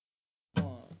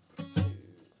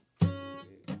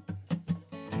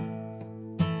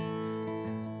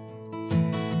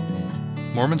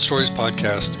Mormon Stories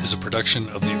Podcast is a production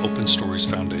of the Open Stories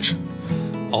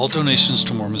Foundation. All donations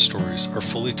to Mormon Stories are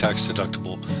fully tax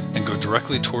deductible and go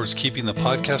directly towards keeping the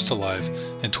podcast alive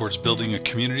and towards building a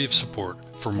community of support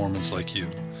for Mormons like you.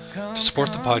 To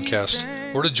support the podcast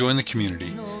or to join the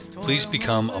community, please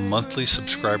become a monthly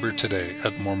subscriber today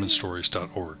at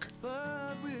mormonstories.org.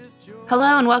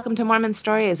 Hello and welcome to Mormon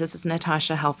Stories. This is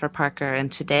Natasha Helfer Parker,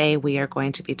 and today we are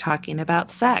going to be talking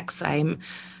about sex. I'm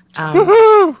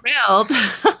thrilled,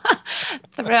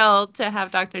 thrilled to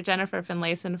have Dr. Jennifer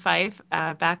Finlayson Fife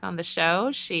back on the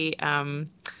show. She,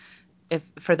 if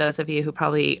for those of you who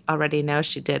probably already know,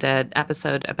 she did an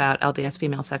episode about LDS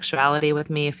female sexuality with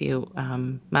me a few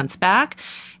months back,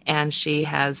 and she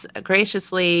has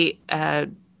graciously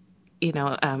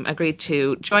agreed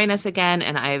to join us again.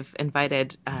 And I've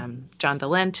invited John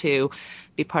DeLynn to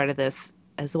be part of this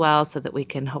as well so that we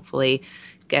can hopefully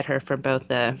get her from both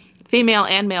the female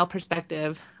and male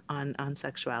perspective on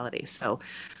sexuality. So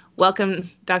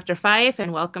welcome, Dr. Fife,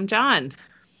 and welcome, John.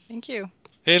 Thank you.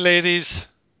 Hey, ladies.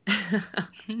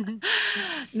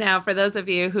 Now, for those of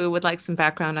you who would like some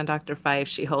background on Dr. Fife,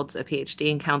 she holds a PhD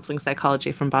in counseling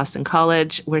psychology from Boston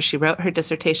College, where she wrote her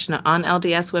dissertation on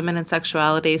LDS women and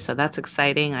sexuality. So that's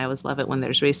exciting. I always love it when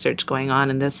there's research going on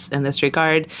in this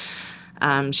regard.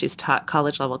 She's taught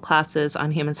college level classes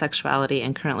on human sexuality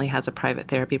and currently has a private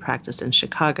therapy practice in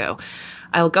Chicago.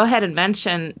 I will go ahead and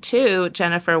mention too,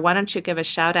 Jennifer, why don't you give a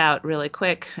shout out really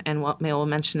quick, and we'll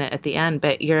mention it at the end,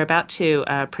 but you're about to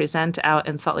present out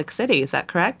in Salt Lake City. Is that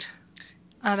correct?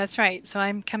 That's right. So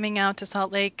I'm coming out to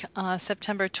Salt Lake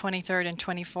September 23rd and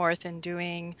 24th and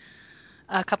doing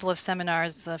a couple of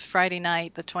seminars. Friday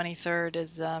night, the 23rd,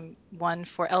 is one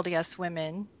for LDS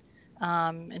women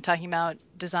and talking about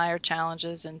desire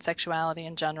challenges and sexuality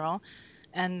in general.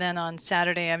 And then on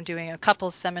Saturday, I'm doing a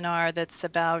couples seminar that's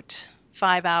about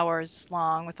 5 hours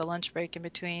long with a lunch break in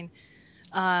between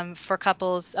for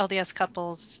couples, LDS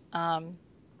couples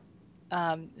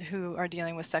who are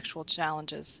dealing with sexual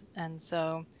challenges. And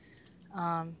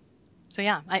um,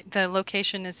 yeah, the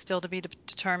location is still to be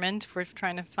determined. We're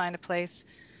trying to find a place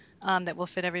that will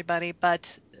fit everybody,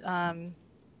 but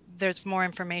there's more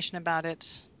information about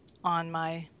it on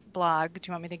my blog. Do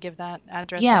you want me to give that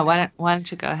address Yeah, right why now?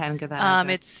 don't you go ahead and give that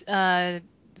address?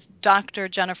 It's Dr.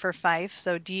 Jennifer Fife,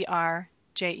 so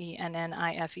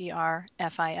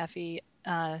DrJenniferFife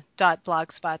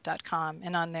 .blogspot.com,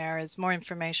 and on there is more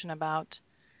information about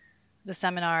the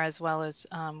seminar as well as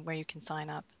where you can sign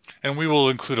up. And we will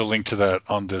include a link to that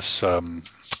on this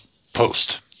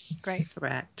post. Great.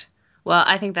 Correct. Well,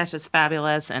 I think that's just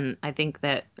fabulous, and I think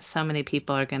that so many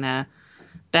people are going to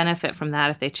benefit from that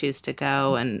if they choose to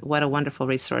go, and what a wonderful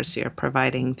resource you're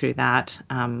providing through that.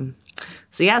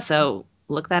 So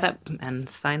look that up and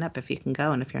sign up if you can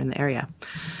go and if you're in the area.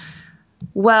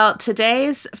 Well,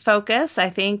 today's focus, I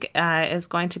think, is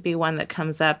going to be one that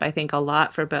comes up, I think, a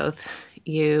lot for both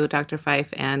you, Dr. Fife,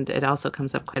 and it also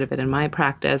comes up quite a bit in my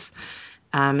practice.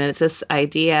 And it's this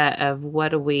idea of what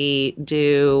do we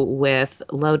do with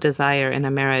low desire in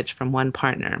a marriage from one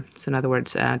partner. So, in other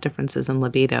words, differences in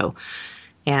libido.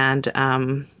 And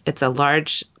it's a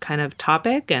large kind of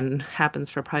topic and happens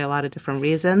for probably a lot of different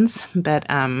reasons. But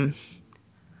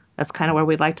that's kind of where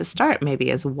we'd like to start, maybe,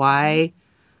 is why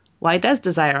does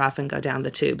desire often go down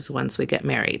the tubes once we get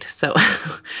married? So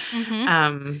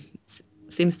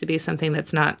seems to be something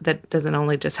that doesn't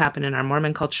only just happen in our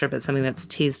Mormon culture, but something that's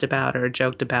teased about or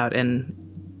joked about in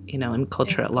culture In at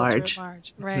culture at large.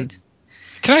 large, Mm-hmm. right?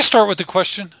 Can I start with the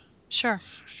question? Sure.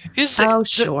 Is Oh, it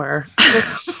sure.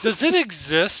 does it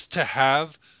exist to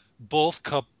have both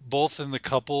in the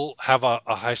couple have a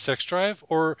high sex drive,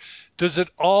 or does it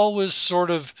always sort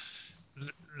of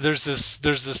there's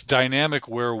this dynamic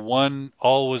where one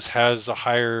always has a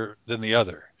higher than the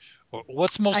other?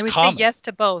 What's I most would say common? yes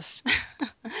to both.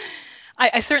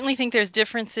 I certainly think there's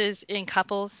differences in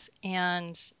couples,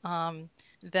 and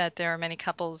that there are many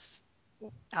couples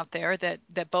out there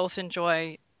that both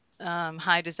enjoy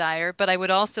high desire. But I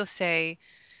would also say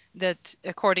that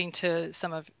according to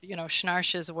some of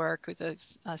Schnarch's work,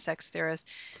 who's a sex theorist,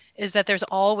 is that there's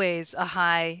always a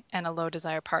high and a low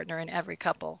desire partner in every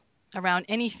couple around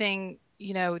anything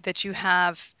that you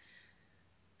have.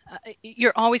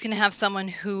 You're always going to have someone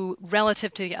who,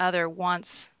 relative to the other,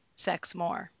 wants sex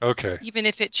more, Okay. even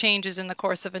if it changes in the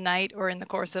course of a night or in the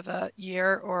course of a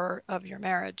year or of your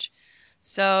marriage.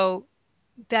 So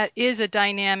that is a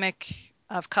dynamic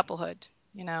of couplehood,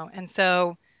 and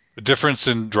so A difference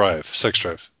in drive, sex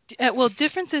drive. well,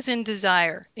 differences in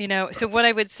desire, so what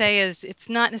I would say is it's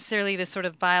not necessarily this sort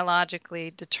of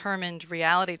biologically determined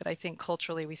reality that I think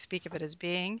culturally we speak of it as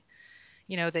being.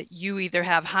 that you either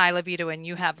have high libido and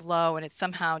you have low, and it's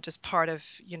somehow just part of,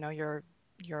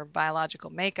 your biological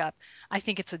makeup. I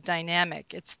think it's a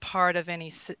dynamic. It's part of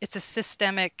it's a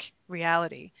systemic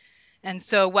reality. And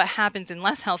so what happens in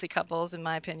less healthy couples, in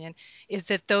my opinion, is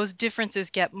that those differences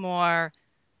get more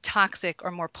toxic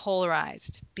or more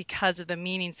polarized because of the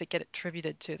meanings that get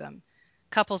attributed to them.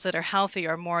 Couples that are healthy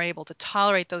are more able to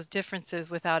tolerate those differences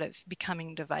without it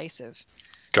becoming divisive.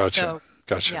 Gotcha. So,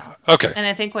 Gotcha. yeah, Okay. And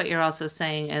I think what you're also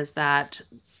saying is that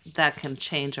that can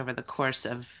change over the course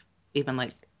of even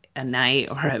like a night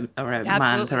or a month or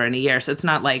absolutely. in a year. So it's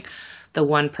not like the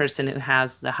one person who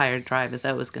has the higher drive is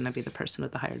always going to be the person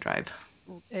with the higher drive.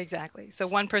 Exactly. So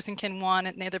one person can want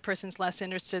it and the other person's less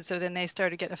interested. So then they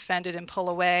start to get offended and pull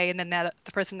away. And then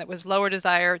the person that was lower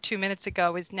desire 2 minutes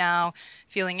ago is now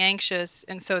feeling anxious.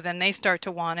 And so then they start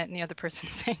to want it and the other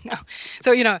person's saying no.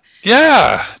 So,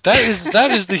 Yeah,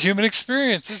 that is the human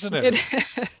experience, isn't it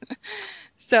it?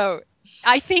 so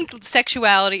I think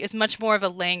sexuality is much more of a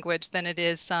language than it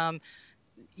is some,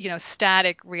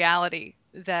 static reality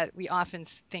that we often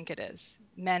think it is.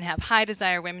 Men have high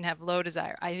desire, women have low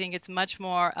desire. I think it's much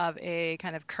more of a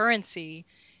kind of currency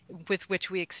with which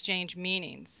we exchange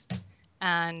meanings.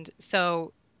 And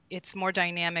so it's more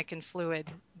dynamic and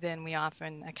fluid than we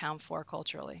often account for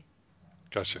culturally.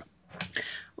 Gotcha.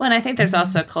 Well, and I think there's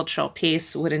also a cultural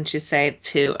piece, wouldn't you say,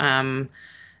 to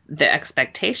the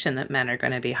expectation that men are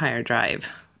going to be higher drive.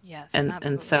 Yes, And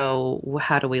absolutely. so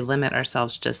how do we limit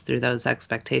ourselves just through those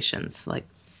expectations? Like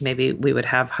maybe we would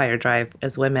have higher drive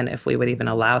as women if we would even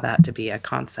allow that to be a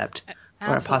concept or a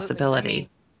Absolutely. I possibility. mean,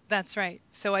 that's right.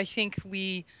 So I think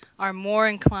we are more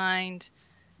inclined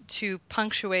to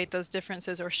punctuate those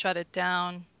differences or shut it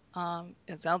down,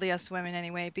 as LDS women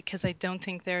anyway, because I don't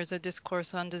think there's a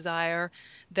discourse on desire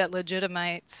that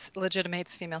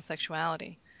legitimates female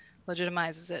sexuality,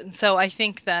 legitimizes it. And so I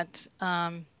think that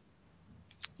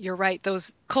you're right.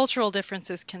 Those cultural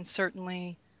differences can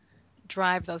certainly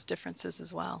drive those differences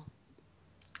as well.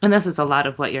 And this is a lot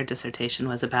of what your dissertation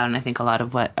was about, and I think a lot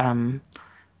of what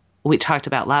we talked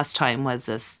about last time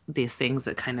was these things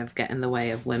that kind of get in the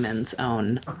way of women's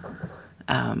own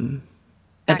um,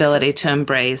 ability Access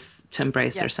to to,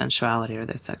 embrace their yes, sensuality or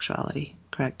their sexuality.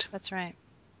 Correct, that's right.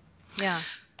 Yeah.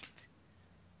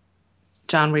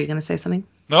 John? Were you going to say something?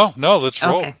 No, no, let's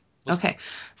roll. Okay, Let's okay.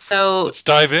 So let's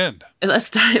dive in. let's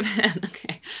dive in.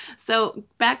 Okay. So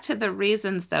back to the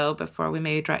reasons though, before we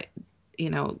maybe try,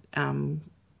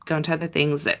 go into other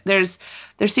things.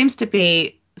 There seems to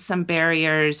be some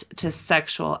barriers to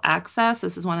sexual access.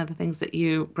 This is one of the things that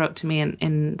you wrote to me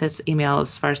in this email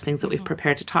as far as things that we've Hmm.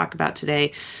 prepared to talk about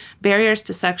today. Barriers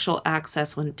to sexual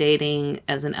access when dating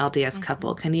as an LDS Hmm.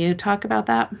 couple. Can you talk about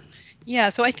that? Yeah,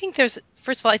 so I think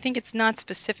first of all, I think it's not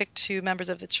specific to members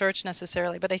of the church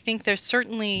necessarily, but I think there's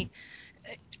certainly,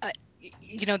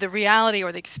 the reality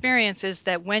or the experience is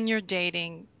that when you're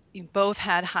dating, you both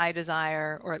had high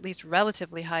desire, or at least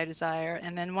relatively high desire.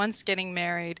 And then once getting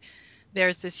married,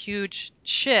 there's this huge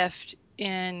shift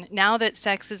in now that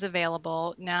sex is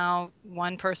available, now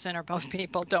one person or both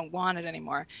people don't want it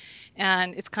anymore.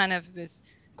 And it's kind of this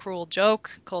cruel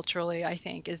joke culturally, I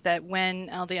think, is that when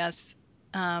LDS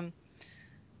um,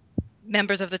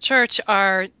 members of the church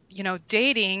are,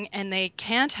 dating and they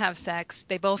can't have sex,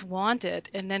 they both want it,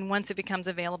 and then once it becomes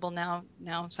available, now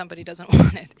somebody doesn't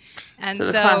want it. And So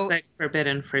the so, classic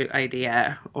forbidden fruit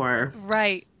idea, or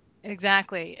right,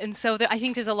 exactly. And so I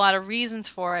think there's a lot of reasons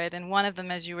for it, and one of them,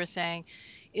 as you were saying,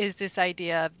 is this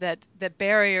idea of that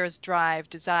barriers drive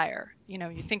desire.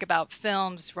 You think about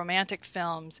films, romantic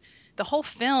films, the whole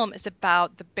film is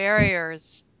about the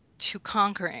barriers to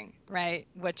conquering, right,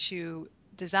 what you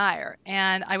desire.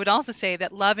 And I would also say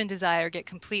that love and desire get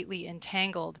completely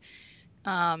entangled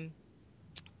um,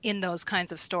 in those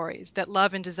kinds of stories, that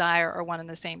love and desire are one and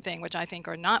the same thing, which I think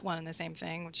are not one and the same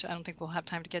thing, which I don't think we'll have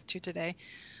time to get to today.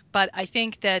 But I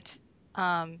think that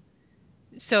um,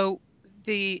 so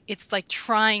it's like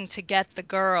trying to get the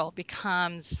girl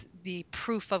becomes the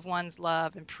proof of one's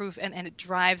love and proof, and it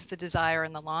drives the desire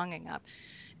and the longing up.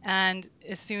 And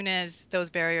as soon as those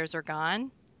barriers are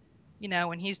gone,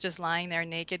 when he's just lying there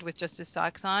naked with just his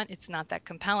socks on, it's not that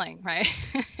compelling, right?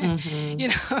 mm-hmm. you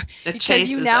know, The because chase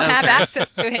you is now have over.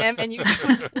 access to him and you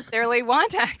don't necessarily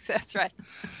want access, right?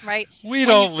 Right? We When you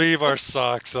don't leave our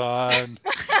socks on.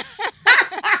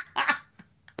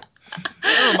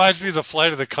 That reminds me of the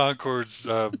Flight of the Concords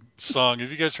song.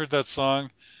 Have you guys heard that song?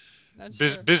 Not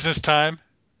sure. Business time.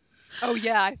 Oh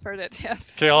yeah, I've heard it.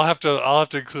 Yes. Okay, I'll have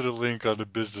to include a link on the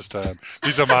business time.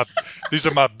 These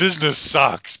are my business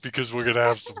socks because we're gonna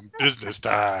have some business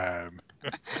time.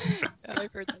 Yeah,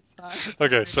 I've heard that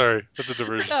Okay, sorry. That's a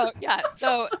diversion. So yeah,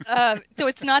 so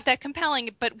it's not that compelling.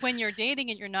 But when you're dating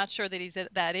and you're not sure that he's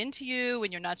that into you,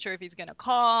 and you're not sure if he's going to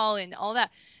call and all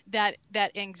that,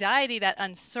 that anxiety, that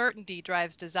uncertainty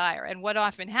drives desire. And what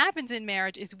often happens in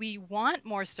marriage is we want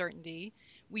more certainty.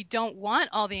 We don't want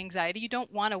all the anxiety. You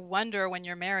don't want to wonder when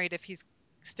you're married if he's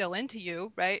still into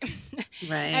you, right?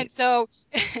 And Right. so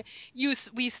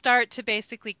we start to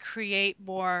basically create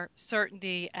more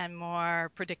certainty and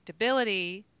more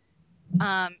predictability.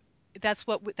 um, that's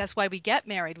why we get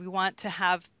married. We want to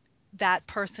have that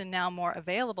person now more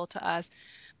available to us.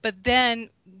 But then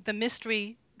the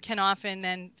mystery can often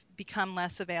then become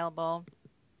less available.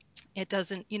 It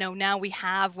doesn't, now we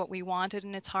have what we wanted,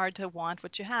 and it's hard to want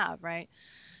what you have, right?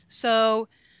 So,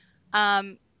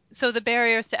 um, so the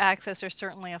barriers to access are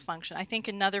certainly a function. I think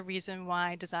another reason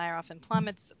why desire often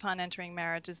plummets upon entering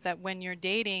marriage is that when you're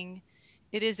dating,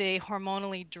 it is a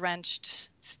hormonally drenched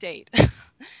state.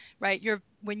 Right?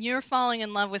 When you're falling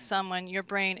in love with someone, your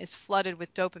brain is flooded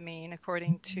with dopamine,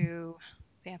 according to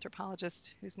the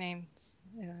anthropologist whose name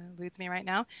eludes me right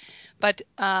now. But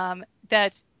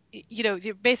that's,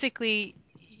 basically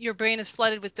your brain is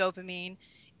flooded with dopamine.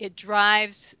 It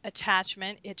drives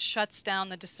attachment. It shuts down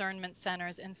the discernment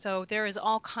centers, and so there is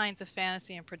all kinds of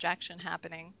fantasy and projection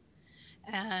happening.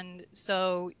 And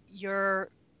so you're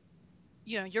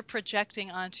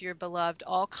projecting onto your beloved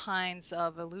all kinds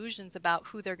of illusions about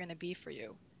who they're going to be for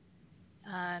you.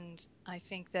 And I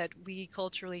think that we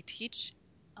culturally teach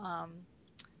um,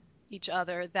 each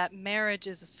other that marriage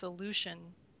is a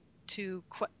solution to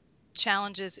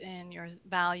challenges in your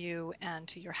value and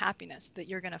to your happiness, that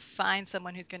you're going to find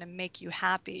someone who's going to make you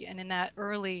happy. And in that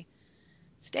early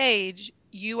stage,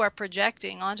 you are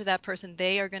projecting onto that person,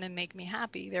 they are going to make me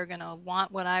happy. They're going to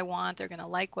want what I want. They're going to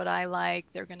like what I like.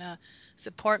 They're going to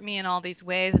support me in all these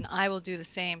ways, and I will do the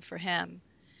same for him.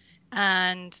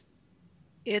 And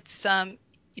it's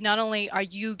not only are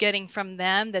you getting from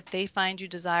them that they find you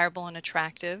desirable and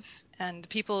attractive, and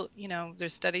people,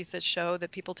 there's studies that show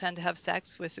that people tend to have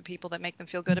sex with the people that make them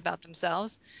feel good about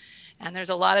themselves. And there's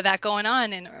a lot of that going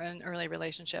on in an early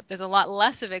relationship. There's a lot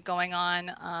less of it going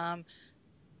on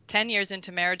 10 years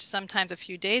into marriage, sometimes a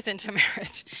few days into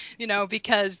marriage,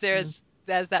 because Mm.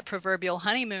 as that proverbial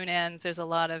honeymoon ends, there's a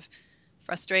lot of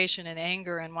frustration and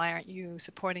anger, and why aren't you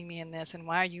supporting me in this, and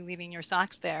why are you leaving your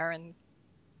socks there, and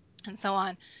so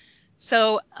on.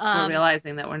 So, We're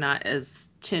realizing that we're not as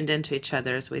tuned into each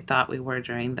other as we thought we were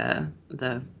during the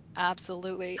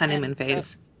absolutely. And honeymoon so,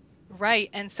 phase. right.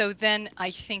 And so then I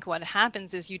think what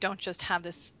happens is you don't just have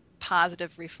this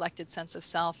positive reflected sense of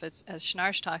self, as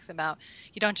Schnarch talks about.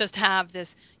 You don't just have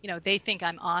this, they think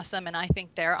I'm awesome and I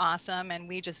think they're awesome, and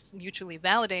we just mutually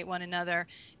validate one another.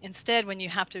 Instead, when you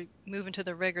have to move into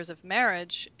the rigors of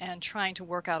marriage and trying to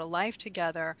work out a life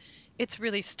together, it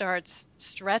really starts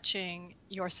stretching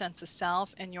your sense of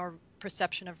self and your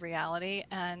perception of reality,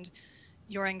 and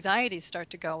your anxieties start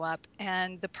to go up.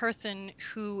 And the person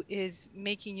who is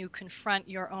making you confront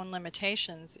your own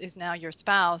limitations is now your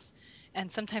spouse.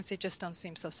 And sometimes they just don't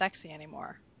seem so sexy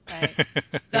anymore, right?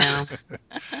 So, Yeah.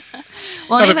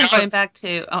 Well, Now, and to be even going honest, back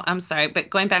to, oh, I'm sorry, but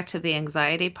going back to the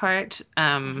anxiety part,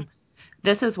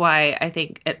 this is why I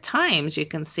think at times you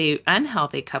can see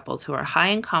unhealthy couples who are high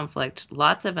in conflict,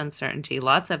 lots of uncertainty,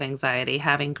 lots of anxiety,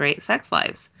 having great sex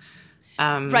lives.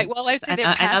 right. Well, I'd say they're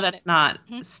I know passionate. that's not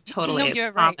Mhm. totally No, as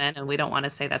you're right. common, and we don't want to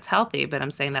say that's healthy, but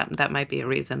I'm saying that that might be a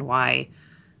reason why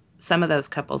some of those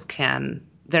couples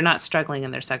they're not struggling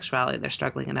in their sexuality, they're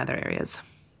struggling in other areas.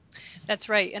 That's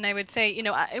right. And I would say,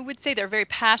 I would say they're very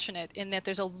passionate in that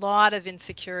there's a lot of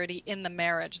insecurity in the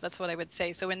marriage. That's what I would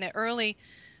say. So in the early,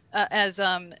 as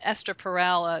Esther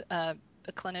Perel, a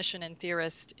clinician and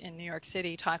theorist in New York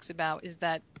City, talks about, is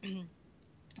that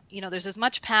there's as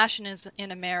much passion as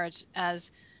in a marriage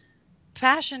as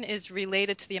passion is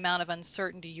related to the amount of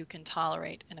uncertainty you can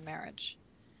tolerate in a marriage.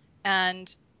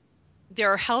 And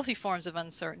there are healthy forms of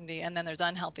uncertainty, and then there's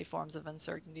unhealthy forms of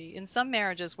uncertainty. In some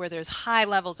marriages where there's high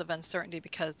levels of uncertainty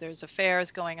because there's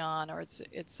affairs going on, or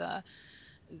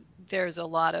there's a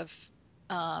lot of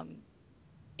um,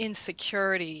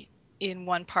 insecurity in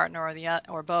one partner or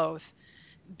or both,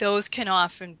 those can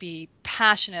often be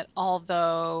passionate,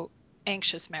 although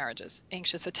anxious marriages,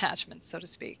 anxious attachments, so to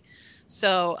speak.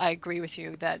 So I agree with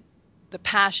you that the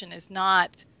passion is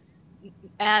not,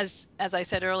 as I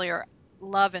said earlier,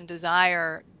 love and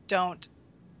desire don't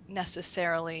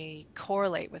necessarily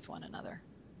correlate with one another,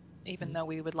 even though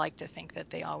we would like to think that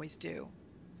they always do.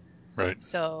 right.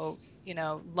 So,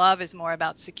 love is more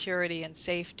about security and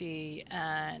safety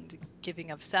and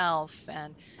giving of self,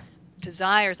 and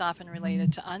desire is often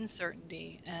related to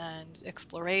uncertainty and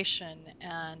exploration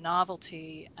and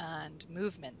novelty and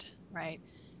movement, right?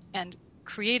 And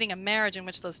creating a marriage in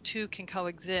which those two can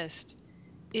coexist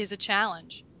is a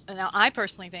challenge. And now, I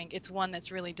personally think it's one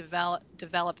that's really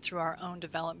developed through our own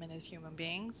development as human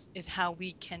beings, is how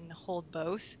we can hold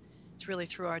both. It's really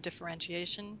through our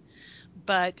differentiation,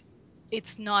 but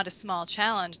it's not a small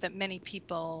challenge that many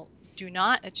people do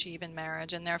not achieve in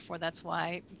marriage, and therefore that's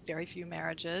why very few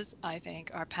marriages, I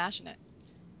think, are passionate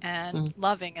and Mm.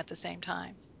 loving at the same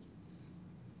time.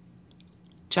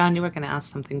 John, you were going to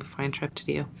ask something before I interrupted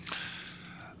you.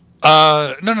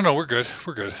 No, no, no. We're good.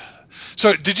 We're good.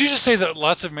 So, did you just say that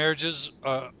lots of marriages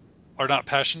are not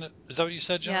passionate? Is that what you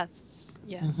said, John? Yes,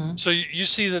 Mm-hmm. yes. So you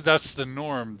see that that's the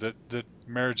norm, that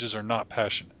marriages are not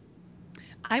passionate.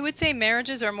 I would say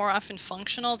marriages are more often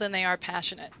functional than they are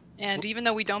passionate. And even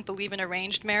though we don't believe in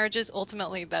arranged marriages,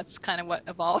 ultimately that's kind of what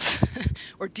evolves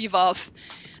or devolves.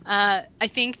 I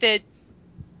think that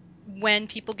when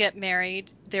people get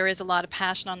married, there is a lot of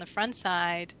passion on the front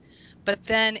side, but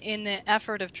then in the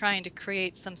effort of trying to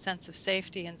create some sense of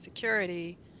safety and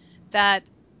security, that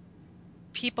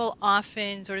people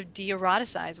often sort of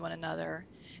de-eroticize one another.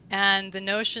 And the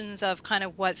notions of kind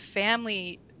of what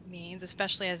family means,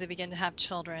 especially as they begin to have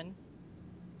children,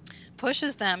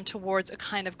 pushes them towards a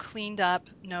kind of cleaned up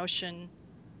notion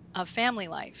of family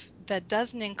life that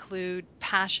doesn't include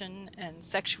passion and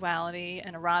sexuality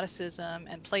and eroticism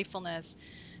and playfulness,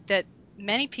 that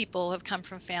many people have come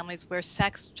from families where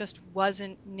sex just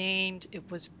wasn't named, it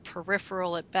was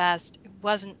peripheral at best, it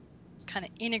wasn't kind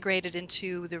of integrated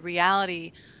into the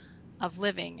reality of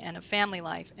living and of family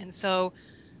life. And so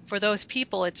for those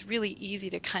people, it's really easy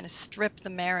to kind of strip the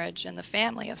marriage and the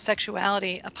family of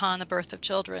sexuality upon the birth of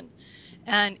children.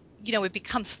 And it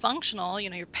becomes functional.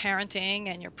 You're parenting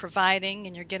and you're providing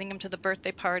and you're getting them to the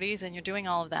birthday parties and you're doing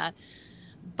all of that,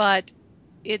 but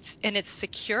it's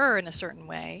secure in a certain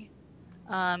way.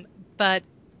 um, but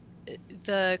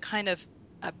the kind of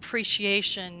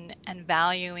appreciation and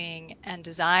valuing and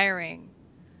desiring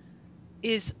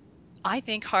is, I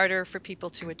think, harder for people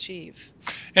to achieve.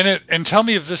 And tell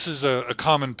me if this is a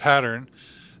common pattern.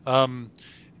 Um,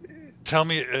 Tell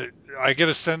me, I get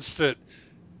a sense that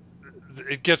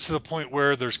it gets to the point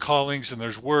where there's callings and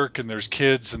there's work and there's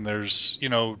kids and there's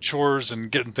chores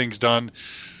and getting things done.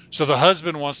 So the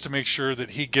husband wants to make sure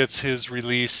that he gets his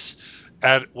release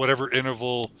at whatever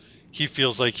interval he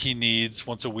feels like he needs,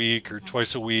 once a week or Mhm,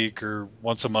 twice a week or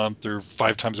once a month or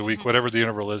 5 times a week, mhm, whatever the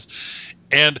interval is.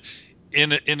 And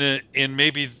in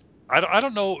maybe, I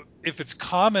don't know if it's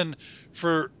common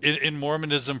for in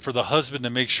Mormonism for the husband to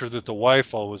make sure that the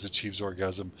wife always achieves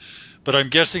orgasm, but I'm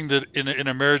guessing that in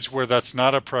a marriage where that's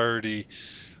not a priority,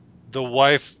 the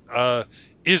wife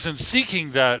isn't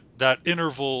seeking that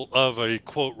interval of a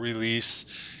quote release,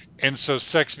 and so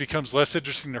sex becomes less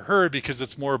interesting to her because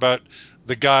it's more about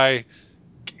the guy,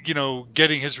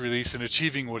 getting his release and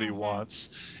achieving what he mhm, wants.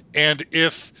 And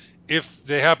if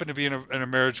they happen to be in a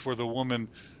marriage where the woman,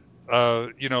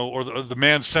 or the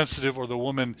man's sensitive or the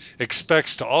woman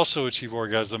expects to also achieve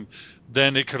orgasm,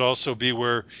 then it could also be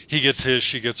where he gets his,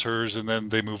 she gets hers, and then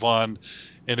they move on,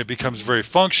 and it becomes mhm, very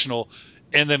functional.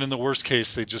 And then in the worst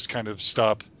case, they just kind of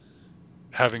stop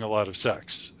having a lot of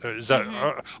sex. Is that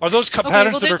mhm. are those Okay, patterns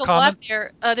well, that are there's a lot common?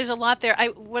 there. There's a lot there.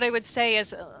 What I would say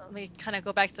is, let me kind of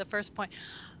go back to the first point.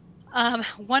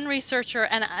 One researcher,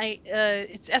 and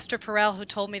it's Esther Perel who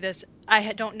told me this.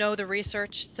 Don't know the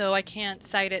research, so I can't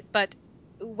cite it. But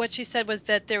what she said was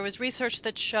that there was research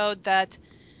that showed that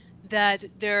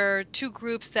there are two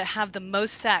groups that have the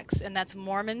most sex, and that's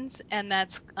Mormons and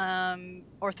that's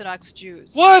Orthodox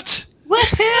Jews. What?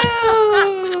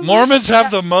 Woohoo! Mormons have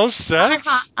Yeah. the most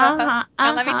Uh-huh, sex? uh-huh,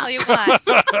 And let me uh-huh. tell you why.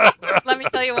 Let me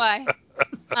tell you why.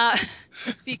 Uh,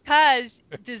 because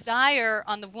desire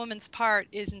on the woman's part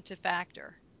isn't a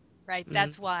factor, right? Mm.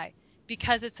 That's why.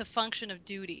 Because it's a function of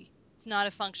duty. It's not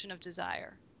a function of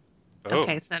desire. Oh,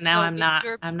 Okay, so now So I'm if not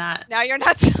you're I'm not now you're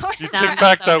not so you now I'm took not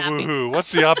back so that happy. woohoo.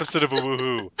 What's the opposite of a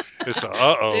woohoo? It's a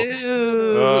uh-oh.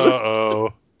 Boo. Uh-oh.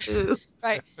 Boo.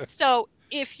 right. So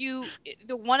if you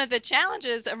the one of the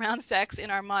challenges around sex in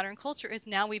our modern culture is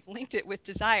now we've linked it with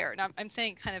desire. Now I'm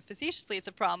saying kind of facetiously it's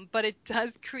a problem, but it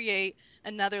does create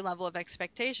another level of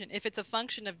expectation. If it's a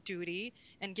function of duty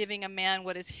and giving a man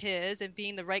what is his and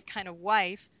being the right kind of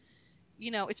wife,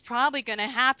 it's probably going to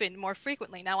happen more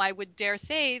frequently. Now, I would dare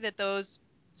say that those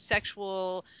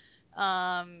sexual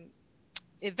um,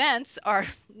 events are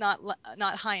not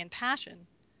high in passion,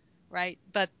 right?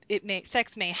 But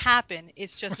sex may happen.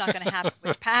 It's just not going to happen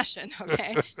with passion,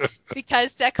 okay?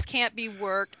 Because sex can't be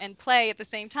work and play at the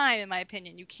same time, in my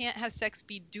opinion. You can't have sex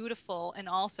be dutiful and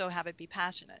also have it be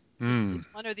passionate. Just Mm. it's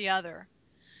one or the other.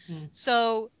 Mm.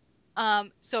 So,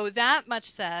 so that much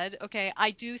said, okay,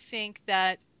 I do think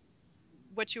that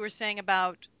what you were saying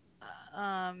about,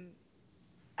 um,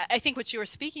 I think what you were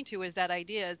speaking to is that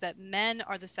idea is that men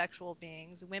are the sexual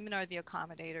beings, women are the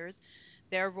accommodators.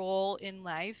 Their role in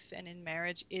life and in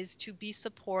marriage is to be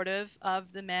supportive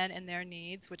of the men and their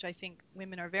needs, which I think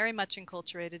women are very much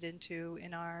enculturated into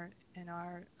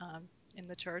in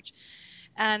the church.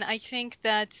 And I think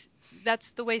that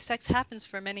that's the way sex happens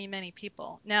for many, many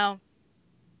people. Now,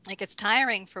 it gets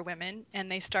tiring for women,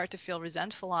 and they start to feel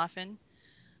resentful often,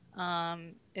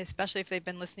 especially if they've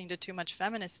been listening to too much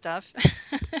feminist stuff,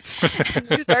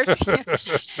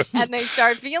 and they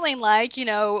start feeling like,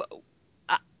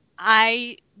 I,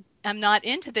 I am not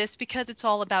into this because it's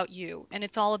all about you, and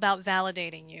it's all about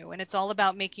validating you, and it's all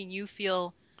about making you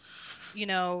feel,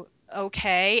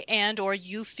 okay, and or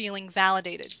you feeling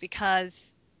validated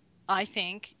because I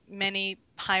think many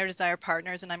higher desire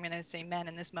partners, and I'm going to say men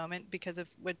in this moment because of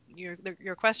what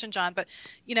your question, John, but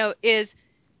is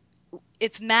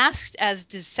it's masked as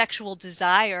sexual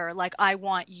desire, like I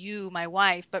want you, my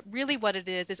wife, but really what it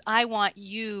is I want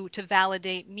you to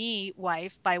validate me,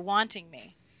 wife, by wanting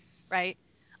me, right?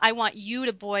 I want you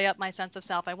to buoy up my sense of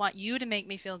self. I want you to make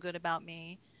me feel good about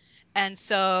me. And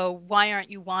so why aren't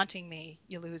you wanting me,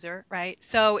 you loser, right?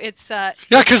 So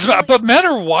Yeah, it's because really but men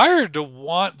are wired to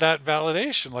want that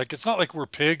validation. Like it's not like we're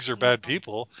pigs or bad no.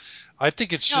 people. I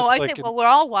think it's No, just I say, like well, we're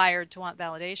all wired to want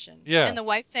validation. yeah. And the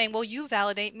wife saying, well, you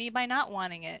validate me by not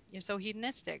wanting it. You're so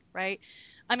hedonistic, right?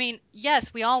 I mean,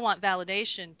 yes, we all want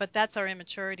validation, but that's our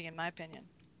immaturity, in my opinion.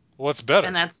 What's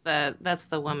And better? that's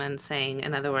the woman saying,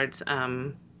 in other words,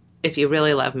 if you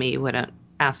really love me, you wouldn't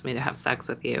ask me to have sex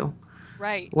with you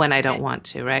Right. when I don't And want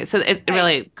to, right? So it right,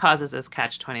 really causes this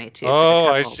catch 22 for the Oh,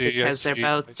 I couple see. I because they're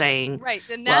see. both I see. saying, right.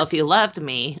 And well, if you that's loved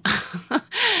me,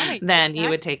 right, then you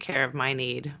would exactly. take care of my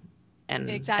need,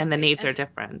 and the Exactly. needs are And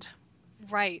different.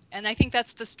 right. And I think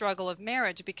that's the struggle of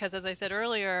marriage because, as I said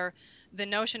earlier, the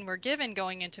notion we're given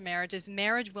going into marriage is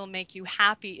marriage will make you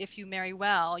happy. If you marry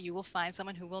well, you will find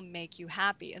someone who will make you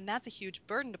happy. And that's a huge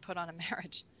burden to put on a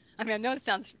marriage. I mean, I know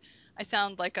I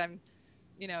sound like I'm,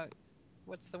 you know,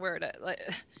 what's the word?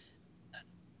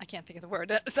 I can't think of the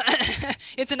word.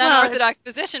 It's an Well, unorthodox it's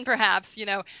position, perhaps,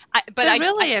 but but I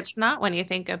really it's think, not when you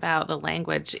think about the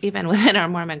language, even within our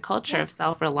Mormon culture of yes,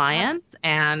 self-reliance absolutely.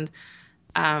 and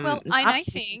Well, not I being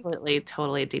think, completely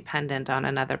totally dependent on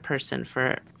another person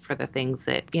for the things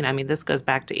that I mean, this goes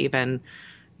back to even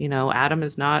Adam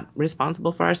is not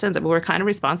responsible for our sins. I mean, we're kind of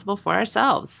responsible for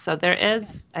ourselves. So there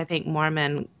is, yes, I think,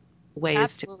 Mormon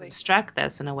ways to absolutely. construct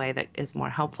this in a way that is more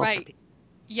helpful for Right. people.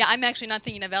 Yeah, I'm actually not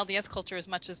thinking of LDS culture as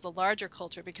much as the larger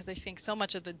culture because I think so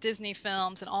much of the Disney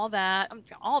films and all that,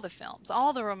 all the films,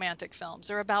 all the romantic films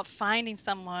are about finding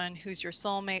someone who's your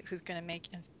soulmate, who's going to make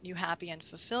you happy and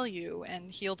fulfill you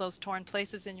and heal those torn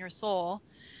places in your soul.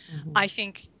 I Hmm.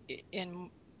 think in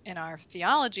our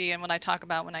theology and what I talk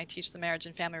about when I teach the marriage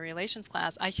and family relations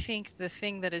class, I think the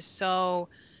thing that is so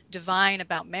divine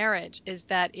about marriage is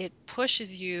that it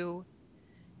pushes you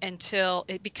until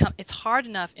it's hard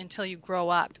enough until you grow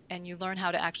up and you learn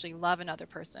how to actually love another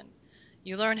person.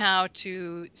 You learn how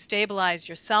to stabilize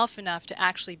yourself enough to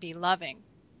actually be loving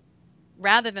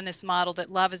rather than this model that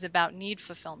love is about need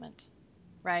fulfillment,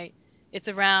 right? It's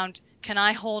around, can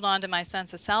I hold on to my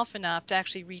sense of self enough to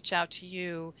actually reach out to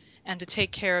you and to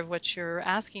take care of what you're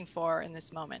asking for in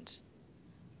this moment,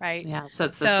 right? Yeah, so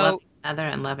it's this So, loving another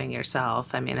and loving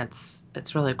yourself. I mean, it's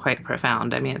really quite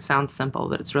profound. I mean, it sounds simple,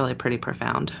 but it's really pretty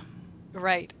profound.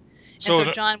 right. And So so,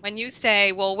 John, when you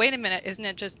say, well, wait a minute, isn't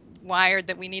it just wired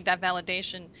that we need that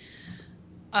validation?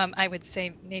 I would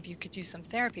say maybe you could use some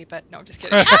therapy, but no, just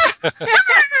kidding.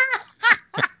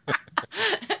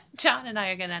 John and I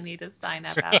are gonna need to sign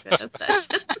up after this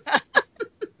session.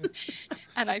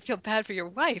 And I feel bad for your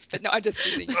wife, but no, I'm just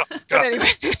teasing you. oh But god. anyway,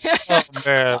 Oh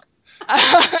man.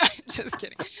 no, just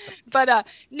kidding. But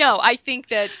no, I think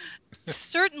that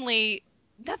certainly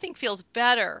nothing feels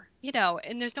better,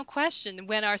 and there's no question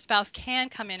when our spouse can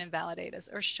come in and validate us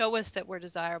or show us that we're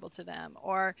desirable to them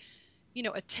or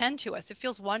attend to us. It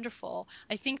feels wonderful.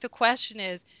 I think the question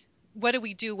is, what do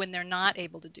we do when they're not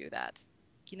able to do that?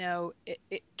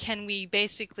 Can we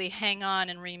basically hang on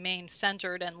and remain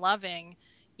centered and loving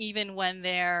even when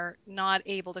they're not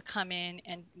able to come in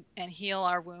and heal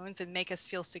our wounds and make us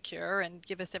feel secure and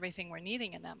give us everything we're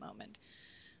needing in that moment?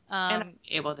 And Um,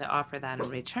 able to offer that in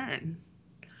return.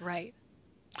 right,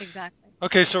 exactly.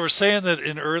 Okay, so we're saying that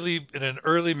in an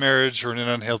early marriage or in an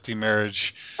unhealthy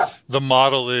marriage, the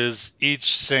model is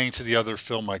each saying to the other,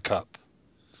 "Fill my cup,"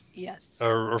 Yes.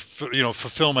 or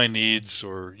fulfill my needs,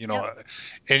 or Yep.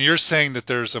 and you're saying that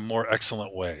there's a more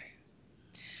excellent way.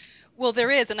 Well, there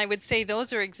is, and I would say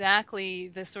those are exactly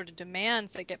the sort of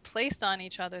demands that get placed on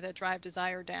each other that drive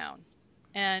desire down.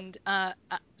 And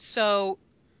so,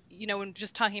 when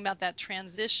just talking about that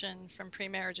transition from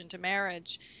pre-marriage into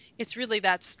marriage, it's really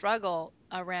that struggle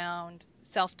around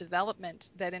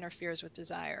self-development that interferes with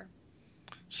desire.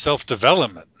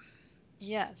 Self-development.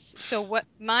 Yes. So what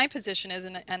my position is,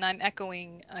 and I'm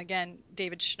echoing again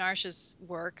David Schnarch's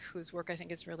work, whose work I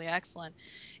think is really excellent,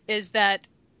 is that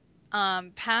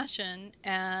passion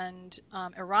and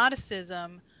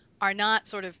eroticism are not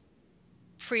sort of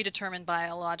predetermined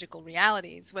biological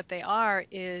realities. What they are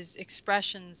is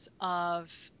expressions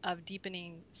of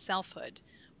deepening selfhood.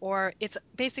 Or it's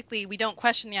basically, we don't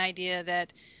question the idea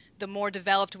that the more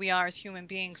developed we are as human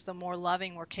beings, the more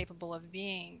loving we're capable of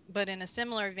being. But in a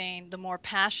similar vein, the more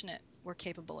passionate we're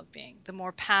capable of being, the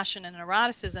more passion and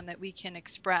eroticism that we can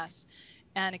express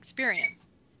and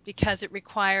experience, because it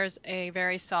requires a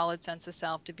very solid sense of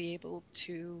self to be able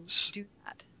to do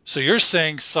that. So you're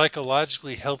saying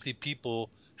psychologically healthy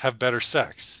people have better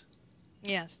sex?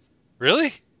 Yes.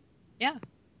 Really? Yeah.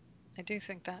 I do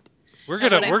think that. We're Now,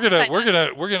 gonna what I we're mean gonna by we're that,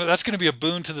 gonna we're gonna that's gonna be a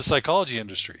boon to the psychology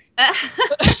industry.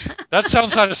 That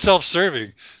sounds kind of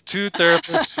self-serving. Two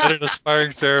therapists and an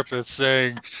aspiring therapist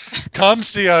saying, "Come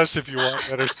see us if you want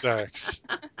better sex."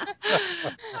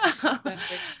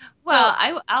 exactly. Well,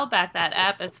 Well, I'll back that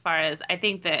up as far as I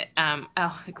think that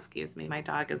oh, excuse me, my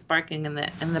dog is barking in the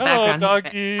Hello, background here, but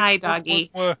doggy. hi Mwah, mwah,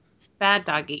 doggy, mwah. bad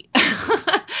doggy.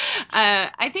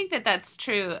 I think that that's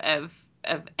true of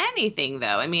anything though.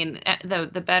 I mean,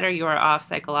 the better you are off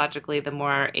psychologically, the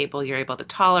more able you're able to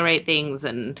tolerate things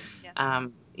and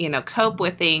yes, cope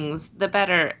with things, the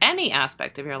better any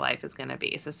aspect of your life is going to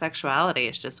be. So sexuality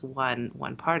is just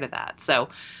one part of that. So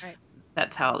right,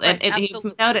 that's how, right, and you've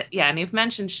absolutely. noted, yeah, and you've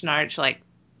mentioned Schnarch like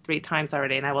 3 times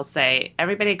already. And I will say,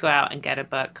 everybody go out and get a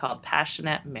book called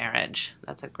Passionate Marriage.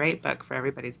 That's a great Hmm. book for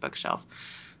everybody's bookshelf.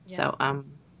 So, Yes.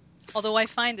 Although I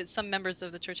find that some members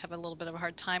of the church have a little bit of a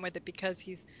hard time with it because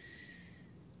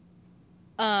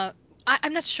uh,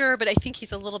 I'm not sure, but I think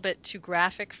he's a little bit too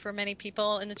graphic for many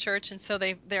people in the church, and so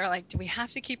they're like, do we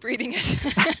have to keep reading it?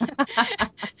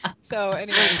 So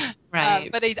anyway, right,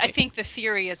 but I right. think the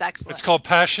theory is It's excellent. called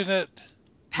Passionate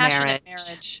Passionate Marriage.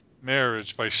 marriage.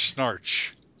 Marriage by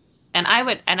Snarch. And I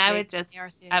would, and I would just,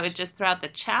 I would SCH. just throw out the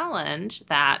challenge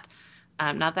that,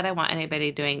 not that I want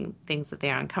anybody doing things that they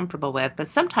are uncomfortable with, but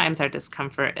sometimes our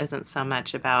discomfort isn't so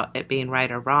much about it being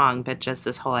right or wrong, but just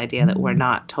this whole idea that we're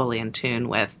not totally in tune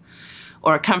with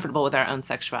or comfortable with our own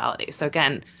sexuality. So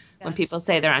again, when people Yes.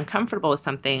 say they're uncomfortable with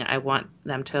something, I want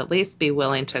them to at least be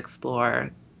willing to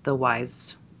explore the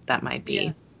whys that might be.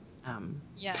 Yes. Um,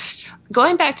 Yes.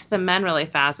 Going back to the men really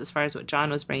fast, as far as what John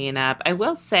was bringing up, I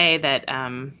will say that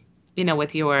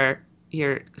with your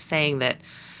saying that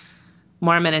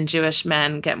Mormon and Jewish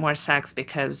men get more sex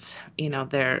because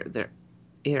they're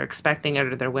either expecting it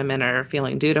or their women are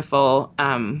feeling dutiful.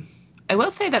 I will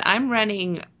say that I'm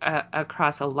running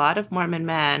across a lot of Mormon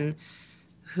men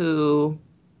who,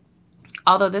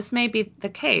 although this may be the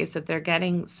case, that they're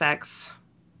getting sex,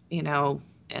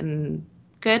 in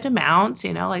good amounts,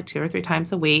 like 2 or 3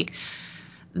 times a week,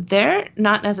 they're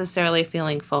not necessarily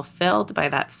feeling fulfilled by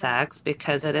that Right. sex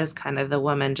because it is kind of the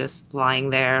woman just lying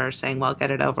there or saying, "Well,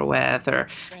 get it over with," Right.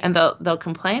 and they'll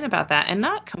complain about that and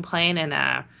not complain in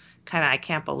a kind of "I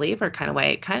can't believe her" kind of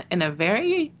way, kind of in a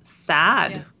very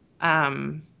sad, Yes.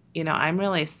 I'm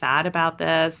really sad about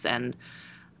this, and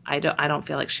I don't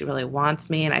feel like she really wants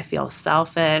me, and I feel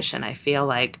selfish, and I feel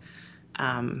like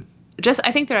just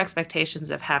I think their expectations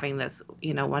of having this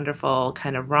wonderful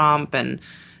kind of romp and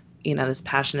this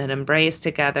passionate embrace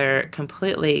together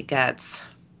completely gets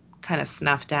kind of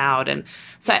snuffed out. And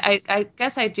so Yes. I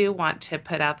guess I do want to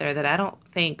put out there that I don't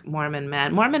think Mormon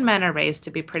men are raised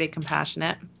to be pretty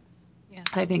compassionate. Yes.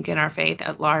 I think in our faith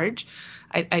at large,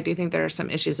 I do think there are some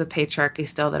issues with patriarchy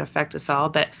still that affect us all,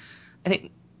 but I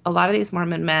think a lot of these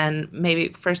Mormon men maybe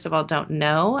first of all don't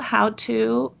know how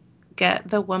to get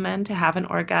the woman to have an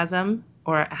orgasm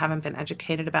or haven't Yes. been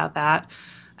educated about that.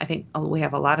 I think we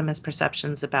have a lot of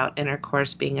misperceptions about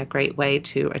intercourse being a great way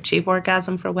to achieve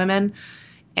orgasm for women,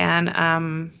 and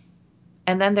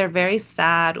then they're very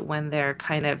sad when they're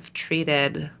kind of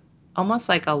treated almost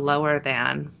like a Hmm. lower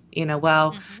than,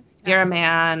 well, Hmm. you're a Absolutely.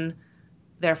 man,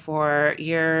 therefore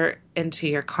you're into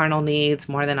your carnal needs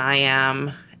more than I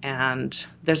am, and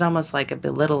there's almost like a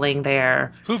belittling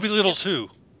there. Who Yep. belittles who?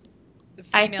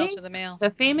 the I female think to the male. the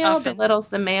female Often belittles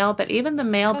the male, but even the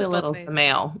male goes both belittles the ways.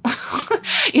 male.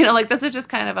 Hmm. Like this is just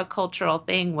kind of a cultural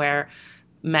thing where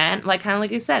men, like kind of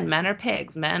like you said, men are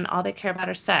pigs. Men, all they care about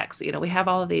are sex. We have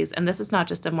all of these, and this is not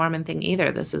just a Mormon thing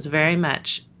either. This is very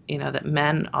much, that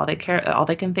men, all they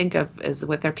can think of is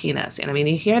with their penis. And I mean,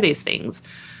 you hear these things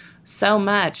so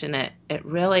much, and it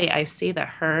really, I see the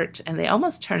hurt, and they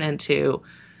almost turn into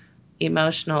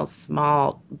emotional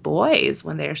small boys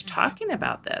when they're Hmm. talking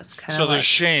about this, kind So of there's like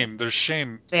shame. There's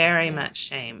shame. very much Yes.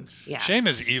 shame. Shame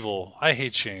Yes. is evil. I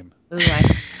hate shame. Ooh, I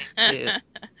hate shame too.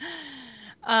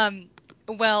 Um,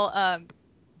 well,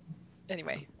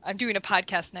 anyway, I'm doing a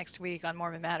podcast next week on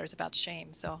Mormon matters about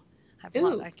shame, so I have a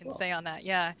lot Ooh, I can cool. say on that.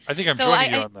 Yeah. I think I'm So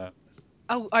joining you on that.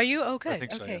 oh, are you? Oh, I good.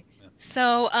 think so. Yeah. Okay. Yeah.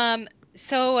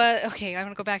 So, okay, I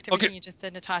want to go back to Okay. everything you just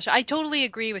said, Natasha. I totally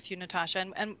agree with you, Natasha.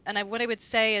 What I would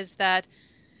say is that,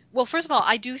 well, first of all,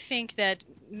 I do think that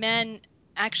men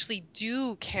actually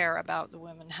do care about the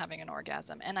women having an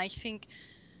orgasm, and I think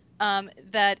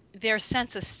that their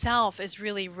sense of self is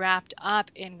really wrapped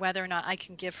up in whether or not I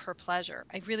can give her pleasure.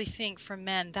 I really think for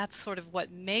men, that's sort of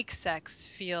what makes sex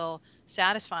feel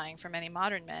satisfying for many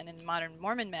modern men and modern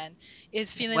Mormon men,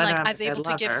 is feeling Whether like I'm I a was good able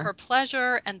to give lover. her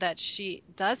pleasure and that she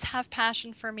does have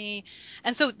passion for me.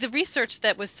 And so the research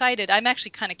that was cited, I'm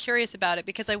actually kind of curious about it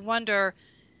because I wonder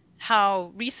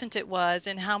how recent it was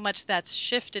and how much that's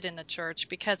shifted in the church,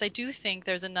 because I do think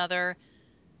there's another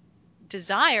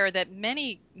desire that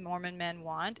many Mormon men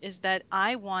want, is that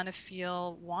I want to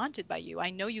feel wanted by you. I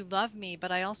know you love me,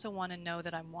 but I also want to know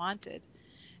that I'm wanted.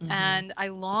 Hmm. And I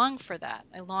long for that.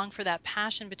 I long for that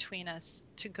passion between us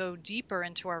to go deeper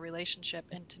into our relationship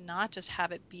and to not just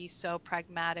have it be so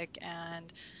pragmatic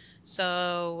and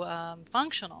so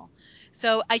functional.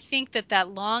 So I think that that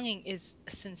longing is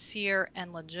sincere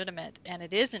and legitimate, and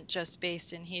it isn't just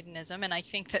based in hedonism. And I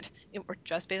think that or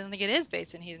just based, I don't think it is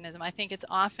based in hedonism. I think it's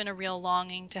often a real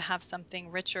longing to have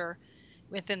something richer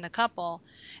within the couple.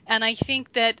 And I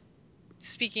think that,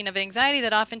 speaking of anxiety,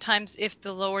 that oftentimes if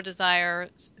the lower desire,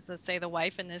 let's say the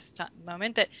wife in this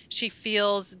moment, that she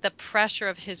feels the pressure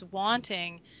of his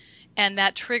wanting, and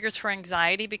that triggers her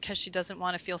anxiety because she doesn't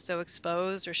want to feel so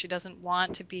exposed, or she doesn't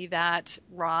want to be that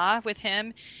raw with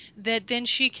him, that then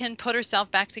she can put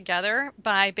herself back together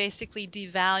by basically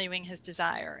devaluing his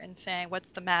desire and saying,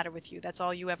 what's the matter with you? That's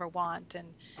all you ever want.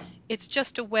 And it's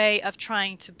just a way of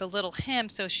trying to belittle him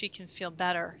so she can feel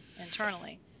better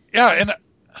internally. Yeah. And And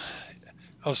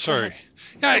oh, go sorry. ahead.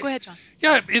 Yeah. Oh, go ahead, John.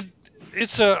 Yeah.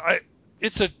 It's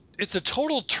it's a, it's a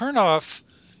total turnoff.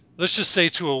 Let's just say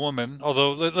to a woman,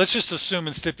 although let's just assume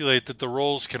and stipulate that the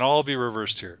roles can all be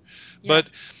reversed here. Yeah. But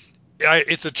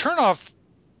it's a turnoff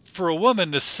for a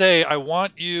woman to say, I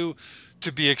want you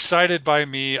to be excited by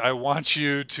me. I want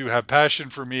you to have passion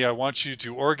for me. I want you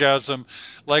to orgasm.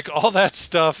 Like all that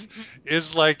stuff Hmm.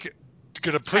 is like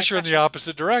going to High push her in the pressure.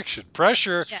 opposite direction.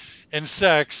 Pressure Yes. and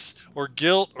sex, or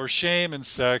guilt or shame and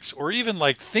sex, or even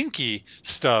like thinky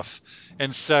stuff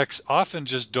and sex often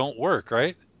just don't work,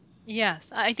 right?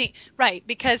 Yes, I think right,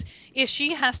 because if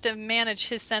she has to manage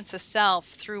his sense of self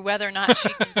through whether or not she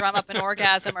can drum up an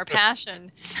orgasm or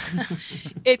passion,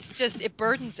 it's just it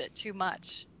burdens it too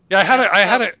much. Yeah, And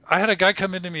so I had a guy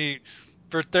come into me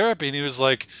for therapy, and he was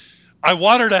like, I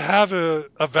want her to have a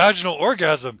vaginal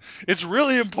orgasm. It's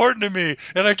really important to me.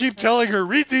 And I keep that's telling right. her,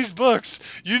 read these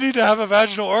books. You need to have a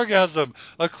vaginal orgasm.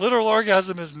 A clitoral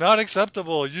orgasm is not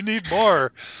acceptable. You need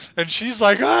more. And she's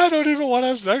like, I don't even want to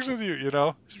have sex with you, you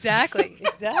know? Exactly,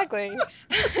 exactly.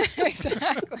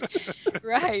 Exactly.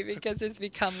 Right, because it's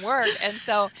become work. And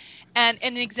so and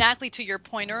exactly to your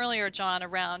point earlier, John,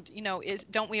 around, is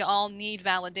don't we all need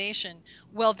validation?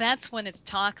 Well, that's when it's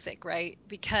toxic, right?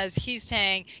 Because he's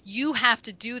saying, you have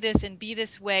to do this and be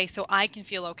this way so I can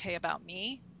feel okay about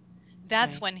me.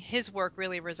 That's Right. when his work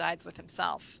really resides with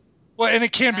himself. Well, and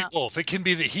it can be Around, both. It can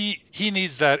be that he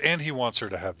needs that and he wants her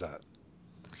to have that.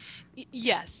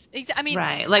 yes. I mean,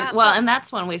 Right. Like, well, well, and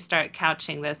that's when we start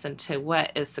couching this into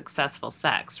what is successful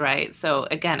sex, right? So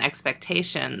again,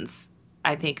 expectations,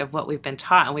 I think, of what we've been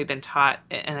taught, and we've been taught,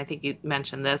 and I think you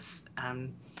mentioned this,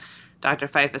 Dr.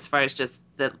 Fife, as far as just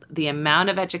the amount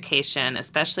of education,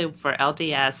 especially for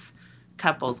LDS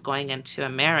couples going into a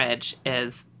marriage,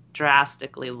 is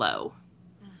drastically low.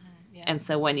 And yes,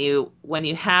 so when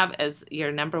you have as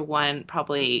your number one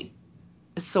probably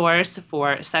source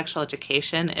for sexual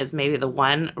education is maybe the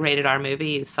one rated R movie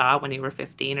you saw when you were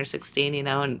 15 or 16,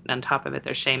 and on top of it,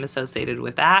 there's shame associated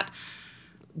with that.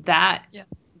 That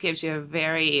yes, gives you a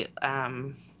very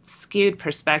skewed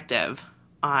perspective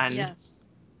on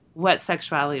yes, what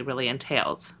sexuality really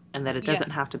entails, and that it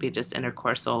doesn't have yes. to be just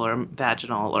intercoursal or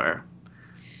vaginal or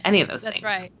any of those That's things.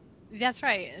 right. That's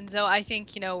right. And so I think,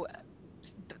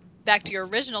 back to your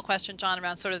original question, John,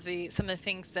 around sort of the some of the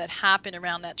things that happen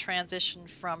around that transition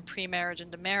from pre-marriage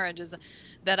into marriage is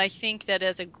that I think that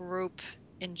as a group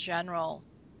in general,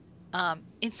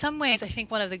 in some ways, I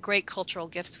think one of the great cultural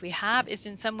gifts we have is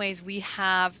in some ways we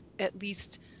have, at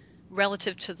least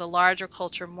relative to the larger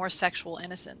culture, more sexual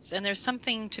innocence. And there's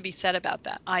something to be said about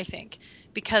that, I think,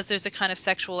 because there's a kind of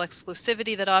sexual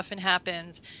exclusivity that often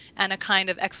happens and a kind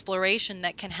of exploration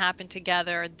that can happen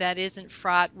together that isn't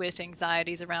fraught with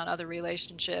anxieties around other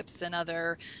relationships and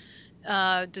other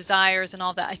desires and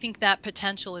all that. I think that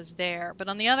potential is there. But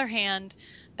on the other hand,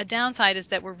 a downside is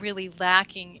that we're really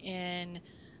lacking in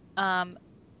um,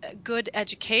 good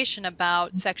education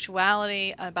about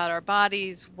sexuality, about our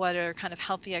bodies, what are kind of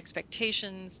healthy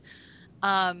expectations.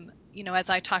 As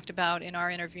I talked about in our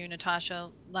interview,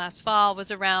 Natasha, last fall,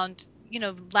 was around,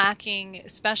 lacking,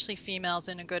 especially females,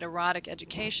 in a good erotic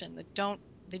education that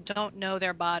they don't know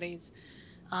their bodies.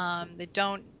 They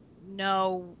don't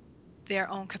know their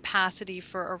own capacity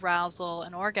for arousal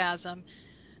and orgasm.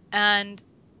 And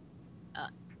uh,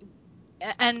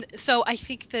 and so I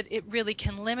think that it really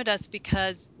can limit us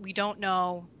because we don't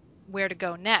know where to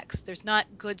go next. There's not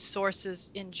good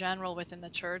sources in general within the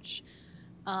church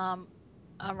um,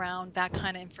 around that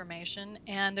kind of information.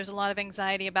 And there's a lot of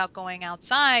anxiety about going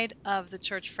outside of the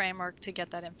church framework to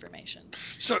get that information.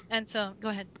 So, And so, go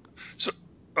ahead. so,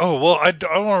 oh, well, I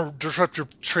don't want to disrupt your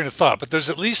train of thought, but there's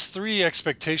at least three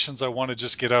expectations I want to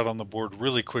just get out on the board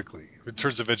really quickly in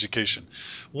terms of education.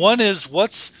 Mm, One is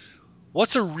what's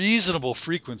a reasonable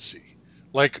frequency?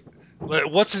 Like,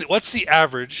 what's the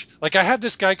average? Like, I had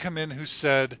this guy come in who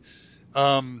said,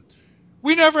 um,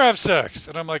 "We never have sex,"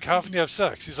 and I'm like, "How often do mhm. you have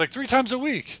sex?" He's like, "3 times a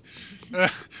week," and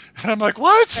I'm like,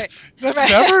 "What? Right, That's right,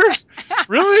 never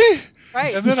really?"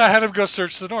 right. And then I had him go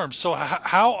search the norms. So,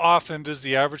 how often does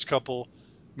the average couple,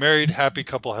 married, happy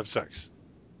couple, have sex?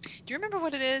 Do you remember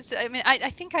what it is? I mean, I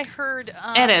think I heard,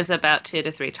 It is about 2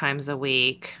 to 3 times a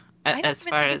week, I don't as even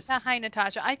far think it's that as. high,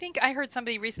 Natasha. I think I heard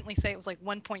somebody recently say it was like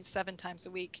 1.7 times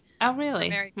a week Oh, for really?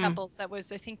 married couples. That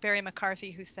was, I think, Barry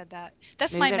McCarthy who said that.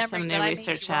 That's Maybe my there's some memory, but new I may be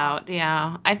research wrong. out.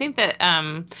 Yeah. I think that,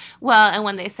 well, and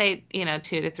when they say,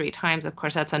 2 to 3 times, of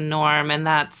course, that's a norm. And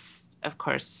that's, of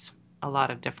course, a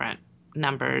lot of different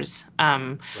numbers.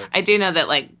 Right. I do know that,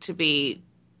 like, to be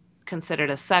considered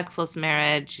a sexless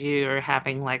marriage, you're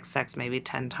having like sex maybe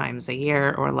 10 times a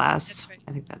year or less. That's right.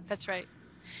 I think that's. That's right.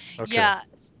 Okay. Yeah.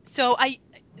 So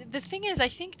the thing is, I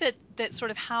think that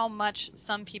sort of how much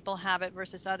some people have it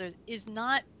versus others is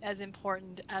not as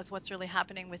important as what's really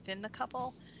happening within the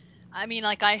couple. I mean,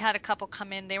 like I had a couple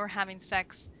come in, they were having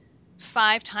sex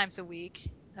 5 times a week.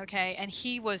 Okay. And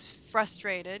he was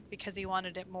frustrated because he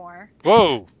wanted it more.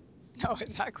 Whoa. No,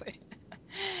 exactly.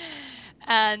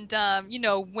 And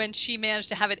when she managed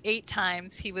to have it 8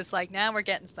 times, he was like, now we're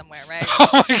getting somewhere, right?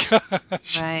 Oh my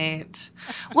gosh. Right.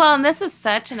 Well, and this is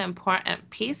such an important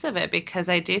piece of it because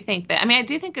I do think that, I mean, I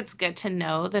do think it's good to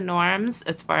know the norms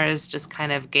as far as just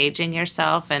kind of gauging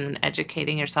yourself and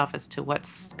educating yourself as to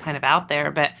what's kind of out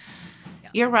there. But Yeah.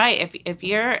 you're right. If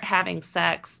you're having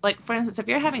sex, like for instance, if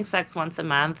you're having sex once a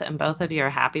month and both of you are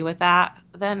happy with that,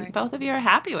 then Right. both of you are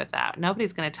happy with that.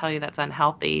 Nobody's going to tell you that's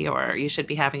unhealthy or you should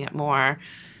be having it more.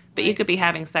 But you Right. could be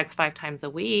having sex 5 times a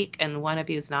week and one of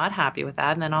you is not happy with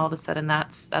that, and then all of a sudden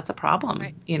that's a problem,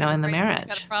 Right. You have a in the crisis. You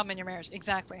got a marriage. problem in your marriage.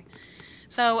 Exactly.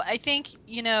 So I think,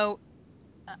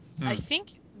 uh, I Hmm.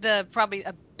 think the probably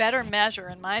a better measure,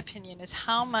 in my opinion, is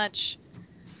how much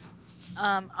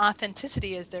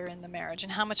authenticity is there in the marriage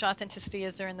and how much authenticity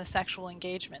is there in the sexual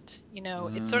engagement.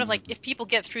 It's sort of like Mm. if people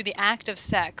get through the act of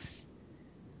sex,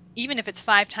 even if it's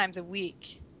 5 times a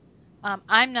week,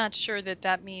 I'm not sure that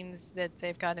that means that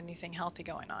they've got anything healthy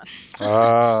going on.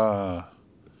 Ah.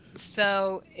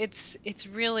 So it's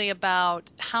really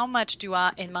about how much do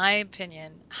I, in my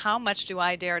opinion, how much do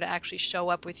I dare to actually show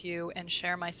up with you and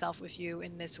share myself with you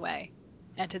in this way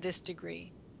and to this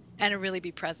degree and to really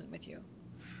be present with you.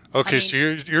 I Okay, mean, so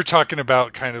you're talking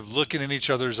about kind of looking in each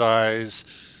other's eyes,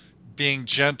 being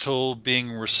gentle,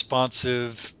 being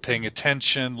responsive, paying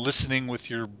attention, listening with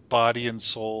your body and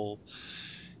soul,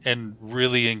 and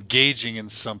really engaging in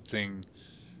something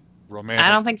I romantic,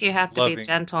 don't think you have to be loving.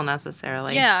 gentle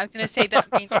necessarily. yeah, I was going to say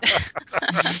that means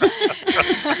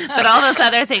But all those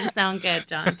other things sound good,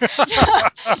 John.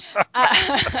 Uh,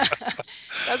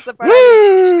 that's the part I didn't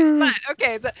finish with. Woo! But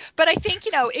okay, but I think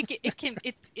it can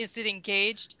is it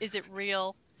engaged? Is it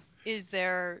real? Is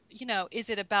there is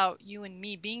it about you and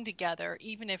me being together,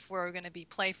 even if we're going to be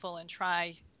playful and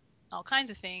try all kinds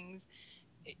of things?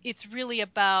 It's really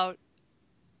about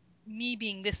me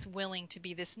being this willing to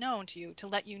be this known to you, to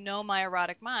let you know my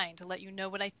erotic mind, to let you know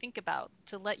what I think about,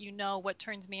 to let you know what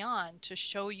turns me on, to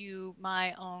show you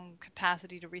my own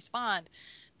capacity to respond.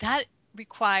 That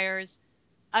requires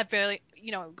a very,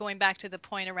 going back to the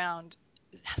point around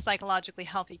psychologically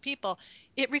healthy people,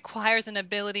 it requires an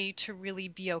ability to really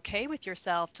be okay with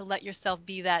yourself, to let yourself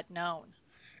be that known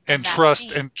And and that trust,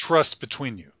 seen. and trust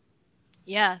between you,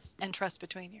 Yes, and trust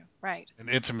between you. Right. and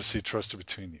intimacy, trust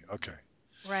between you. Okay.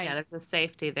 Yeah, Right. there's a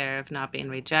safety there of not being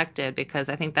rejected, because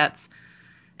I think that's,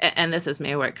 and this is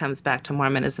maybe where it comes back to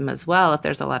Mormonism as well. If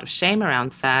there's a lot of shame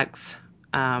around sex,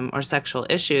 or sexual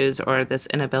issues, or this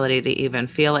inability to even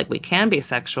feel like we can be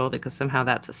sexual because somehow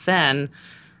that's a sin,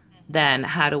 Hmm. then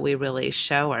how do we really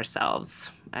show ourselves?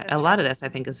 A That's lot of right. this, I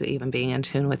think, is even being in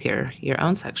tune with your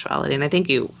own sexuality, and I think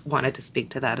you wanted to speak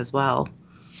to that as well.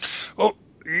 Oh,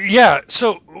 yeah.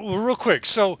 So, real quick.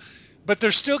 So, but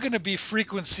there's still going to be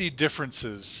frequency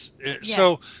differences.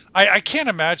 So, Yes. I can't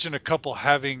imagine a couple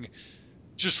having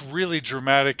just really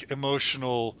dramatic,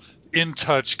 emotional, in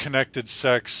touch, connected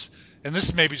sex. And this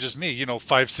is maybe just me,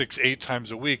 5, 6, 8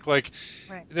 times a week. Like,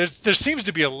 Right. there seems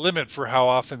to be a limit for how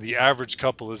often the average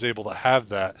couple is able to have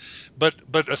that.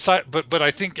 But aside, but I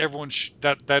think everyone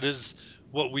that is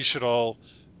what we should all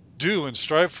do and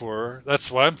strive for.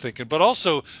 That's what I'm thinking. But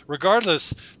also,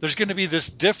 regardless, there's going to be this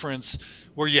difference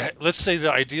where let's say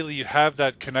that ideally you have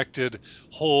that connected,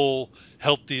 whole,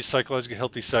 healthy, psychologically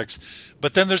healthy sex,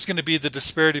 but then there's going to be the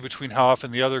disparity between how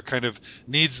often the other kind of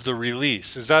needs the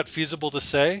release. Is that feasible to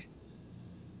say?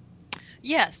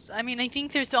 Yes, I mean, I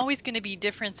think there's always going to be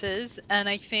differences, and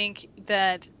I think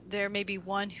that there may be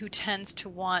one who tends to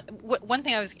want. One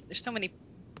thing there's so many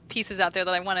pieces out there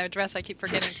that I want to address. I keep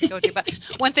forgetting to go to, but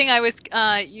one thing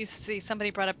you see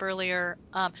somebody brought up earlier.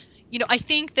 I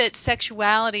think that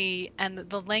sexuality and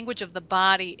the language of the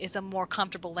body is a more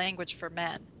comfortable language for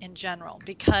men in general,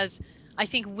 because I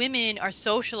think women are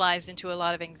socialized into a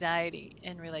lot of anxiety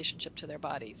in relationship to their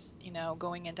bodies.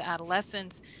 Going into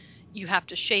adolescence, you have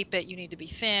to shape it, you need to be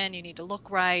thin, you need to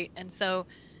look right. And so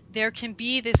there can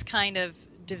be this kind of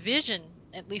division,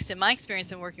 at least in my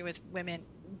experience in working with women,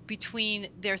 between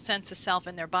their sense of self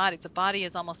and their bodies. The body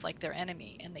is almost like their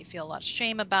enemy, and they feel a lot of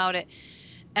shame about it.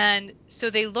 And so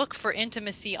they look for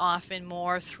intimacy often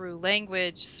more through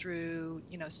language, through,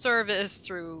 service,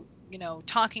 through,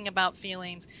 talking about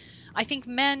feelings. I think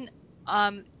men,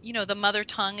 the mother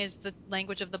tongue is the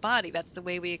language of the body. That's the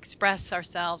way we express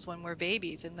ourselves when we're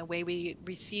babies, and the way we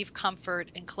receive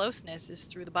comfort and closeness is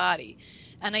through the body.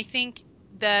 And I think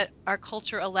that our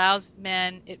culture allows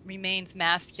men, it remains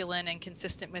masculine and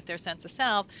consistent with their sense of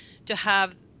self, to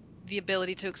have the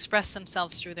ability to express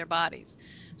themselves through their bodies.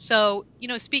 So,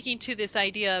 speaking to this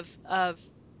idea of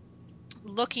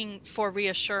looking for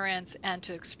reassurance and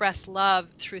to express love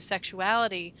through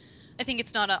sexuality, I think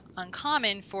it's not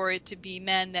uncommon for it to be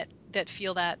men that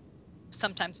feel that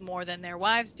sometimes more than their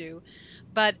wives do.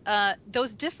 But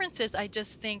those differences, I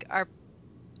just think,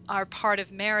 are part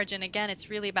of marriage. And again, it's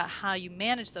really about how you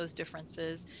manage those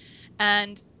differences.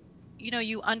 And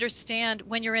you understand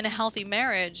when you're in a healthy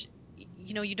marriage,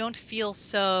 you don't feel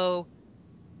so,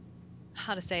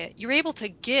 how to say it, you're able to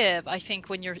give. I think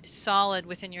when you're solid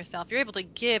within yourself, you're able to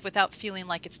give without feeling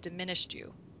like it's diminished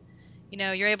you.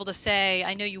 You're able to say,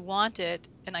 I know you want it,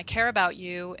 and I care about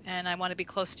you, and I want to be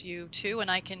close to you too,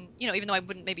 and I can, even though I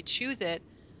wouldn't maybe choose it,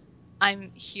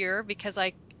 I'm here because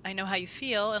I know how you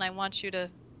feel, and I want to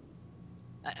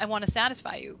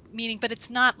satisfy you. Meaning, but it's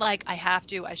not like I have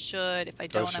to, I should, if I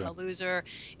don't, I'm Gotcha. a loser.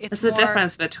 It's It's the more,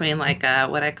 difference between like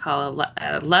what I call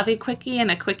a lovey quickie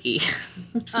and a quickie.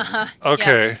 uh-huh, yeah,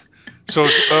 Okay.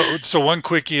 So one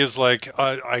quickie is like,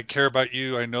 I care about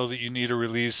you. I know that you need a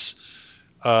release.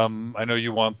 I know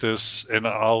you want this, and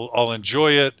I'll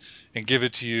enjoy it and give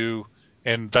it to you,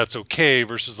 and that's okay.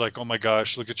 Versus like, oh my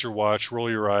gosh, look at your watch, roll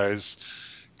your eyes,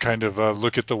 kind of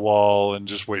look at the wall, and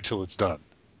just wait till it's done.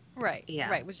 right, Yeah,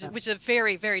 right, which is a that's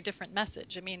very, very different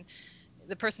message. I mean,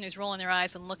 the person who's rolling their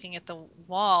eyes and looking at the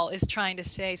wall is trying to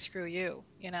say, screw you,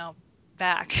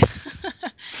 back.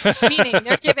 Meaning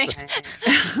they're giving, right.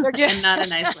 they're giving, And not a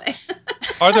nice way.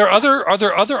 Are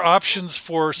there other options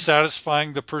for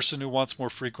satisfying the person who wants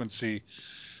more frequency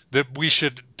that we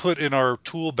should put in our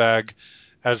tool bag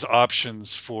as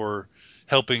options for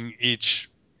helping each,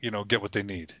 get what they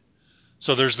need?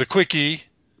 So there's the quickie.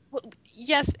 well,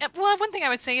 yes. Well, one thing I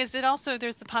would say is that also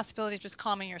there's the possibility of just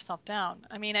calming yourself down.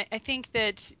 I mean, I think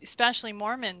that especially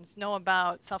Mormons know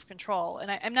about self-control, and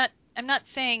I'm not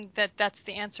saying that that's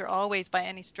the answer always by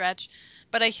any stretch,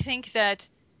 but I think that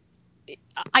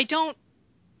I don't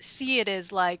see it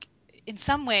as like in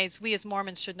some ways, we as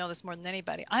Mormons should know this more than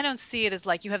anybody. I don't see it as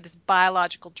like you have this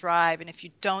biological drive, and if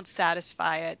you don't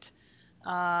satisfy it,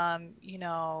 you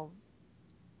know,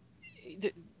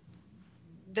 th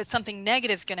that something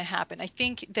negative is going to happen. I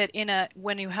think that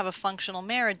when you have a functional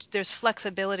marriage, there's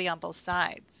flexibility on both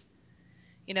sides.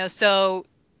 So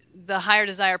the higher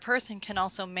desire person can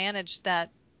also manage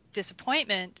that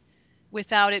disappointment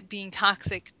without it being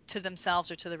toxic to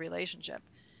themselves or to the relationship.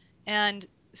 And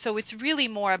so it's really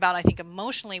more about, I think,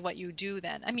 emotionally what you do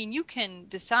then. I mean, you can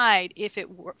decide if it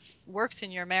works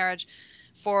in your marriage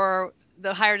for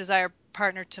the higher desire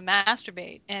partner to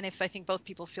masturbate. And if I think both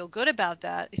people feel good about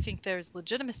that, I think there's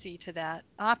legitimacy to that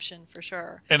option for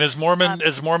sure. And as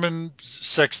Mormon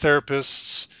sex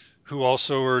therapists who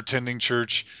also are attending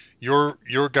church, your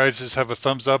guys have a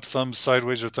thumbs up, thumbs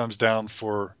sideways, or thumbs down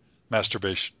for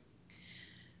masturbation.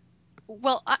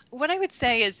 Well, what I would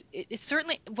say is it's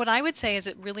certainly what I would say is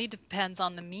it really depends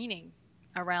on the meaning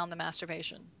around the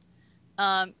masturbation.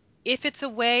 Um, if it's a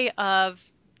way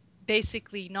of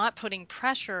basically not putting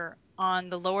pressure on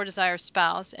the lower desire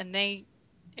spouse, and they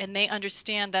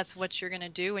understand that's what you're going to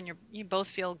do, and you both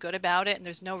feel good about it, and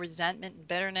there's no resentment and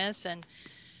bitterness, and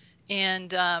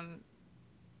and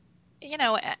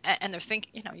they're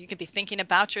you could be thinking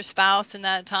about your spouse in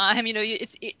that time.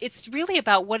 It's really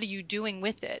about what are you doing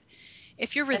with it.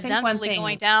 If you're I think one resentfully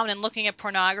going thing down and looking at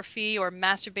pornography or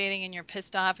masturbating and you're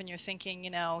pissed off and you're thinking,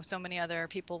 so many other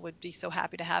people would be so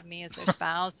happy to have me as their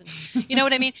spouse, and you know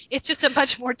what I mean? It's just a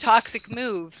much more toxic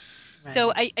move.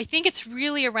 So right. I think it's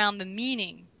really around the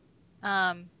meaning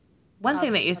um, One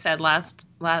thing that of you said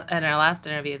in our last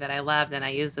interview that I loved, and I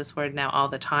use this word now all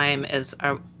the time, is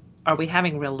are we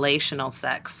having relational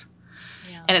sex?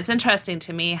 yeah, And it's interesting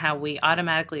to me how we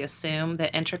automatically assume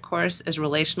that intercourse is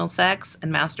relational sex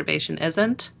and masturbation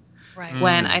isn't, right.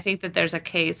 when I Mm. think that there's a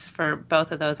case for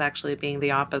both of those actually being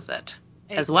the opposite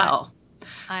as Exactly. well.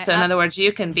 I So, in other words, absolutely.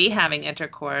 you can be having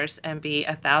intercourse and be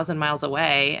 1,000 miles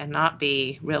away and not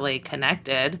be really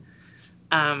connected.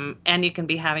 And you can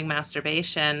be having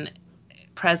masturbation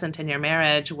present in your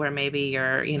marriage where maybe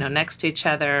you're, next to each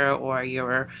other, or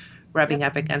you're rubbing Yep.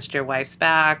 up against your wife's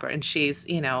back, and she's,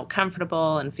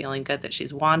 comfortable and feeling good that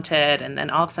she's wanted. And then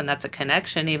all of a sudden that's a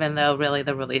connection, even though really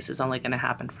the release is only going to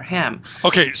happen for him.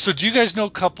 Okay, so do you guys know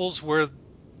couples where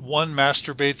one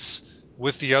masturbates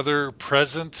with the other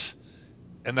present,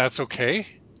 and that's okay?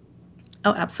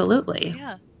 Oh, absolutely.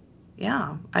 Yeah.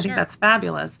 Yeah. I think Sure. that's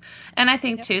fabulous. And I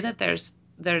think Yep. too that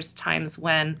there's times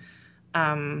when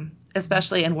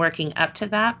especially in working up to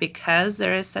that, because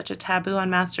there is such a taboo on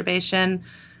masturbation,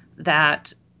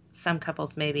 that some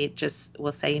couples maybe just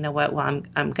will say, you know what, well,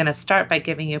 I'm going to start by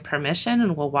giving you permission,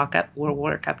 and we'll work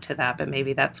up to that. But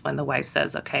maybe that's when the wife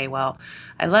says, okay, well,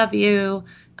 I love you,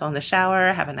 go in the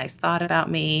shower, have a nice thought about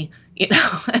me,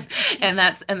 and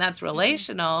that's Hmm.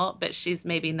 relational, but she's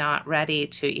maybe not ready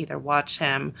to either watch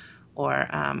him, or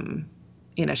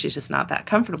she's just not that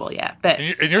comfortable yet. But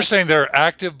And you're I saying there are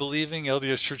active, believing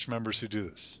LDS church members who do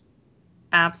this?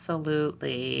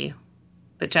 absolutely.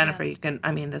 But Yeah. Jennifer,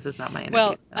 this is not my interview,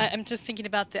 Well, so. I'm just thinking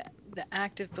about the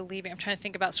act of believing. I'm trying to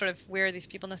think about sort of where these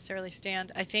people necessarily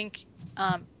stand. I think,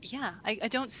 yeah, I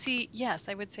don't see. Yes,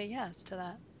 I would say yes to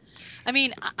that. I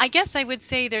mean, I guess I would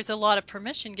say there's a lot of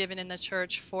permission given in the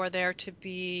church for there to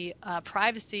be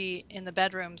privacy in the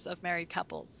bedrooms of married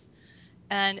couples.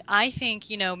 And I think,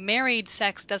 married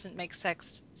sex doesn't make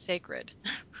sex sacred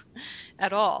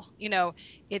at all.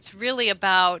 It's really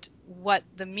about what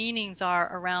the meanings are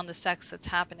around the sex that's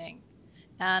happening.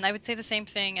 And I would say the same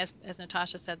thing as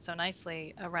Natasha said so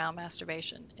nicely around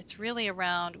masturbation. It's really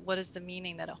around what is the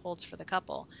meaning that it holds for the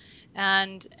couple,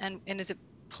 and is it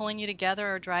pulling you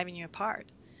together or driving you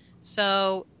apart?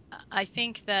 So I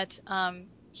think that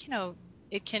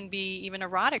it can be even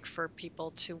erotic for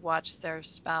people to watch their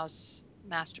spouse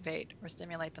masturbate or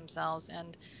stimulate themselves,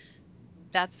 and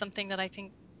that's something that I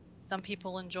think some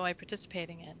people enjoy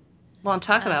participating in. Well, and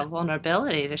talk And about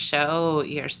vulnerability to show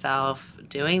yourself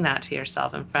doing that to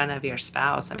yourself in front of your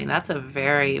spouse. That's a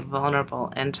very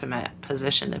vulnerable, intimate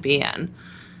position to be in.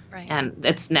 right, And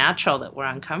it's natural that we're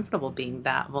uncomfortable being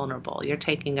that vulnerable. You're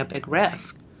taking a big right,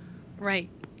 risk.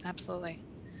 right, absolutely.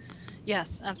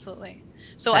 Yes, absolutely.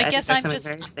 So But I I think guess there's I'm something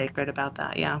just, very sacred about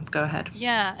that. Yeah, go ahead.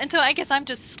 yeah. And so I guess I'm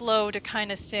just slow to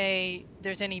kind of say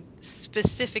there's any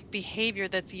specific behavior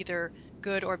that's either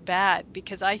good or bad,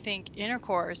 because I think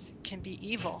intercourse can be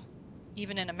evil,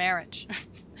 even in a marriage,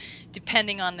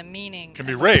 depending on the meaning Can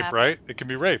be of what's rape, happening. right? It can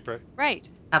be rape, right? Right.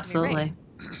 It can be rape. Absolutely.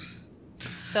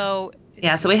 So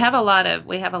Yeah, It's so we just have a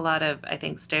lot of I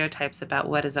think stereotypes about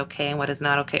what is okay and what is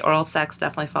not okay. Oral sex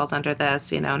definitely falls under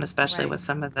this, and especially right. with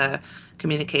some of the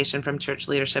communication from church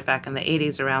leadership back in the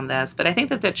 80s around this. But I think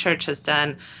that the church has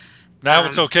done Now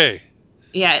it's um, okay.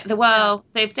 yeah, Yeah.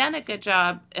 they've done a good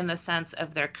job in the sense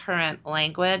of their current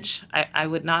language. I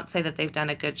would not say that they've done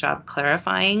a good job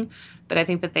clarifying, but I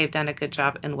think that they've done a good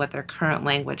job in what their current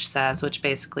language says, which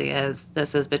basically is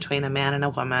this is between a man and a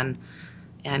woman.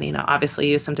 And, obviously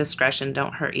use some discretion,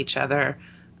 don't hurt each other,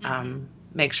 Hmm.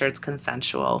 make sure it's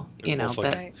consensual, It feels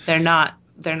like but Right.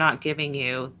 they're not giving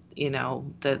you,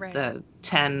 the, Right. the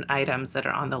 10 items that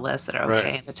are on the list that are right.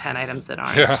 okay and the 10 items that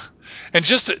aren't. Yeah. And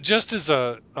just as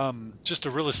a just a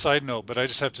really side note, but I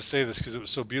just have to say this because it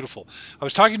was so beautiful. I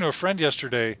was talking to a friend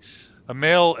yesterday, a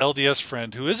male LDS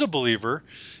friend who is a believer.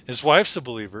 His wife's a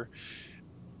believer.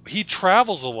 He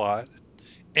travels a lot,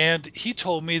 and he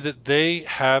told me that they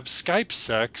have Skype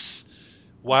sex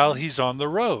while Hmm. he's on the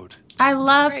road. I That's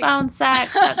love great. phone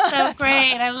sex. That's so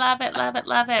great. I love it, love it,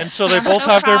 love it. And so they I'm both so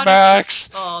have their proud of those Macs.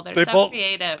 people. They're They so both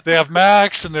creative. they have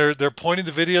Macs, and they're pointing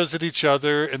the videos at each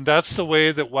other, and that's the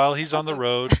way that while he's That's on the awesome.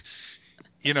 road,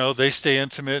 they stay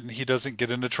intimate and he doesn't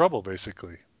get into trouble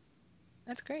basically.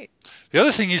 That's great. The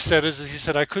other thing he said is he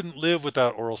said I couldn't live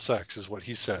without oral sex is what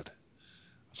he said. I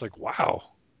was like, "Wow.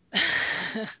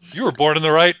 You were born in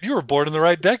the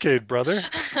right decade, brother."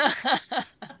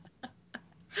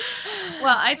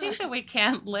 Well, I think that we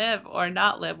can live or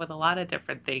not live with a lot of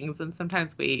different things, and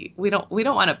sometimes we don't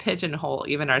want to pigeonhole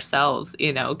even ourselves,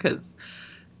 because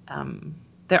um,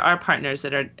 there are partners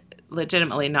that are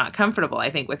legitimately not comfortable, I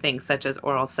think, with things such as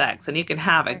oral sex. And you can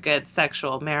have a Right. good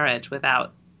sexual marriage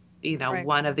without, Right.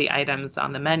 one of the items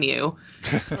on the menu.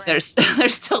 Right. There's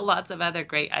there's still lots of other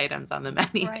great items on the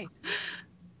menu. Right.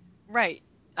 Right.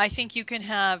 I think you can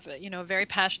have, a very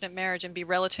passionate marriage and be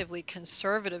relatively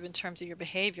conservative in terms of your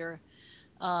behavior.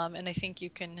 And I think you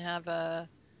can have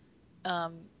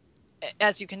um,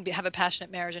 as you can have a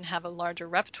passionate marriage and have a larger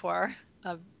repertoire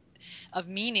of, of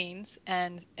meanings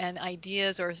and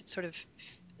ideas or sort of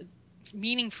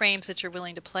meaning frames that you're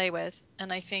willing to play with.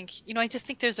 And I think, I just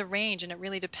think there's a range and it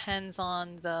really depends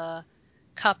on the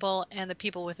couple and the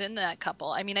people within that couple.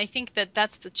 I mean, I think that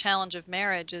that's the challenge of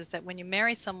marriage is that when you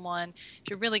marry someone, if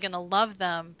you're really going to love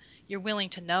them, you're willing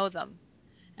to know them.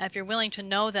 And if you're willing to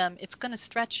know them, it's going to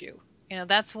stretch you.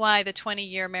 That's why the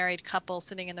 20-year married couple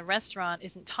sitting in the restaurant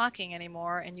isn't talking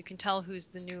anymore. And you can tell who's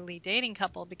the newly dating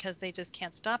couple because they just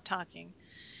can't stop talking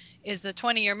is the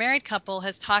 20-year married couple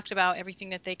has talked about everything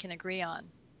that they can agree on.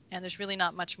 And there's really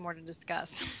not much more to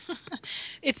discuss.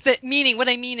 It's that meaning, what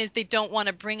I mean is they don't want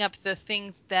to bring up the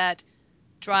things that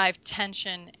drive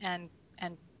tension and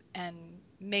and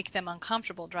make them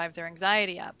uncomfortable, drive their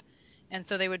anxiety up. And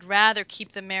so they would rather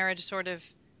keep the marriage sort of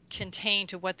contained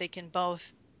to what they can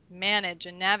both manage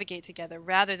and navigate together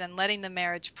rather than letting the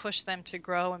marriage push them to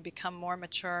grow and become more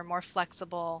mature, more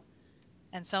flexible,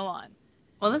 and so on.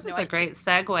 Well, this You know, is I a think great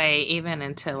segue even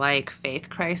into like faith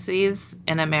crises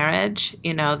in a marriage,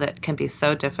 that can be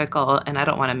so difficult. And I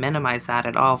don't want to minimize that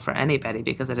at all for anybody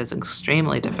because it is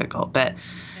extremely difficult. But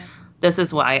yes, this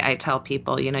is why I tell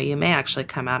people, you may actually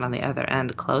come out on the other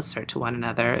end closer to one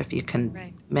another if you can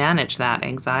right, manage that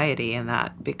anxiety and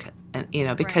that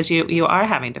right. because you are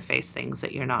having to face things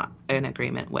that you're not in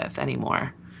agreement with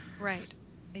anymore. Right.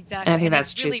 And I Exactly. think And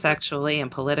that's it's true really what, sexually and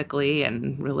politically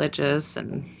and yes. religious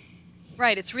and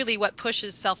Right. It's really what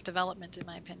pushes self-development, in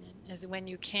my opinion, is when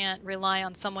you can't rely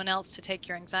on someone else to take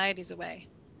your anxieties away.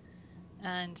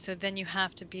 And so then you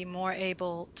have to be more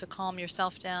able to calm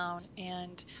yourself down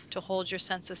and to hold your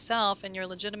sense of self and your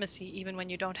legitimacy, even when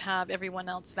you don't have everyone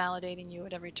else validating you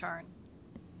at every turn.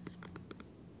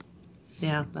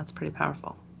 yeah, that's pretty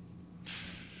powerful.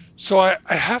 So I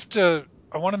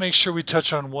want to make sure we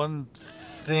touch on one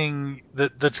thing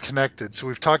that's connected. So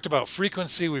we've talked about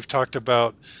frequency, we've talked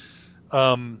about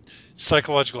um,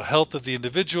 psychological health of the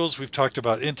individuals, we've talked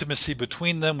about intimacy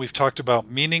between them, we've talked about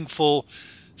meaningful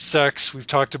sex, we've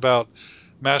talked about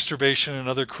masturbation and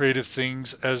other creative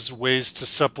things as ways to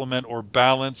supplement or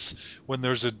balance when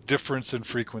there's a difference in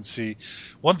frequency.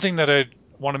 One thing that I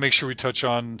want to make sure we touch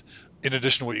on, in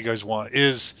addition to what you guys want,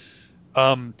 is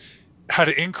um, how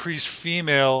to increase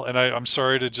female, and I'm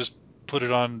sorry to just put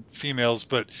it on females,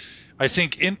 but I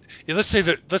think let's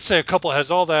say a couple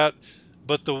has all that,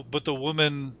 but the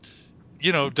woman,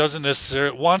 doesn't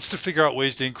necessarily wants to figure out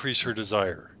ways to increase her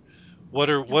desire.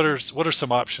 Okay. What are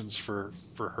some options for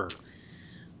her?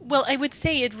 Well, I would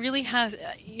say it really has,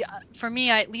 yeah, for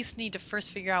me, I at least need to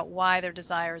first figure out why their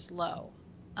desire is low.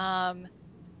 Um,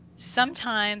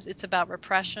 Sometimes it's about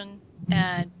repression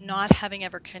and not having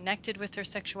ever connected with their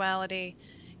sexuality.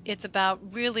 it's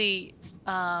about really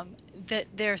that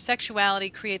their sexuality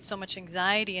creates so much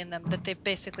anxiety in them that they've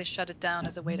basically shut it down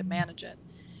as a way to manage it.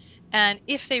 And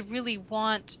if they really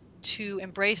want to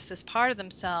embrace this part of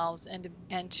themselves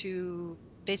and to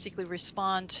basically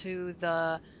respond to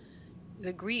the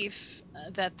grief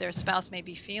that their spouse may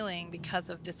be feeling because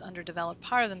of this underdeveloped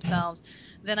part of themselves,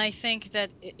 then I think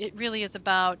that it really is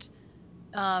about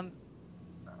um,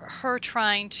 her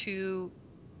trying to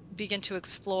begin to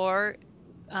explore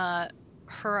uh,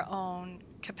 her own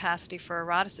capacity for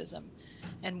eroticism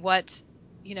and what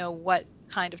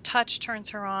kind of touch turns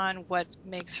her on, what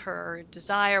makes her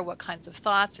desire, what kinds of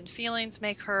thoughts and feelings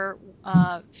make her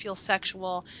feel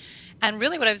sexual. And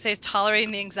really, what I would say is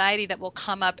tolerating the anxiety that will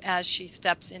come up as she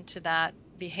steps into that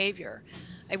behavior.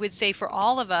 I would say for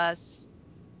all of us,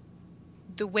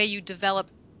 the way you develop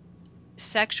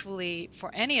sexually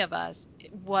for any of us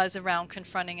was around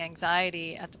confronting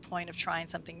anxiety at the point of trying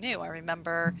something new. I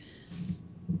remember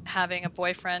having a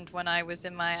boyfriend when I was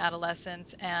in my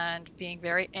adolescence and being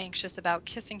very anxious about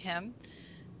kissing him.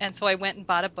 And so I went and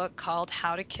bought a book called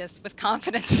How to Kiss with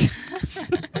Confidence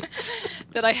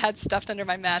that I had stuffed under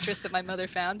my mattress that my mother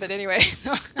found. But anyway,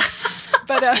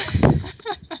 but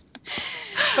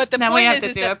but the Now we point have is to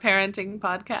is do that a parenting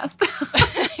podcast.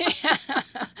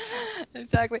 yeah,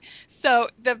 exactly. So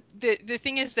the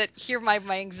thing is that here my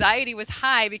anxiety was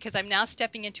high because I'm now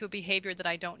stepping into a behavior that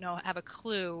I don't know, have a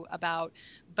clue about,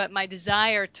 but my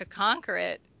desire to conquer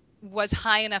it was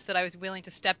high enough that I was willing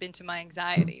to step into my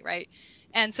anxiety, right?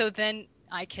 And so then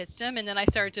I kissed him and then I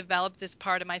started to develop this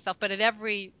part of myself. But at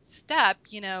every step,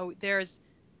 there's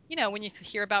when you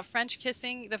hear about French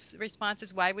kissing, the response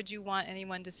is, why would you want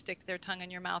anyone to stick their tongue in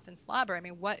your mouth and slobber? I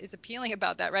mean, what is appealing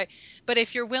about that, right? But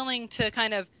if you're willing to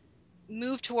kind of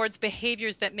move towards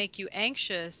behaviors that make you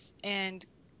anxious and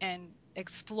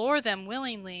explore them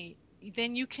willingly,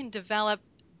 then you can develop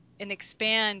and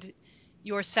expand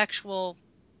your sexual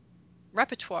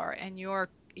repertoire and your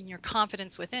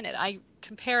confidence within it. I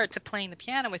compare it to playing the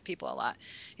piano with people a lot.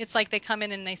 It's like they come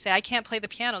in and they say, I can't play the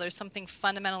piano. There's something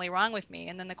fundamentally wrong with me.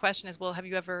 And then the question is, well, have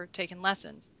you ever taken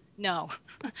lessons? No.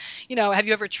 Have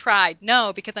you ever tried?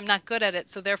 No, because I'm not good at it.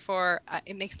 So therefore,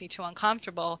 it makes me too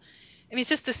uncomfortable. I mean, it's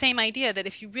just the same idea that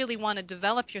if you really want to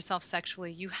develop yourself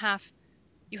sexually, you have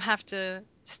to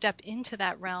step into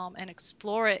that realm and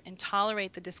explore it and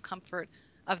tolerate the discomfort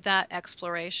of that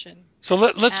exploration. So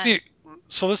let's And be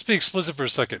let's be explicit for a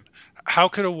second. How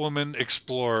could a woman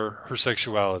explore her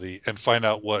sexuality and find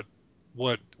out what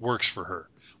works for her?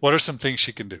 What are some things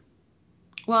she can do?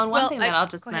 Well, and one well, thing I that I'll go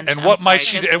just ahead. mention, I'm sorry,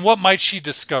 just And what might she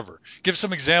discover? Give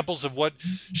some examples of what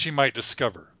she might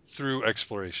discover through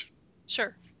exploration.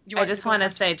 Sure. You I want to just go want to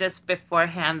after? say just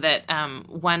beforehand that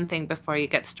one thing before you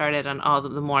get started on all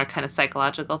of the more kind of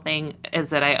psychological thing is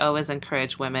that I always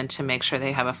encourage women to make sure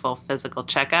they have a full physical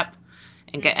checkup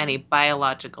and get any Hmm.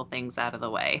 biological things out of the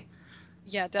way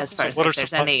Yeah, as far So as what definitely. are if some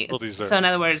there's any. possibilities So there? in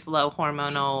other words, Hmm.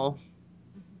 Hmm.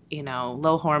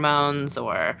 low hormones,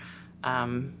 or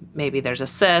maybe there's a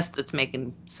cyst that's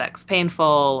making sex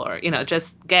painful, or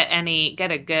just get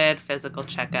a good physical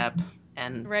checkup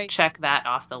and Right, check that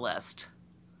off the list.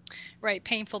 right.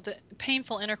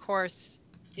 Painful intercourse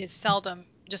is seldom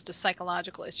just a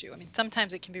psychological issue. I mean,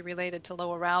 sometimes it can be related to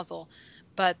low arousal,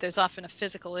 but there's often a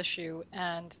physical issue,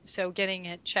 and so getting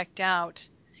it checked out,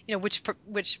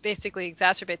 which basically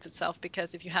exacerbates itself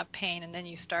because if you have pain and then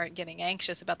you start getting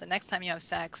anxious about the next time you have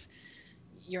sex,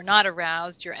 you're not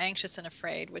aroused, you're anxious and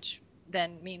afraid, which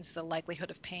then means the likelihood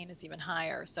of pain is even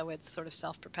higher. So it's sort of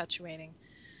self-perpetuating.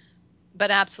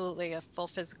 But absolutely, a full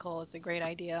physical is a great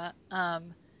idea.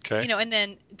 Okay. And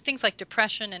then things like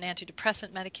depression and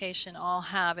antidepressant medication all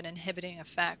have an inhibiting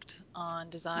effect on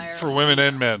desire For and women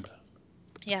and libido. men.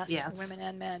 Yes, for Yes. women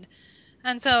and men.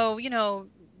 And so,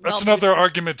 That's well, another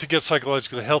argument to get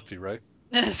psychologically healthy, right?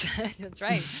 that's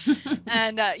right.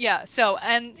 And yeah, so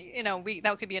and we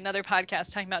that could be another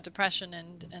podcast talking about depression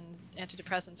and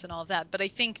antidepressants and all of that. But I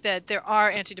think that there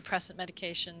are antidepressant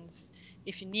medications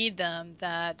if you need them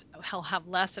that will have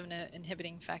less of an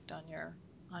inhibiting effect on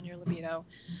your libido.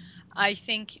 I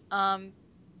think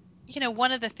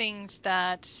one of the things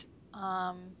that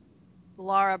um,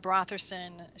 Laura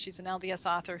Brotherson, she's an LDS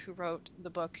author who wrote the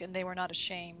book, and They Were Not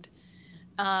Ashamed.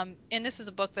 And this is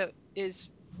a book that is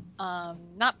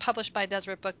not published by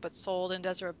Deseret Book, but sold in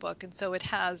Deseret Book, and so it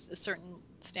has a certain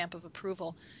stamp of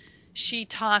approval. She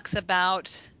talks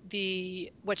about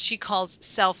the what she calls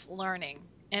self-learning,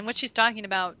 and what she's talking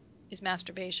about is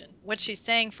masturbation. What she's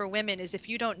saying for women is if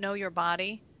you don't know your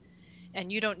body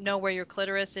and you don't know where your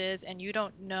clitoris is and you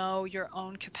don't know your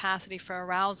own capacity for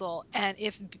arousal, and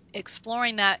if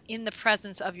exploring that in the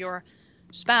presence of your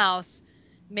spouse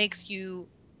makes you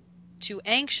too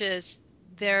anxious,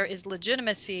 there is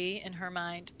legitimacy in her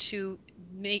mind to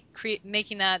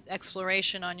making that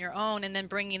exploration on your own and then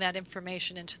bringing that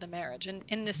information into the marriage. And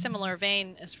in the similar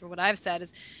vein as for what I've said,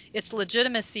 is its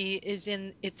legitimacy is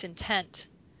in its intent.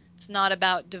 It's not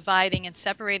about dividing and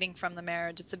separating from the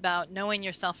marriage. It's about knowing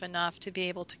yourself enough to be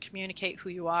able to communicate who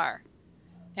you are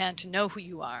and to know who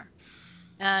you are.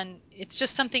 And it's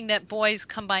just something that boys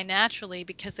come by naturally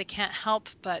because they can't help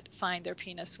but find their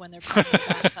penis when they're playing in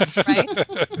the bathtub,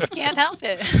 right? You can't help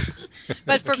it.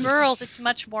 But for girls, it's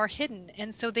much more hidden.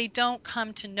 And so they don't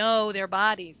come to know their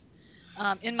bodies.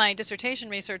 In my dissertation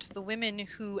research, the women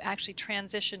who actually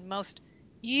transition most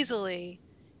easily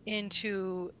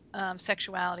into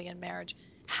sexuality and marriage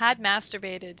had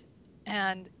masturbated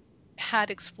and had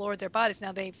explored their bodies.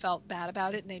 Now they felt bad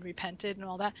about it and they'd repented and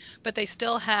all that, but they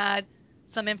still had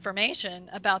some information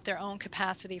about their own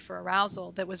capacity for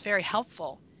arousal that was very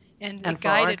helpful, and And it for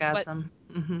guided what. orgasm.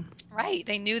 Hmm. Right.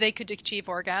 They knew they could achieve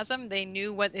orgasm. They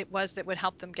knew what it was that would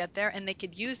help them get there, and they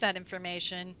could use that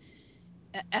information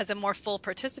as a more full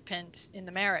participant in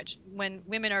the marriage. When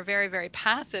women are very, very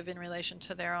passive in relation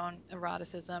to their own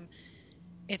eroticism,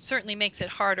 it certainly makes it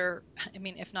harder, I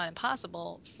mean, if not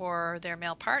impossible, for their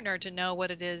male partner to know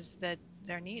what it is that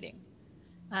they're needing.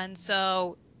 And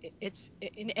so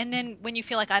and then when you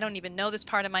feel like I don't even know this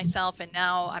part of myself and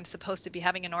now I'm supposed to be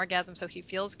having an orgasm so he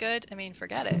feels good, I mean,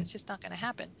 forget it. It's just not going to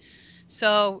happen.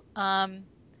 So,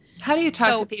 How do you talk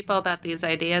to so people about these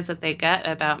ideas that they get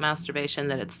about masturbation,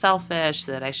 that it's selfish,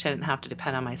 that I shouldn't have to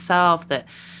depend on myself, that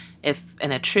if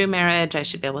in a true marriage, I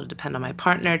should be able to depend on my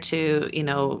partner to,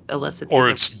 elicit these or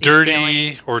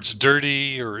feelings? it's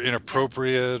dirty or yeah.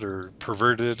 inappropriate or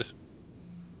perverted.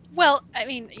 Well, I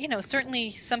mean, certainly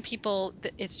some people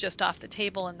it's just off the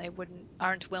table and they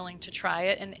aren't willing to try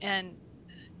it. And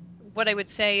what I would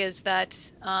say is that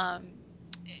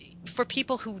for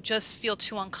people who just feel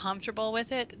too uncomfortable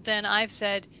with it, then I've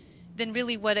said, then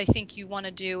really what I think you want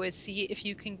to do is see if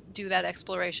you can do that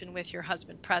exploration with your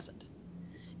husband present.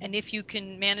 And if you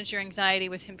can manage your anxiety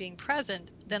with him being present,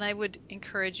 then I would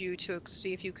encourage you to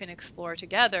see if you can explore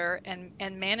together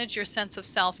and manage your sense of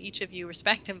self, each of you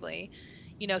respectively,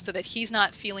 so that he's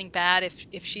not feeling bad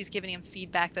if she's giving him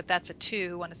feedback that that's a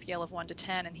 2 on a scale of 1 to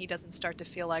 10, and he doesn't start to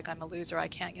feel like I'm a loser, I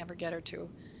can't ever get her to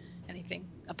anything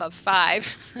above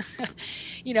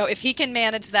 5. If he can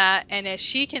manage that and if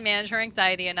she can manage her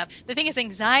anxiety enough. The thing is,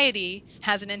 anxiety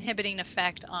has an inhibiting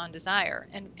effect on desire,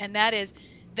 and that is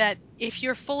that if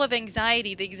you're full of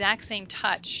anxiety, the exact same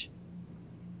touch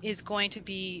is going to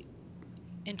be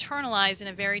internalized in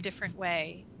a very different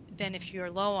way than if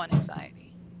you're low on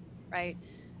anxiety, right?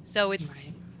 So it's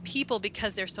Right. people,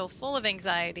 because they're so full of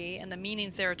anxiety and the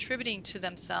meanings they're attributing to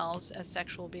themselves as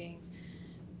sexual beings,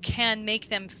 can make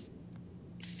them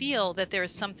feel that there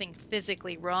is something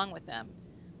physically wrong with them,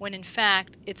 when in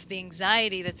fact it's the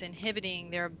anxiety that's inhibiting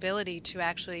their ability to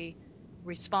actually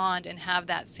respond and have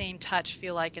that same touch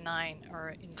feel like a 9 or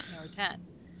a 10.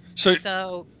 So,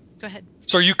 So go ahead.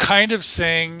 so are you kind of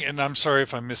saying, and I'm sorry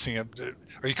if I'm missing it,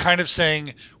 are you kind of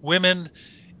saying women,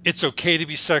 it's okay to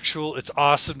be sexual, it's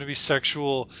awesome to be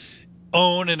sexual,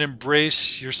 own and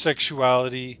embrace your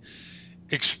sexuality,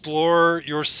 explore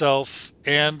yourself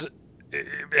and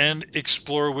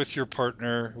explore with your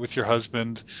partner, with your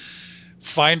husband,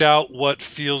 find out what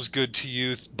feels good to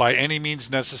you by any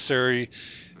means necessary,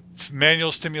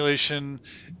 manual stimulation.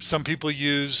 Some people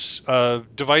use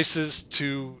devices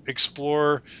to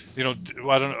explore. I don't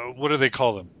know, what do they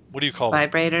call them? What do you call them?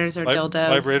 Vibrators or dildos?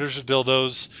 Vibrators or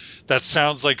dildos. That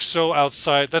sounds like so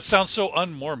outside. That sounds so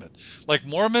un-Mormon. Like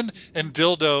Mormon and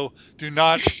dildo do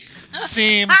not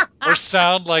seem or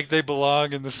sound like they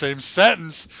belong in the same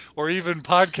sentence or even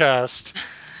podcast,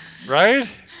 right?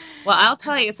 Well, I'll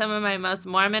tell you, some of my most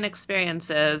Mormon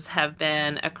experiences have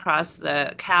been across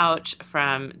the couch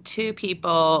from two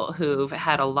people who've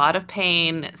had a lot of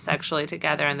pain sexually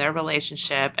together in their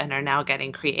relationship and are now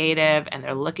getting creative, and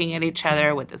they're looking at each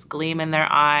other with this gleam in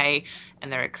their eye,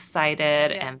 and they're excited,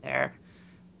 Yeah, and they're,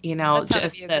 that's how to be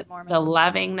just a the good Mormon.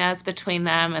 lovingness between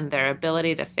them and their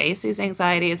ability to face these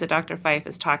anxieties that Dr. Fife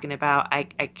is talking about. I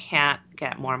can't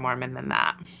get more Mormon than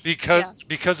that. Yeah.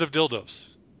 Because of dildos.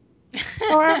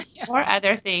 Yeah. Or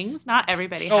other things. Not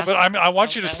everybody No, has but to I use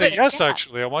want you to say dildos, But but yes. yes,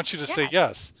 Actually, I want you to say yes.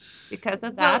 yes. Because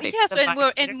of well, that, because yes, the and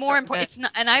bioenergetics more are important, good. it's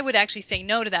not, and I would actually say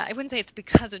no to that. I wouldn't say it's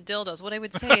because of dildos. What I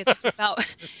would say it's about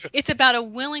it's about a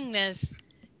willingness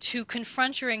to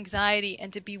confront your anxiety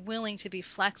and to be willing to be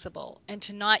flexible and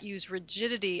to not use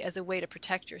rigidity as a way to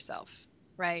protect yourself,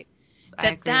 right? I That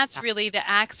agree with that's that. really the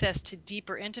access to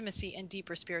deeper intimacy and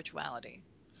deeper spirituality.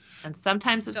 And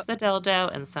sometimes So it's the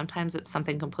dildo, and sometimes it's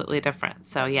something completely different.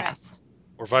 So, that's right. yes.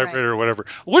 or Right. vibrator or whatever.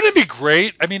 Wouldn't it be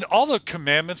great? I mean, all the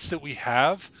commandments that we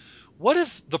have. What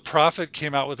if the prophet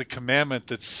came out with a commandment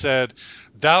that said,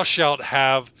 "Thou shalt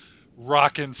have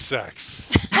rockin'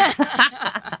 sex"?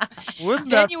 Wouldn't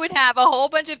Then that? you would have a whole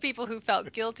bunch of people who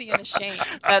felt guilty and ashamed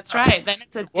That's right. Then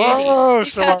it's a duty. Whoa!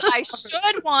 So because I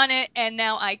should want it and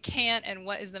now I can't, and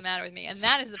what is the matter with me? And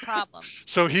that is the problem.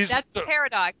 so he's That's the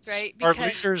paradox, so right? our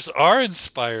Because leaders are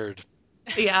inspired.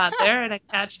 Yeah, they're in a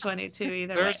catch 22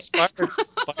 either They're way. inspired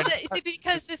by well, not.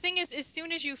 because the thing is, as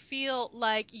soon as you feel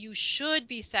like you should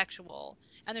be sexual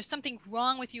and there's something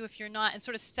wrong with you if you're not, and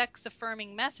sort of sex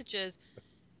affirming messages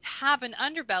have an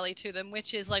underbelly to them,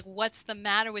 which is like, what's the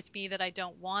matter with me that I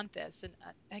don't want this? And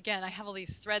again, I have all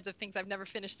these threads of things I've never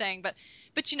finished saying, but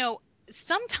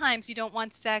sometimes you don't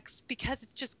want sex because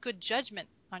it's just good judgment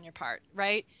on your part,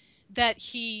 right? That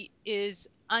he is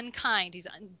unkind,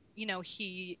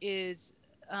 he is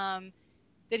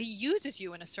that he uses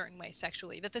you in a certain way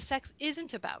sexually, that the sex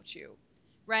isn't about you,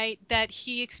 right? That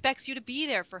he expects you to be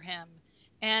there for him,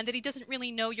 and that he doesn't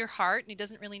really know your heart, and he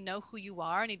doesn't really know who you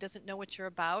are, and he doesn't know what you're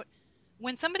about.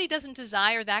 When somebody doesn't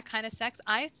desire that kind of sex,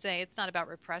 I'd say it's not about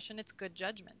repression, it's good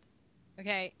judgment.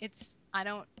 Okay? It's I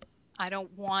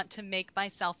don't want to make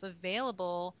myself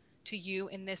available to you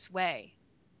in this way.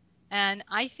 And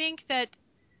I think that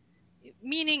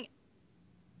meaning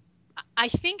I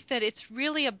think that it's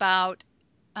really about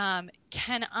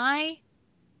can I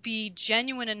be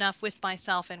genuine enough with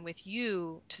myself and with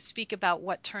you to speak about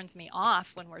what turns me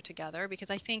off when we're together? Because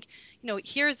I think,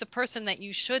 here's the person that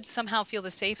you should somehow feel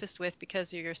the safest with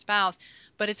because you're your spouse,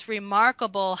 but it's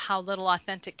remarkable how little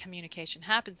authentic communication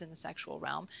happens in the sexual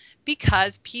realm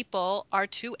because people are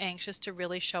too anxious to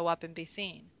really show up and be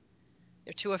seen.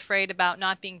 They're too afraid about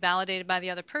not being validated by the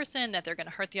other person, that they're going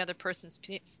to hurt the other person's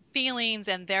feelings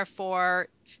and therefore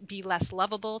be less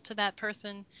lovable to that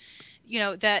person.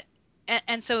 That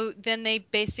and so then they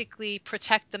basically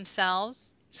protect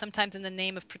themselves, sometimes in the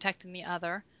name of protecting the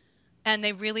other, and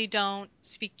they really don't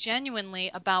speak genuinely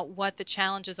about what the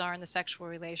challenges are in the sexual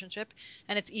relationship.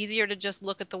 And it's easier to just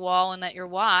look at the wall and let your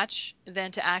watch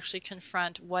than to actually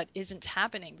confront what isn't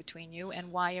happening between you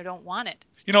and why you don't want it.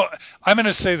 You know, I'm going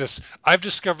to say this. I've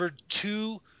discovered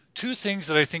two things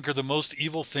that I think are the most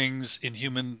evil things in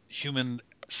human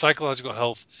psychological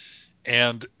health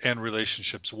and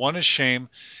relationships. One is shame,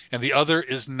 and the other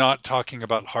is not talking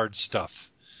about hard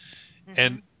stuff.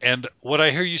 Hmm. And what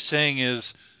I hear you saying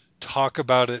is talk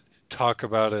about it, talk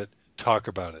about it, talk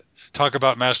about it. Talk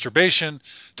about masturbation,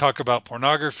 talk about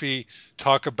pornography,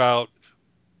 talk about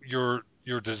your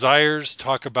desires,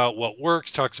 talk about what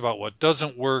works, talks about what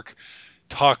doesn't work,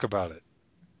 talk about it.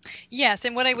 Yes,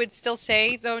 and what I would still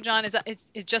say though, John, is that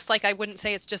it's just like I wouldn't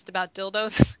say it's just about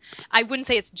dildos. I wouldn't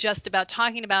say it's just about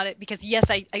talking about it because yes,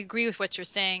 I agree with what you're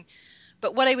saying.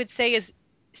 But what I would say is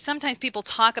sometimes people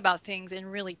talk about things in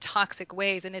really toxic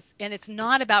ways, and it's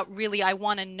not about really I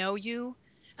want to know you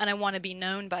and I want to be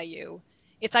known by you.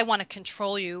 It's I want to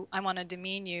control you, I want to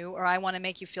demean you, or I want to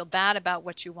make you feel bad about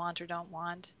what you want or don't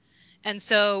want. And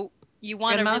so you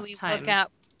want And to most really look at times,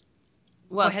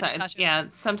 go well, ahead, so Natasha. yeah,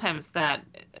 sometimes that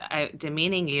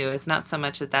demeaning you is not so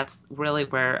much that that's really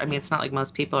where, I mean, it's not like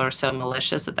most people are so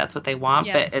malicious that that's what they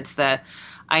want, but Yes. it's that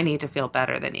I need to feel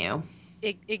better than you.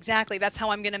 Exactly. That's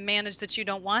how I'm going to manage that you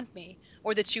don't want me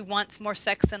or that you want more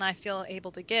sex than I feel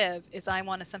able to give is I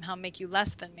want to somehow make you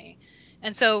less than me.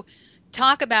 And so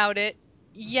talk about it.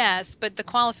 Yes, but the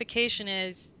qualification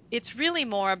is it's really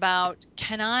more about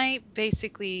can I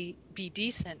basically be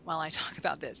decent while I talk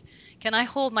about this? Can I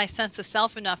hold my sense of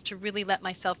self enough to really let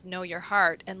myself know your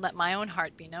heart and let my own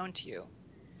heart be known to you?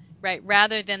 Right?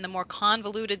 Rather than the more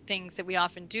convoluted things that we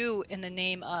often do in the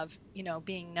name of,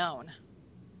 being known,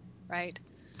 right?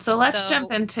 So let's jump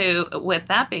So, into, with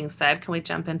that being said, can we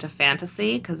jump into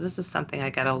fantasy? Because this is something I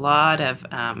get a lot of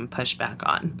pushback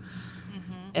on,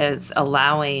 mhm. is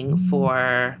allowing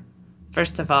for,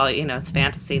 first of all, is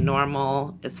fantasy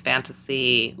normal? Is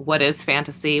fantasy, what is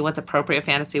fantasy? What's appropriate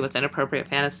fantasy? What's inappropriate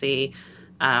fantasy?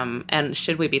 And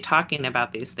should we be talking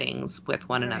about these things with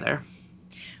one Right. another?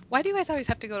 Why do you guys always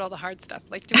have to go to all the hard stuff?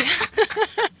 Like, do we?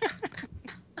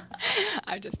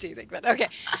 I'm just teasing, but okay.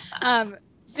 Um,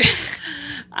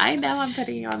 I know I'm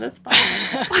putting you on the spot.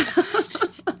 I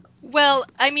know. well,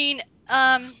 I mean,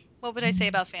 what would I say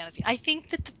about fantasy? I think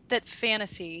that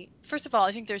fantasy, first of all,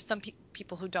 I think there's some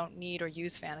people who don't need or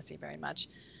use fantasy very much.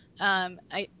 And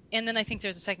then I think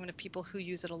there's a segment of people who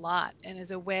use it a lot and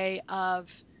as a way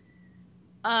of,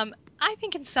 I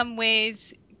think in some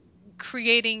ways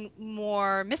creating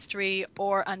more mystery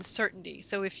or uncertainty.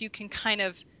 So if you can kind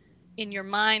of in your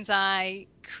mind's eye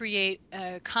create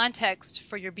a context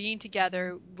for your being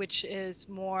together, which is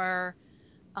more,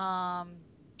 um,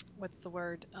 what's the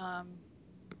word?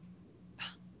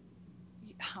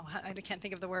 Oh, I can't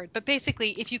think of the word, but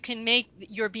basically, if you can make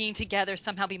your being together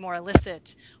somehow be more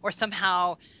illicit or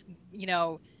somehow, you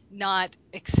know, not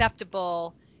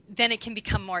acceptable, then it can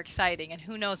become more exciting. And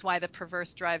who knows why the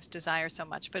perverse drives desire so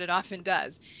much, but it often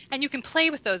does. And you can play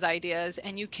with those ideas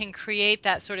and you can create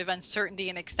that sort of uncertainty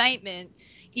and excitement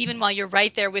even while you're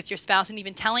right there with your spouse and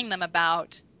even telling them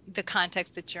about the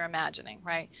context that you're imagining,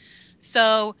 right?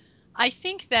 So I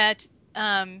think that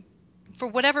for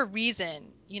whatever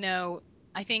reason,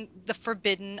 I think the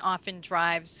forbidden often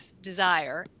drives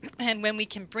desire. And when we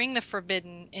can bring the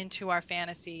forbidden into our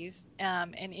fantasies,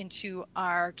 and into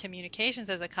our communications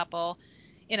as a couple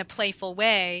in a playful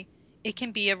way, it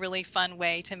can be a really fun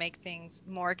way to make things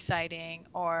more exciting,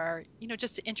 or,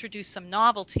 just to introduce some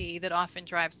novelty that often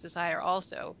drives desire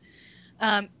also.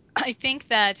 I think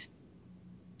that,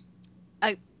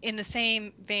 in the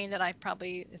same vein that I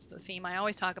probably is the theme I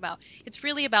always talk about, it's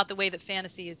really about the way that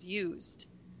fantasy is used.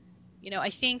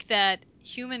 I think that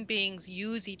human beings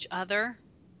use each other.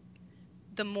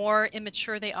 The more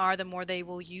immature they are, the more they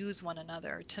will use one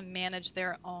another to manage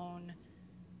their own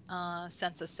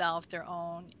sense of self, their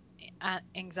own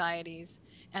anxieties.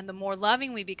 And the more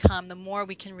loving we become, the more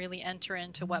we can really enter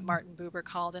into what Martin Buber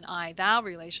called an I thou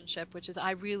relationship, which is,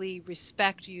 I really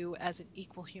respect you as an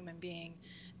equal human being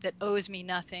that owes me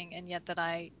nothing, and yet that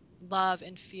I love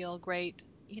and feel great,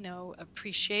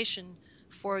 appreciation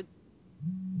for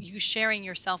you sharing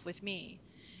yourself with me.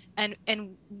 And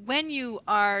when you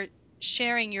are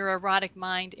sharing your erotic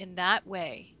mind in that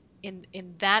way, in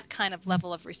that kind of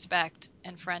level of respect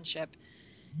and friendship,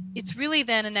 it's really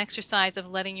then an exercise of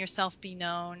letting yourself be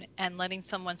known and letting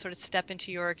someone sort of step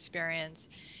into your experience,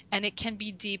 and it can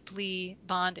be deeply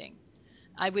bonding.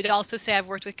 I would also say I've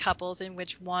worked with couples in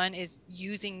which one is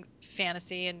using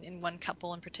fantasy, and in one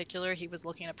couple in particular, he was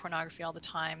looking at pornography all the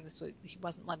time. He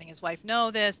wasn't letting his wife know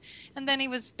this, and then he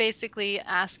was basically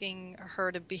asking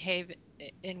her to behave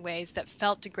in ways that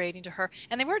felt degrading to her,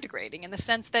 and they were degrading in the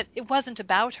sense that it wasn't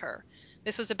about her.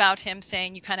 This was about him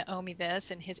saying, "You kind of owe me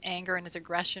this," and his anger and his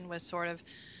aggression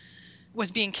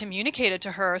was being communicated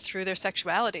to her through their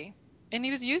sexuality. And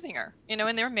he was using her, and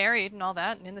they were married and all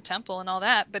that, and in the temple and all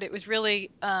that. But it was really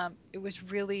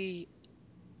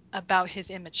about his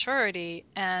immaturity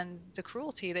and the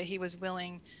cruelty that he was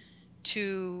willing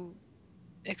to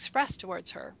express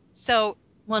towards her. So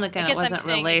Well, I again, it guess I'm wasn't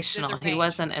saying there's relational. a He range.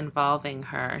 wasn't involving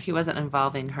her. He wasn't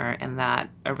involving her in that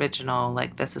original,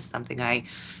 like, this is something I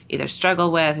either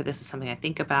struggle with, or this is something I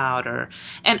think about,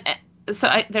 and so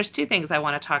there's two things I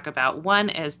want to talk about. One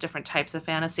is different types of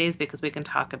fantasies, because we can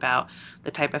talk about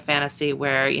the type of fantasy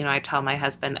where, I tell my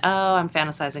husband, oh, I'm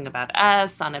fantasizing about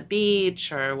us on a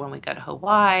beach or when we go to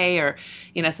Hawaii, or,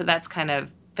 so that's kind of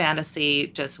fantasy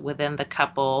just within the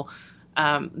couple.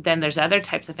 Then there's other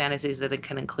types of fantasies that it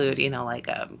can include, like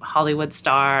a Hollywood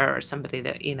star or somebody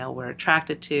that, we're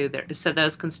attracted to. So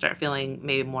those can start feeling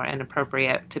maybe more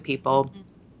inappropriate to people. Mhm.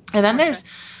 And then More there's,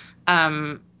 threat.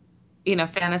 um,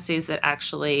 fantasies that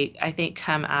actually, I think,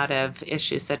 come out of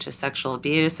issues such as sexual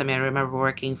abuse. I mean, I remember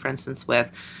working, for instance,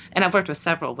 and I've worked with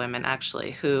several women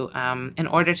actually, who, in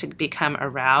order to become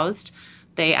aroused,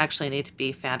 they actually need to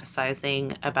be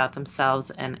fantasizing about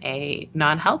themselves in a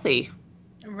non-healthy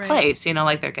Right. place,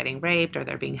 like they're getting raped or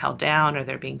they're being held down or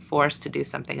they're being forced to do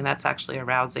something, and that's actually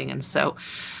arousing. And so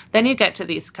then you get to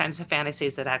these kinds of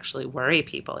fantasies that actually worry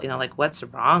people, like, what's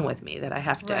wrong with me that I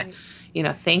have to, Right.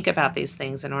 think about these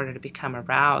things in order to become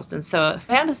aroused. And so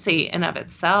fantasy in of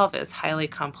itself is highly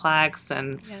complex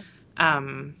and, Yes.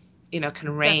 um, can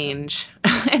Definitely. range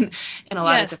in a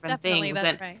lot of Yes, different definitely. things.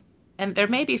 That's right. And there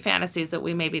may be fantasies that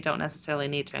we maybe don't necessarily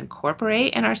need to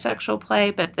incorporate in our sexual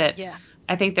play, but that Yes.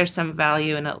 I think there's some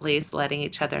value in at least letting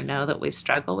each other know that we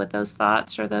struggle with those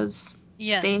thoughts or those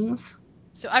Yes. things.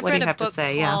 So I've What do read you a have to book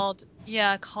say?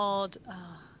 Yeah. called,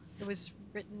 it was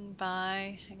written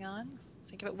by, hang on,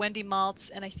 think of it, Wendy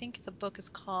Maltz, and I think the book is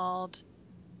called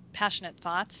Passionate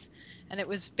Thoughts. And it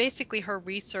was basically her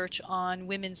research on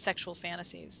women's sexual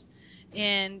fantasies.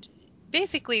 And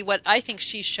basically, what I think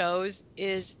she shows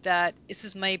is that this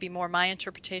is maybe more my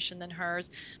interpretation than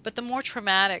hers, but the more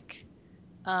traumatic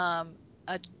um,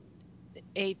 a,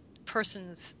 a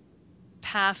person's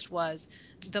past was,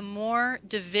 the more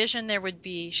division there would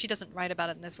be. She doesn't write about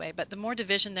it in this way, but the more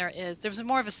division there was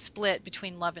more of a split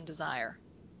between love and desire,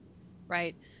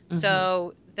 right? Hmm.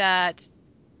 So that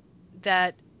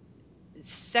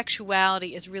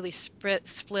sexuality is really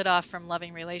split off from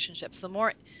loving relationships. The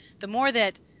more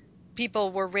that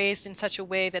people were raised in such a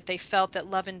way that they felt that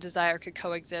love and desire could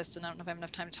coexist. And I don't know if I have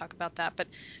enough time to talk about that,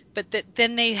 but that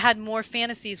then they had more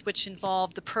fantasies which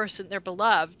involved the person, their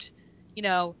beloved.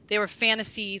 They were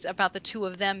fantasies about the two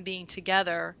of them being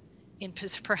together in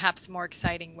perhaps more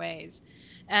exciting ways.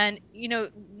 And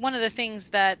one of the things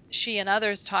that she and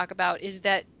others talk about is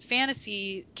that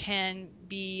fantasy can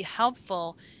be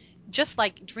helpful, just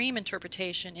like dream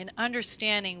interpretation, in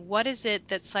understanding what is it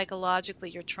that psychologically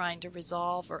you're trying to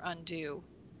resolve or undo.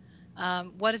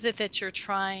 What is it that you're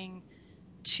trying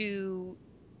to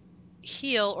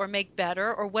heal or make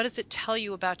better, or what does it tell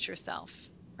you about yourself,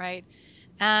 right?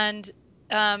 And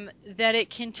that it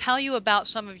can tell you about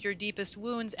some of your deepest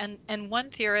wounds. And one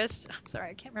theorist, I'm sorry,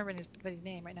 I can't remember anybody's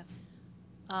name right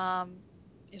now.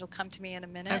 It'll come to me in a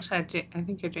minute. Actually, I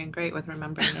think you're doing great with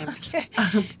remembering names. Okay,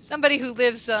 somebody who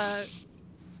lives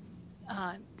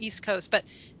East Coast, but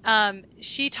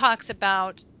she talks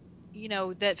about,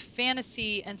 that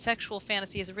fantasy and sexual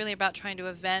fantasy is really about trying to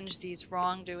avenge these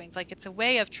wrongdoings. Like it's a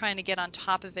way of trying to get on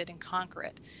top of it and conquer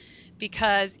it.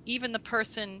 Because even the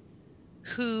person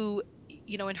who,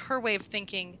 in her way of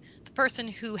thinking, the person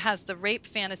who has the rape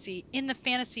fantasy, in the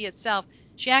fantasy itself,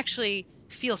 she actually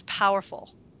feels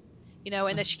powerful,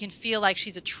 and that she can feel like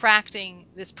she's attracting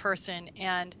this person,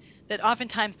 and that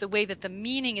oftentimes the way that the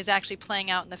meaning is actually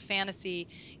playing out in the fantasy,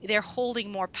 they're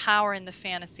holding more power in the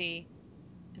fantasy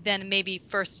than maybe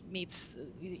first meets,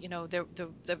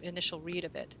 the initial read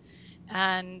of it.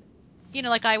 And,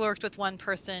 like I worked with one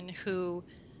person who,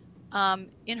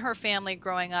 in her family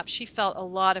growing up, she felt a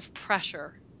lot of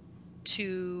pressure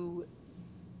to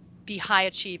be high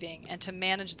achieving and to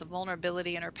manage the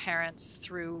vulnerability in her parents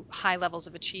through high levels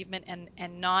of achievement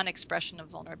and non-expression of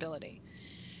vulnerability.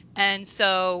 And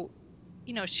so,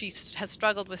 she has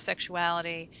struggled with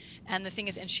sexuality. And the thing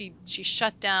is, and she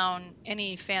shut down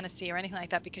any fantasy or anything like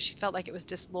that because she felt like it was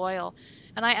disloyal.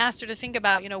 And I asked her to think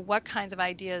about, what kinds of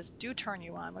ideas do turn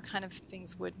you on, what kind of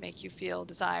things would make you feel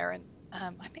desire. And I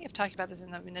may have talked about this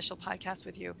in the initial podcast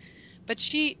with you, but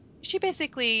she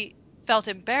basically felt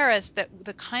embarrassed that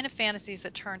the kind of fantasies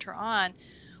that turned her on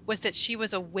was that she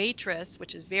was a waitress,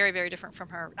 which is very, very different from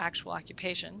her actual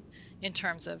occupation in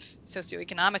terms of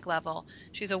socioeconomic level.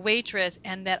 She's a waitress,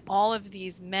 and that all of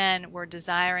these men were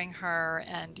desiring her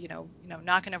and,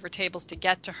 knocking over tables to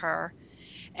get to her.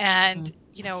 And,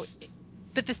 Mm.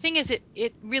 but the thing is,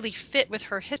 it really fit with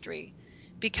her history,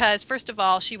 because first of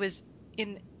all, she was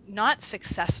in not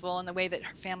successful in the way that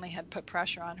her family had put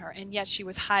pressure on her, and yet she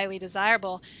was highly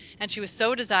desirable. And she was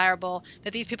so desirable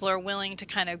that these people are willing to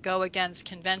kind of go against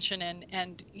convention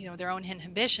and their own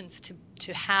inhibitions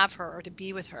to have her or to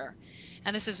be with her.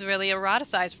 And this is really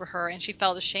eroticized for her, and she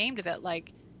felt ashamed of it,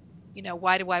 like,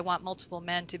 why do I want multiple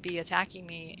men to be attacking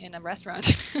me in a restaurant?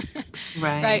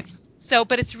 Right. Right. So,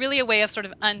 but it's really a way of sort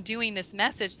of undoing this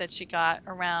message that she got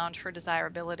around her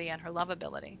desirability and her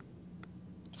lovability.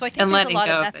 So I think And there's a lot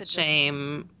of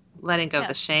letting go of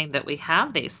the yes, shame that we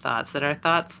have these thoughts, that our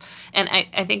thoughts. And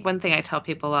I think one thing I tell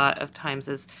people a lot of times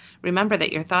is remember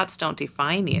that your thoughts don't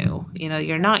define you. You're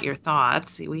right, not your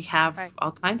thoughts. We have right,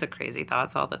 all kinds of crazy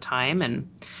thoughts all the time. And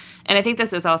I think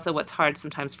this is also what's hard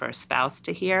sometimes for a spouse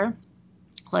to hear.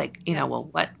 Like,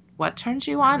 well, yes, what turns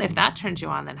you right, on? If that turns you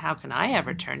on, then how can I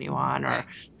ever turn you on? Or right,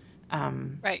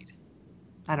 um, right,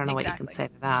 I don't know what you can exactly. say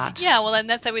to that. Yeah, well, and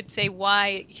that's, I would say,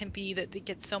 why it can be that it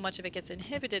gets so much of it gets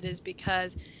inhibited is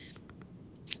because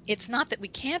it's not that we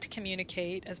can't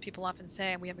communicate, as people often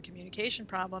say, and we have a communication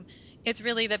problem. It's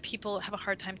really that people have a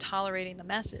hard time tolerating the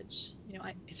message.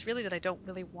 It's really that I don't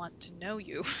really want to know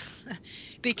you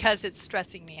because it's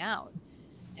stressing me out.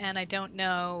 And I don't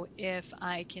know if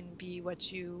I can be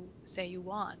what you say you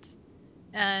want.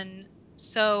 And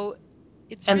so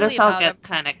it's And really this all about gets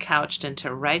kind of couched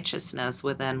into righteousness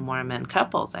within Mormon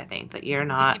couples. I think that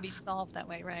it can be solved that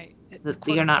way, right?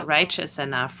 Quote you're not unquote solved. righteous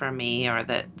enough for me, or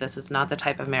that this is not the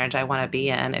type of marriage I want to be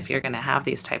in if you're going to have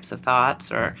these types of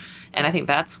thoughts. And I Right. think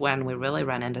that's when we really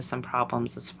run into some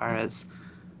problems as far as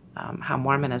how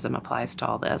Mormonism applies to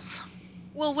all this.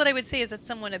 Well, what I would say is that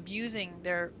someone abusing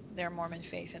their Mormon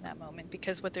faith in that moment,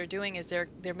 because what they're doing is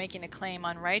they're making a claim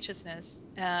on righteousness,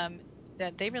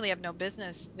 that they really have no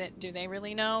business. That do they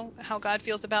really know how God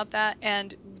feels about that?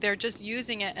 And they're just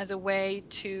using it as a way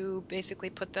to basically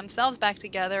put themselves back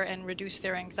together and reduce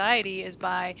their anxiety, is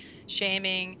by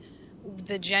shaming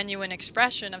the genuine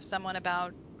expression of someone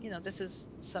about, this is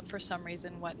for some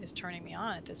reason what is turning me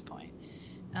on at this point.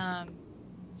 Um,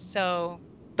 so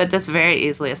But this very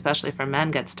easily, especially for men,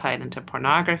 gets tied into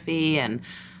pornography and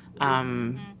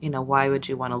mhm, why would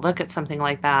you want to look at something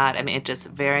like that? I mean, it just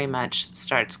very much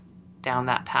starts down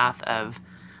that path of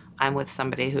I'm with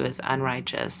somebody who is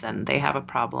unrighteous and they have a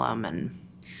problem. And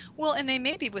Well, and they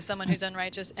may be with someone who's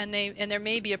unrighteous, and there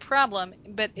may be a problem,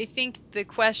 but I think the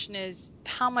question is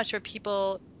how much are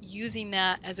people using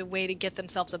that as a way to get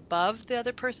themselves above the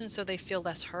other person so they feel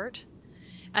less hurt?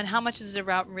 And how much is it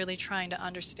about really trying to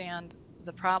understand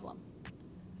the problem,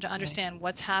 to right. understand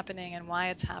what's happening and why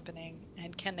it's happening,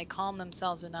 and can they calm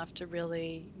themselves enough to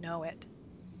really know it?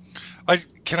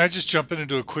 Can I just jump in and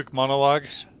do a quick monologue?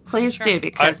 Please Sure. do, I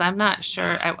because I'm not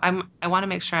sure. I want to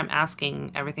make sure I'm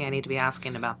asking everything I need to be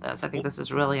asking about this. I think this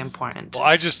is really important.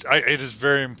 well, it is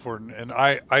very important, and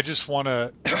I just want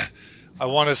to I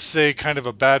want to say kind of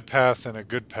a bad path and a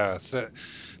good path.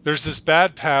 There's this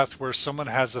bad path where someone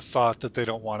has a thought that they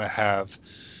don't want to have,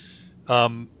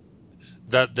 um,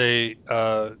 that they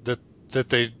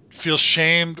feel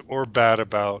shamed or bad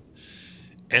about,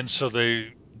 and so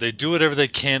they do whatever they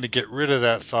can to get rid of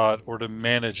that thought or to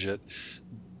manage it.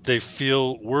 They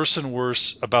feel worse and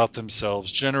worse about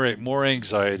themselves, generate more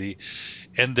anxiety,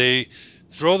 and they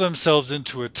throw themselves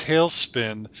into a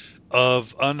tailspin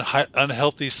of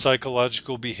unhealthy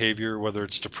psychological behavior, whether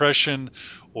it's depression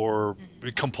or Hmm.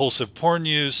 compulsive porn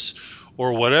use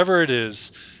or whatever it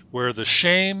is, where the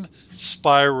shame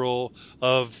spiral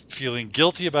of feeling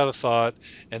guilty about a thought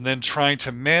and then trying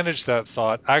to manage that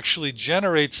thought actually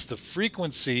generates the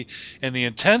frequency and the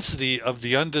intensity of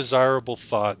the undesirable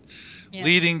thought, Yes.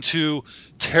 leading to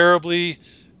terribly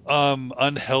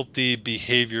unhealthy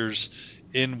behaviors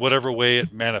in whatever way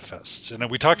it manifests. And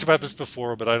we talked about this Hmm.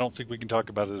 before, but I don't think we can talk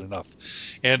about it enough.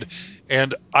 And Hmm.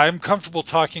 and I'm comfortable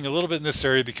talking a little bit in this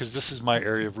area because this is my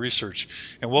area of research.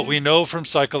 And what we Hmm. know from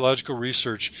psychological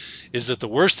research is that the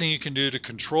worst thing you can do to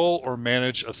control or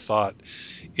manage a thought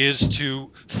is to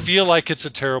feel like it's a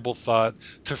terrible thought,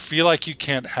 to feel like you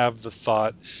can't have the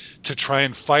thought, to try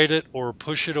and fight it or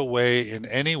push it away in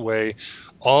any way.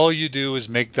 All you do is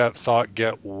make that thought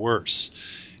get worse.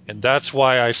 And that's Hmm.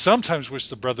 why I sometimes wish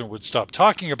the brethren would stop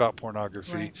talking about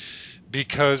pornography, Right.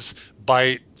 because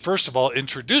by first of all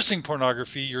introducing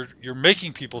pornography, you're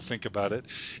making people think about it,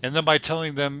 and then by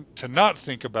telling them to not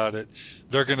think about it,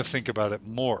 they're going to think about it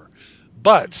more.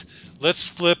 But Hmm. let's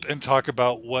flip and talk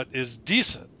about what is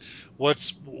decent.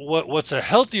 What's a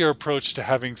healthier approach to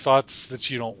having thoughts that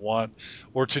you don't want,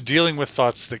 or to dealing with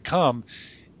thoughts that come,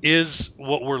 is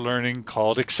what we're learning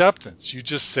called acceptance. You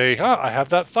just say, I have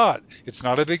that thought. It's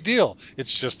not a big deal.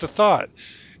 It's just a thought.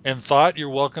 And thought, you're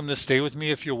welcome to stay with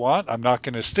me if you want. I'm not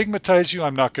going to stigmatize you.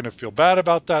 I'm not going to feel bad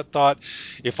about that thought.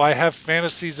 If I have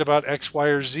fantasies about X, Y,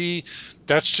 or Z,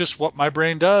 that's just what my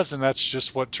brain does, and that's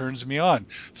just what turns me on.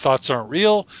 Thoughts aren't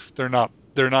real. They're not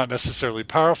necessarily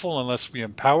powerful unless we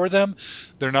empower them.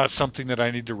 They're not something that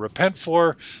I need to repent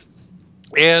for.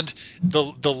 And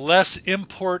the less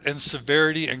import and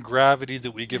severity and gravity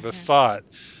that we give a Hmm. thought,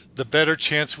 the better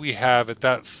chance we have at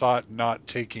that thought not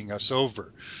taking us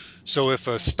over. So if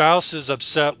a Right. spouse is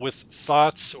upset with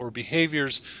thoughts or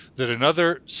behaviors that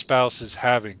another spouse is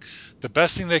having, the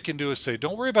best thing they can do is say,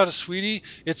 "Don't worry about it, sweetie.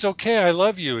 It's okay. I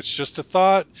love you. It's just a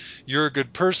thought. You're a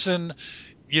good person.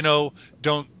 you know,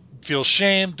 don't feel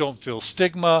shame, don't feel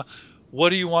stigma. What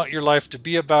do you want your life to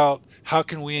be about? How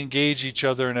can we engage each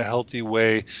other in a healthy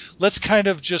way? Let's kind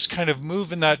of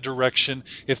move in that direction.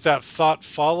 If that thought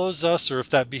follows us or if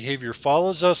that behavior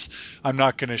follows us, I'm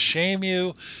not going to shame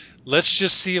you. Let's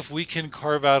just see if we can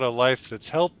carve out a life that's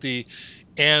healthy,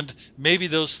 and maybe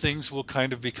those things will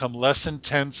kind of become less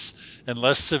intense and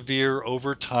less severe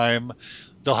over time.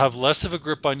 They'll have less of a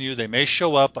grip on you. They may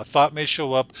show up, a thought may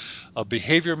show up, a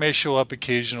behavior may show up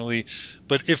occasionally.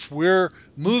 But if we're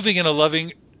moving in a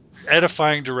loving,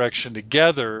 edifying direction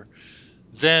together,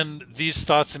 then these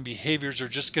thoughts and behaviors are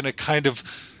just going to kind of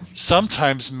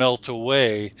sometimes melt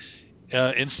away,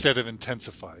 instead of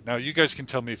intensify. Now, you guys can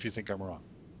tell me if you think I'm wrong.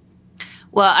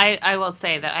 Well, I will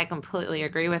say that I completely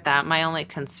agree with that. My only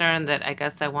concern that I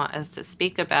guess I want us to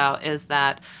speak about is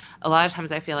that a lot of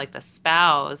times I feel like the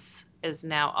spouse is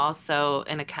now also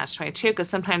in a catch-22 because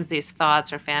sometimes these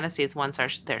thoughts or fantasies, once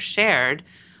they're shared,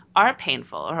 are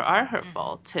painful or are Hmm.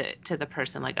 hurtful to the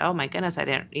person. Like, oh my goodness, I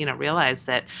didn't realize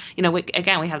that.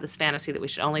 Again, we have this fantasy that we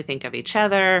should only think of each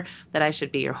other, that I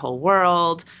should be your whole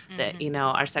world, that Hmm.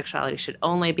 our sexuality should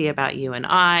only be about you and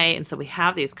I. And so we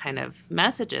have these kind of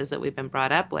messages that we've been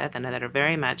brought up with and that are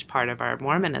very much part of our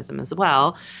Mormonism as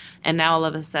well. And now all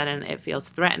of a sudden it feels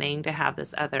threatening to have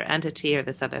this other entity or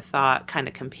this other thought kind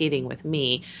of competing with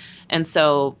me. And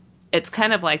so it's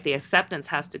kind of like the acceptance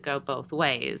has to go both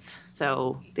ways.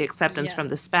 So the acceptance from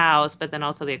the Yes. spouse, but then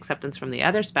also the acceptance from the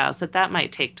other spouse, that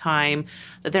might take time,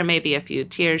 that there may be a few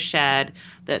tears shed,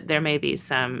 that there may be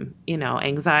some,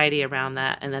 anxiety around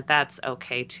that, and that that's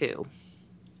okay too.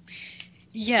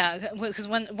 Yeah, because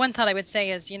one thought I would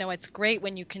say is, it's great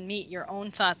when you can meet your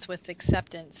own thoughts with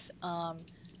acceptance.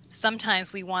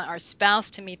 Sometimes we want our spouse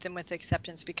to meet them with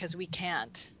acceptance because we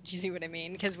can't. Do you see what I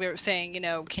mean? Because we're saying,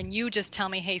 can you just tell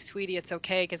me, hey, sweetie, it's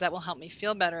okay, because that will help me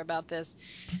feel better about this.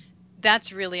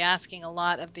 That's really asking a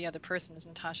lot of the other person, as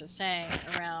Natasha's saying,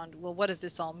 around, well, what does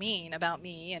this all mean about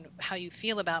me and how you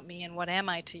feel about me and what am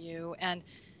I to you? And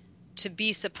to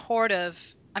be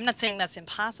supportive, I'm not saying that's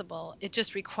impossible. It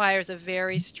just requires a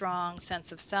very strong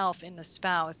sense of self in the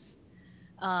spouse,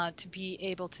 to be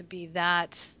able to be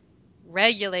that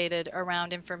regulated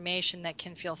around information that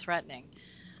can feel threatening.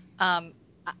 Um,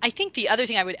 I think the other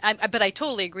thing but I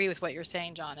totally agree with what you're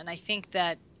saying, John. And I think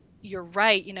that you're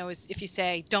right, is if you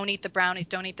say, don't eat the brownies,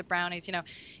 don't eat the brownies,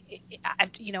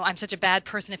 I'm such a bad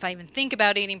person if I even think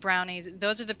about eating brownies.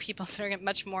 Those are the people that are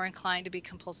much more inclined to be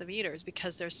compulsive eaters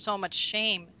because there's so much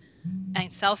shame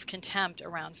and self-contempt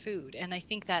around food. And I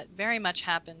think that very much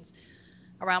happens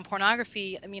around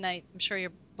pornography. I mean, I'm sure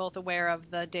you're both aware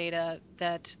of the data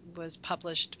that was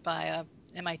published by a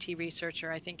MIT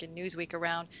researcher, I think in Newsweek,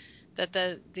 around that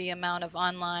the amount of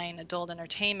online adult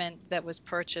entertainment that was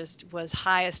purchased was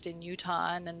highest in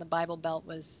Utah, and then the Bible Belt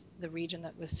was the region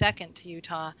that was second to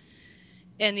Utah.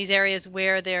 In these areas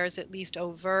where there's at least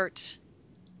overt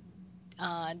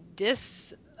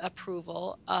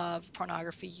disapproval of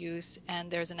pornography use, and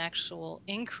there's an actual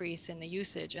increase in the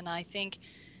usage. And I think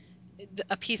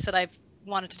a piece that I've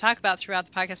wanted to talk about throughout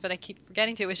the podcast, but I keep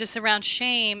forgetting to, is just around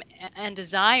shame and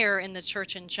desire in the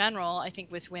church in general, I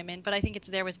think with women, but I think it's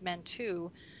there with men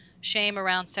too. Shame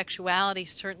around sexuality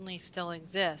certainly still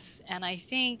exists. And I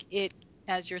think it,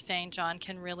 as you're saying, John,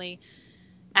 can really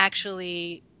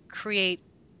actually create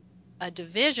a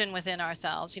division within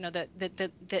ourselves, that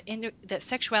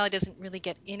sexuality doesn't really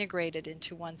get integrated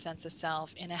into one sense of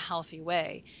self in a healthy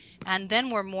way. And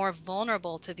then we're more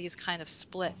vulnerable to these kind of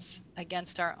splits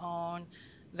against our own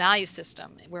value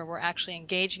system, where we're actually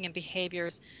engaging in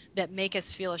behaviors that make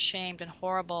us feel ashamed and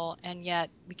horrible, and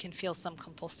yet we can feel some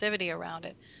compulsivity around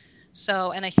it.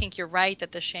 So, and I think you're right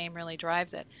that the shame really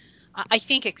drives it. I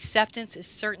think acceptance is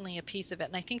certainly a piece of it.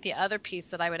 And I think the other piece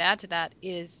that I would add to that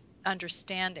is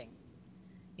understanding.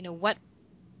 What,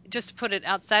 just to put it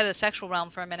outside of the sexual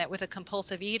realm for a minute, with a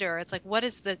compulsive eater, it's like, what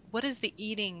is the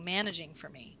eating managing for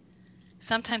me?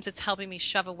 Sometimes it's helping me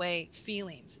shove away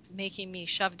feelings, making me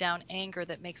shove down anger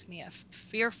that makes me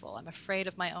fearful. I'm afraid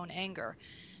of my own anger.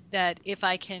 That if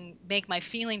I can make my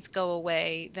feelings go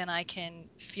away, then I can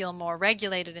feel more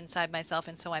regulated inside myself.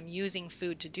 And so I'm using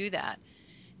food to do that.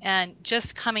 And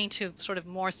just coming to sort of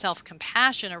more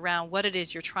self-compassion around what it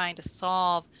is you're trying to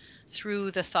solve through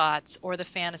the thoughts or the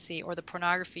fantasy or the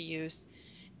pornography use.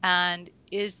 And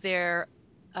is there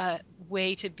a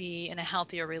way to be in a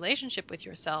healthier relationship with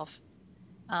yourself,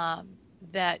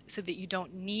 that so that you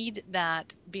don't need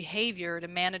that behavior to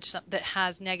manage that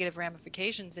has negative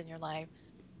ramifications in your life,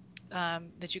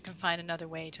 that you can find another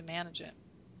way to manage it.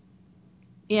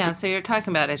 Yeah, so you're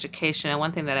talking about education, and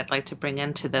one thing that I'd like to bring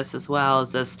into this as well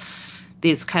is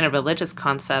these kind of religious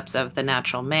concepts of the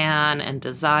natural man and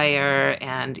desire,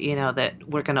 and that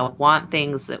we're going to want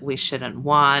things that we shouldn't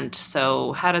want.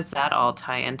 So how does that all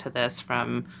tie into this?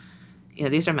 From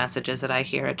these are messages that I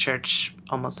hear at church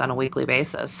almost on a weekly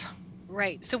basis.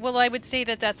 Right. So, well, I would say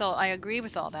that that's all. I agree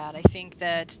with all that. I think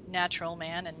that natural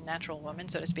man and natural woman,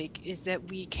 so to speak, is that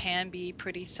we can be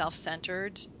pretty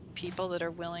self-centered people that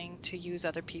are willing to use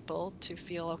other people to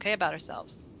feel okay about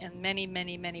ourselves in many,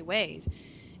 many, many ways,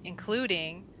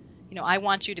 including, I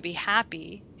want you to be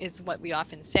happy is what we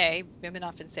often say. Women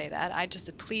often say that. I'm just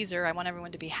a pleaser. I want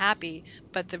everyone to be happy.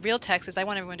 But the real text is, I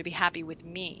want everyone to be happy with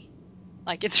me.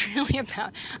 Like, it's really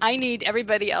about, I need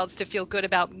everybody else to feel good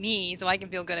about me so I can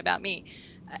feel good about me.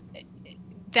 Uh,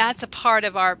 That's a part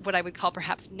of our, what I would call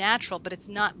perhaps natural, but it's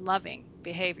not loving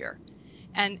behavior.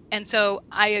 And so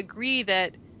I agree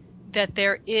that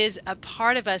there is a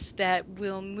part of us that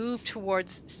will move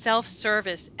towards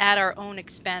self-service at our own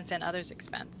expense and others'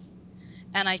 expense.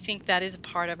 And I think that is a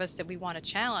part of us that we want to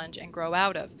challenge and grow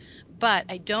out of. But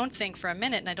I don't think for a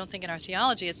minute, and I don't think in our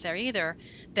theology it's there either,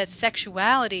 that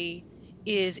sexuality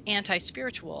is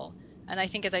anti-spiritual. And I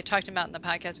think, as I talked about in the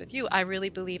podcast with you, I really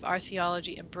believe our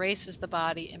theology embraces the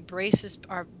body, embraces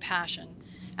our passion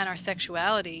and our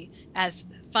sexuality as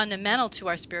fundamental to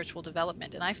our spiritual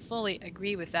development. And I fully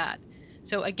agree with that.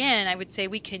 So again, I would say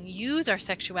we can use our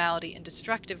sexuality in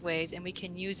destructive ways, and we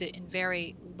can use it in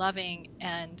very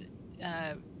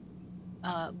uh,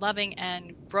 loving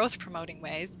and growth promoting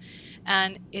ways.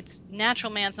 And it's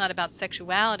natural man's not about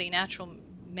sexuality. Natural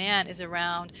man is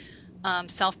around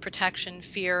self protection,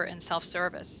 fear, and self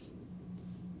service.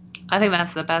 I think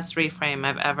that's the best reframe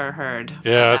I've ever heard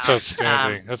Yeah, that's about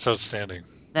outstanding. That's outstanding.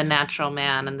 the natural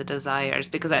man and the desires,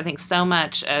 because I think so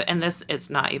much, and this is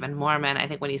not even Mormon. I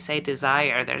think when you say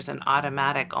desire, there's an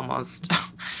automatic almost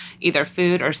either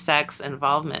food or sex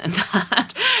involvement in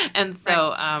that. And Right.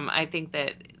 so I think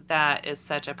that that is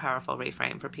such a powerful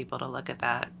reframe for people to look at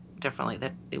that differently,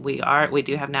 that we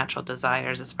do have natural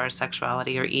desires as far as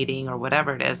sexuality or eating or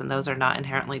whatever it is, and those are not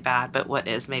inherently bad, but what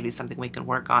is maybe something we can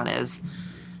work on is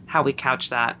how we couch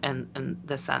that in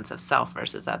the sense of self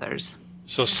versus others.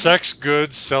 So Hmm. sex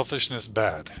good, selfishness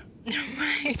bad.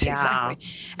 Right, Yeah. exactly.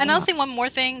 And I'll Yeah. say one more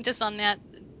thing just on that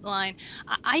line.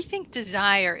 I think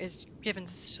desire is given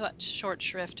such short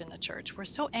shrift in the church. We're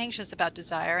so anxious about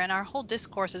desire, and our whole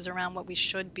discourse is around what we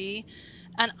should be.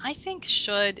 And I think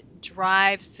should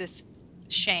drives this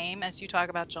shame, as you talk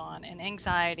about, John, and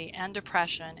anxiety and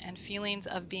depression and feelings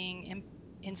of being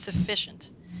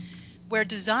insufficient. Where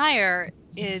desire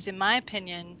is, in my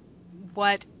opinion,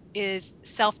 what is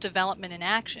self-development in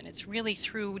action. It's really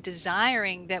through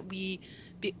desiring that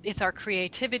it's our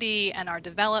creativity and our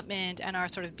development and our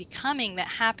sort of becoming that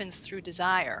happens through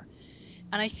desire.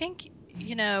 And I think,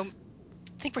 you know,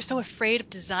 I think we're so afraid of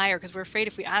desire because we're afraid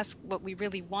if we ask what we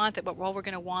really want, that what all we're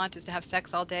going to want is to have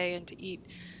sex all day and to eat,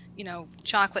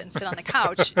 chocolate and sit on the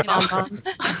couch, Bonbons.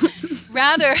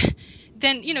 rather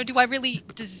than, do I really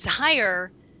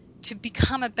desire to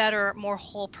become a better, more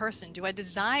whole person? Do I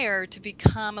desire to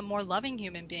become a more loving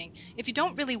human being? If you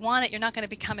don't really want it, you're not going to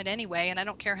become it anyway. And I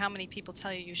don't care how many people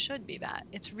tell you you should be that.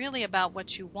 It's really about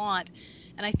what you want.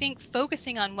 And I think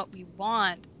focusing on what we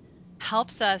want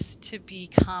helps us to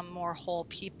become more whole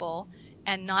people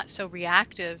and not so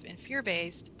reactive and fear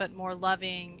based, but more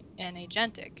loving and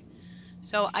agentic.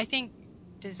 So I think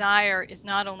desire is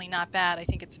not only not bad, I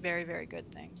think it's a very, very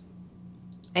good thing.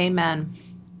 Amen.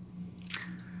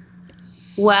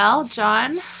 Well,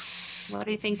 John, what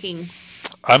are you thinking?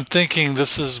 I'm thinking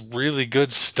this is really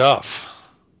good stuff.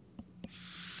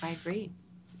 I agree.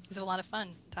 It was a lot of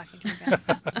fun talking to you guys.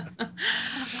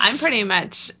 I'm pretty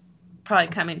much probably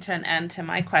coming to an end to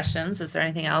my questions. Is there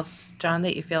anything else, John,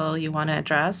 that you feel you want to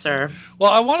address or?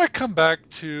 Well, I want to come back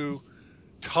to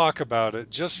talk about it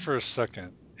just for a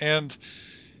second. And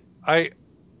I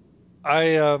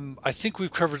I think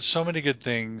we've covered so many good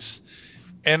things,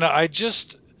 and I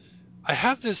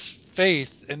have this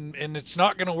faith, and it's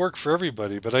not going to work for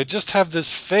everybody, but I just have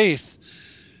this faith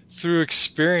through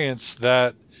experience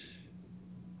that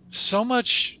so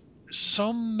much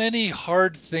so many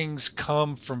hard things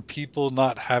come from people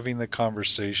not having the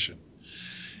conversation.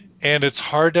 And it's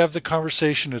hard to have the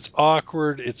conversation. It's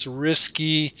awkward. It's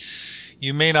risky.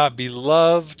 You may not be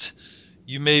loved.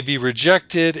 You may be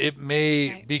rejected. It may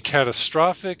Right. be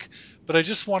catastrophic. But I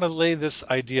just want to lay this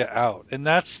idea out. And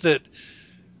that's that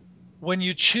when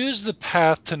you choose the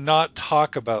path to not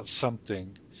talk about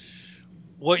something,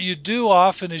 Mhm. what you do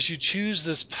often is you choose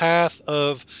this path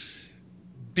of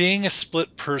being a split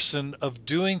person, of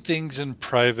doing things in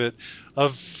private,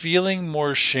 of feeling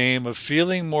more shame, of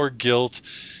feeling more guilt.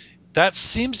 That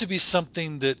seems to be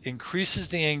something that increases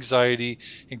the anxiety,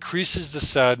 increases the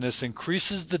sadness,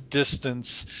 increases the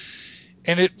distance.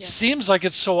 And it Yes. seems like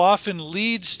it so often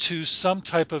leads to some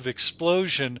type of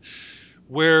explosion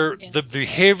where the Yes.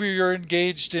 behavior you're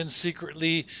engaged in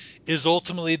secretly is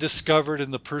ultimately discovered,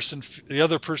 and the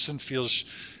other person feels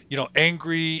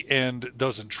angry and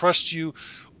doesn't trust you,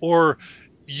 or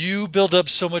you build up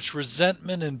so much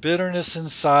resentment and bitterness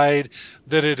inside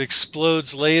that it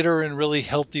explodes later in really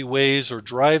healthy ways or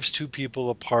drives two people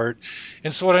apart.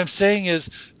 And so what I'm saying is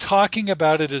talking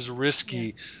about it is Yeah.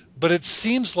 risky, but it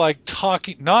seems like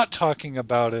talking not talking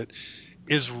about it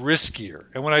is riskier.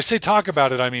 And when I say talk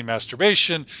about it, I mean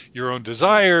masturbation, your own Yeah.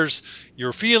 desires,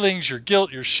 your feelings, your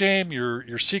guilt, your shame,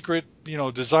 your secret,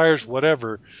 desires,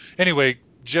 whatever. Anyway,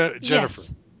 Jennifer.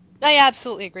 Yes. I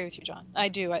absolutely agree with you, John. I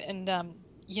do. And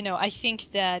I think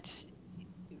that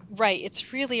right,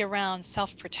 it's really around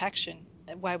self-protection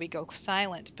why we go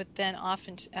silent, but then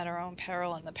often at our own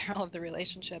peril and the peril of the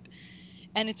relationship.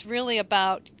 And it's really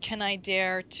about, can I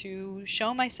dare to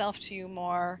show myself to you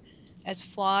more as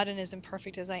flawed and as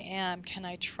imperfect as I am? Can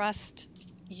I trust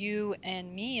you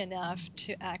and me enough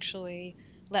to actually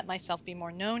let myself be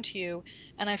more known to you?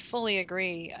 And I fully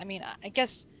agree. I mean, I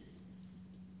guess,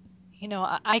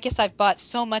 I guess I've bought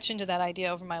so much into that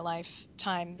idea over my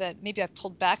lifetime that maybe I've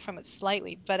pulled back from it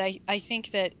slightly. But I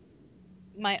think that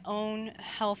my own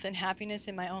health and happiness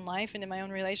in my own life and in my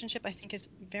own relationship, I think is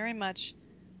very much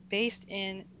based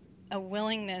in a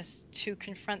willingness to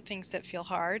confront things that feel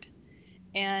hard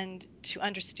and to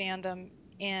understand them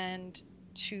and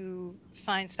to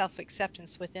find self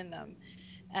acceptance within them.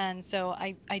 And so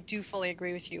I do fully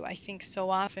agree with you. I think so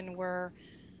often we're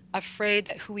afraid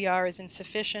that who we are is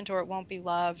insufficient, or it won't be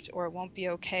loved, or it won't be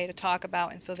okay to talk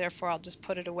about, and so therefore I'll just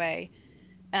put it away.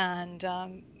 And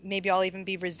maybe I'll even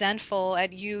be resentful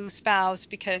at you, spouse,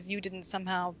 because you didn't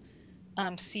somehow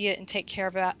see it and take care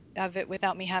of it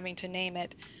without me having to name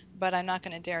it. But I'm not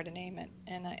going to dare to name it,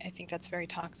 and I think that's very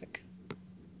toxic.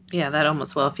 Yeah, that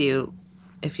almost, well, if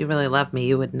you really love me,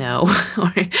 you would know.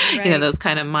 Or Right, those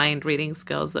kind of mind reading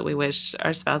skills that we wish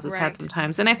our spouses had right.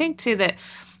 sometimes. And I think too that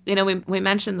we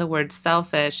mentioned the word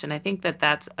selfish, and I think that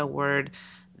that's a word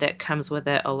that comes with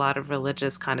it a lot of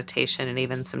religious connotation and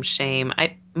even some shame.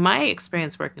 I My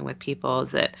experience working with people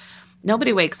is that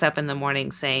nobody wakes up in the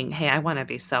morning saying, "Hey, I want to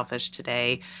be selfish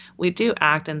today." We do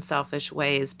act in selfish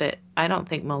ways, but I don't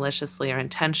think maliciously or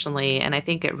intentionally. And I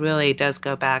think it really does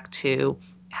go back to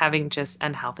having just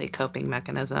unhealthy coping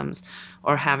mechanisms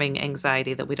or having Hmm.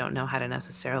 anxiety that we don't know how to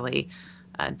necessarily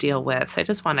deal with. So I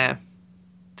just want to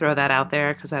throw that out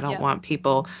there because I don't Yeah, want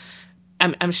people.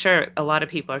 I'm sure a lot of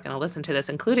people are going to listen to this,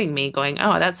 including me, going,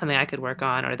 "Oh, that's something I could work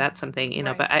on," or "That's something,"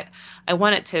 right. But I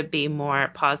want it to be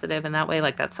more positive in that way,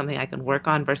 like that's something I can work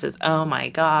on versus, "Oh my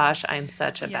gosh, I'm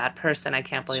such a Yeah, bad person. I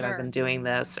can't believe I've been sure. doing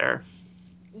this," or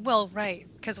Well, right.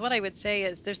 Because what I would say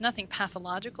is there's nothing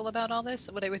pathological about all this.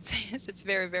 What I would say is it's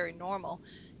very, very normal.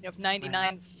 If right,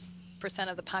 99%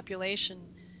 of the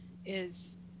population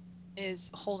is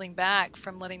holding back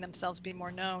from letting themselves be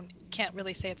more known, can't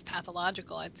really say it's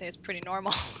pathological. I'd say it's pretty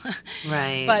normal. But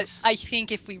right. I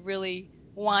think if we really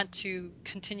want to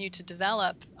continue to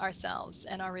develop ourselves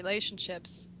and our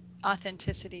relationships,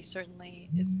 authenticity certainly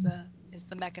is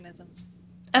the mechanism.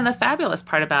 And the fabulous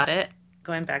part about it,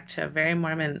 going back to a very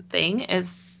Mormon thing,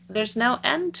 is there's no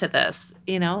end to this.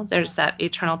 There's that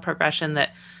eternal progression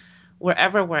that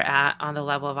wherever we're at on the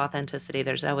level of authenticity,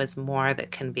 there's always more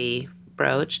that can be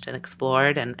broached and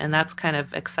explored. And that's kind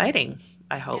of exciting,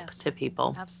 I hope, to Yes,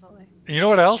 people. absolutely. You know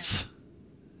what Yeah. else?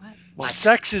 What? What?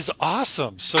 Sex is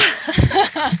awesome. So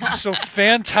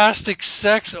fantastic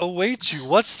sex awaits you.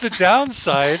 What's the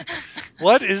downside?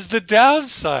 What is the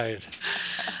downside?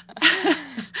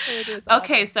 It is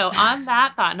Okay, awesome. so on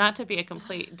that thought, not to be a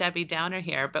complete Debbie Downer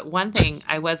here, but one thing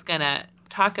I was going to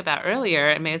talk about earlier,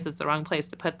 and maybe this is the wrong place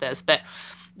to put this, but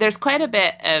there's quite a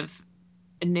bit of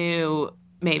new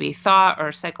maybe thought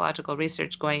or psychological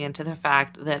research going into the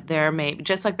fact that there may,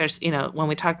 just like there's, when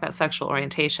we talk about sexual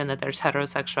orientation, that there's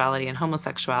heterosexuality and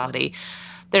homosexuality,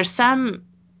 there's some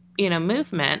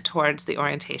movement towards the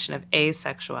orientation of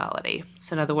asexuality.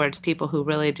 So in other words, people who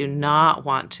really do not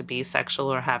want to be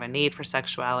sexual or have a need for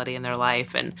sexuality in their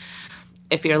life. And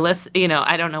if you're listening,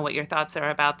 I don't know what your thoughts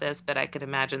are about this, but I could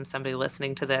imagine somebody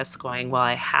listening to this going, "Well,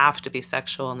 I have to be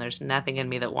sexual and there's nothing in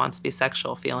me that wants to be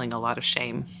sexual," feeling a lot of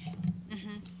shame.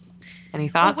 Hmm. Any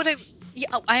Well, thoughts?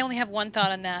 yeah, I only have one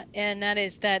thought on that, and that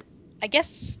is that I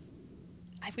guess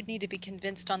I would need to be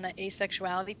convinced on the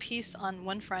asexuality piece on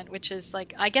one front, which is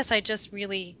like, I guess I just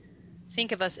really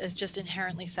think of us as just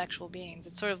inherently sexual beings.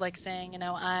 It's sort of like saying,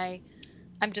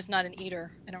 I'm just not an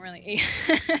eater. I don't really eat.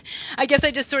 I guess I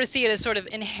just sort of see it as sort of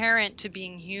inherent to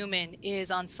being human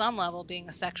is on some level being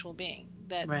a sexual being.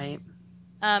 That Right.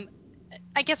 um,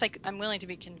 I guess I'm willing to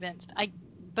be convinced.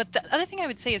 But the other thing I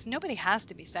would say is nobody has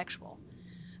to be sexual.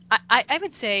 I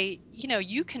would say,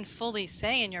 you can fully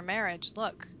say in your marriage,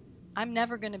 look, I'm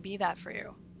never going to be that for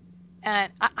you.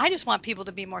 And I just want people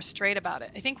to be more straight about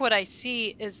it. I think what I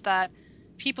see is that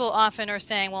people often are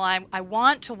saying, well, I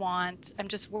want to want, I'm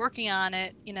just working on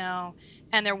it,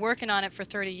 and they're working on it for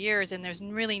 30 years and there's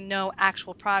really no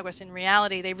actual progress. In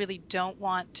reality, they really don't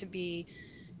want to be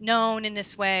known in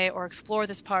this way or explore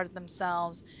this part of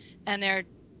themselves. And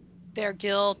their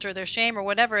guilt or their shame or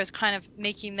whatever is kind of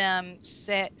making them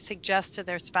suggest to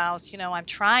their spouse, I'm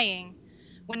trying,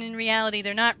 when in reality,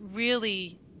 they're not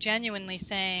really genuinely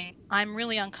saying, I'm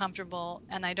really uncomfortable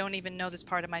and I don't even know this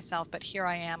part of myself, but here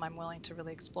I am. I'm willing to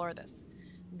really explore this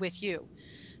with you.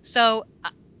 So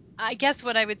I guess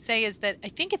what I would say is that I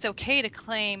think it's okay to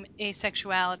claim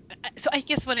asexuality. So I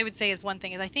guess what I would say is one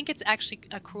thing is I think it's actually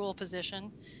a cruel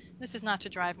position. This is not to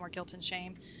drive more guilt and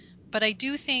shame, but I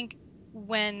do think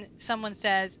when someone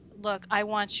says, "Look, I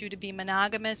want you to be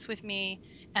monogamous with me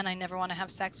and I never want to have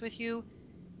sex with you,"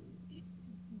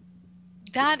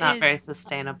 It's that not very is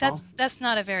sustainable. that's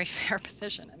not a very fair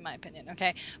position in my opinion,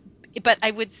 okay? But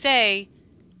I would say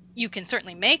you can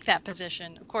certainly make that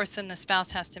position. Of course, then the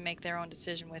spouse has to make their own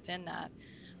decision within that.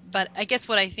 But I guess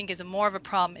what I think is a more of a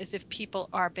problem is if people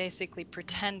are basically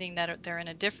pretending that they're in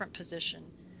a different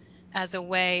position as a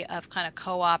way of kind of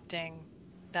co-opting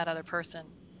that other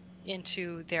person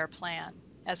into their plan,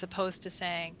 as opposed to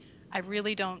saying, I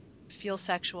really don't feel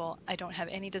sexual. I don't have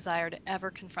any desire to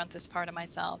ever confront this part of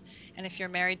myself. And if you're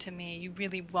married to me, you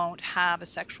really won't have a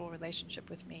sexual relationship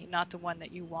with me, not the one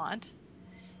that you want.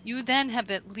 You then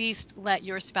have at least let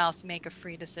your spouse make a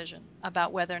free decision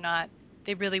about whether or not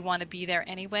they really want to be there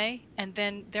anyway. And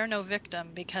then they're no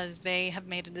victim because they have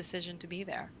made a decision to be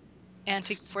there and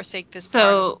to forsake this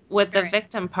part of So, with the experience.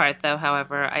 victim part, though,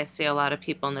 however, I see a lot of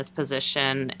people in this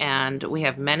position, and we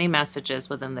have many messages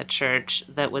within the church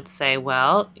that would say,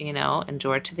 well,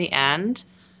 endure to the end.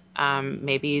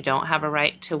 Maybe you don't have a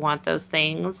right to want those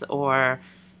things, or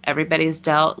everybody's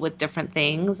dealt with different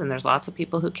things, and there's lots of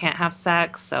people who can't have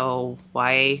sex. So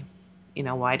why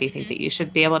do you think Mhm. that you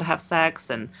should be able to have sex?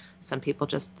 And some people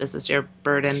just, this is your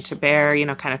burden to bear,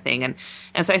 kind of thing.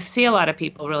 And so I see a lot of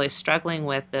people really struggling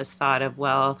with this thought of,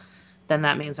 well, then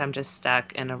that means I'm just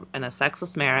stuck in a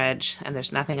sexless marriage and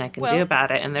there's nothing I can do Well,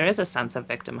 about it. And there is a sense of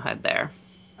victimhood there.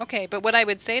 okay, but what I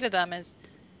would say to them is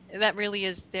that really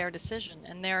is their decision,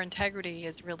 and their integrity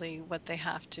is really what they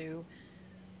have to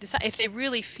decide. If they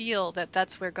really feel that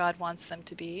that's where God wants them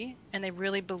to be, and they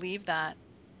really believe that,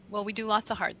 well, we do lots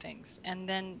of hard things, and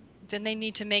then they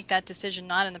need to make that decision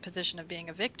not in the position of being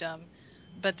a victim,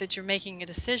 but that you're making a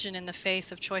decision in the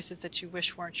face of choices that you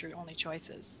wish weren't your only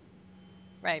choices,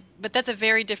 right? But that's a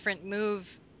very different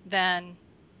move than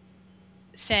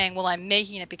saying, well, I'm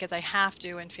making it because I have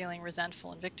to and feeling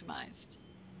resentful and victimized,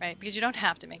 right? Because you don't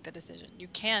have to make the decision. You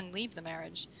can leave the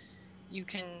marriage. You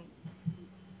can,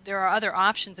 there are other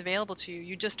options available to you.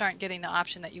 You just aren't getting the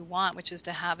option that you want, which is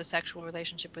to have a sexual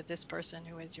relationship with this person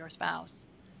who is your spouse.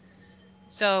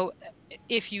 So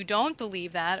if you don't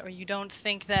believe that, or you don't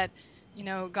think that,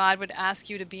 God would ask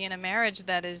you to be in a marriage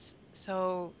that is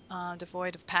so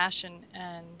devoid of passion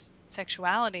and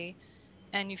sexuality,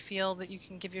 and you feel that you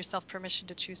can give yourself permission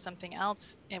to choose something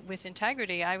else with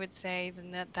integrity, I would say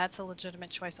then that's a legitimate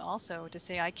choice also, to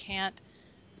say I can't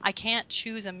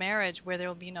choose a marriage where there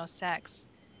will be no sex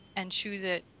and choose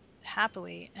it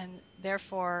happily, and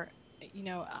therefore,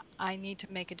 I need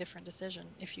to make a different decision.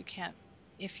 If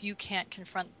you can't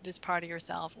confront this part of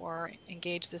yourself or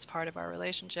engage this part of our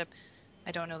relationship,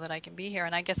 I don't know that I can be here.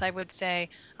 And I guess I would say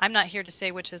I'm not here to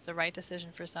say which is the right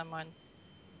decision for someone,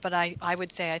 but I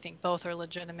would say I think both are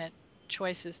legitimate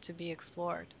choices to be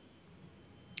explored.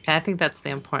 I think that's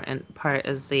the important part,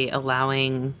 is the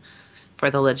allowing for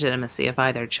the legitimacy of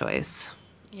either choice,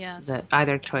 that Yes.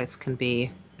 either choice can be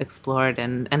explored,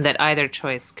 and that either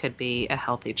choice could be a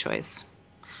healthy choice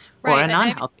or Right. a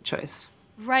non-healthy choice.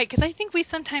 Right, because I think we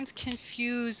sometimes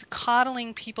confuse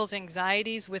coddling people's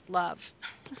anxieties with love.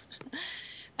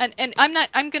 And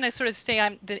I'm going to sort of say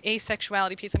I'm the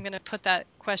asexuality piece. I'm going to put that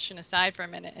question aside for a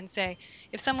minute and say,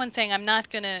 if someone's saying I'm not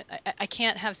going to, I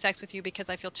can't have sex with you because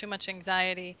I feel too much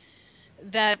anxiety,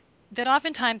 that that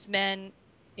oftentimes men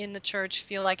in the church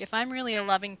feel like if I'm really a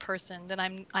loving person, then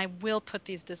I will put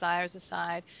these desires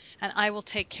aside, and I will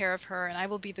take care of her, and I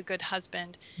will be the good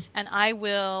husband, and I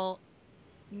will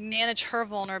manage her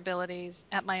vulnerabilities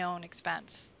at my own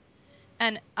expense.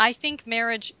 And I think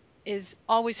marriage is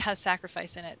always has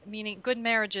sacrifice in it, meaning good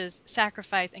marriages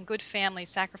sacrifice, and good families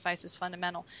sacrifice is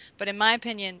fundamental. But in my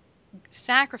opinion,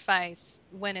 sacrifice,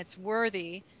 when it's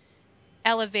worthy,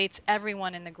 elevates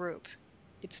everyone in the group.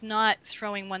 It's not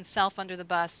throwing oneself under the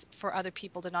bus for other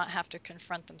people to not have to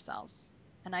confront themselves.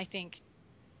 And I think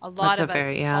a lot of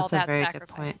us call That's a that very good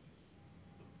point. sacrifice.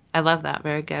 I love that.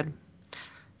 Very good.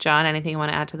 John, anything you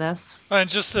want to add to this? And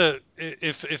just the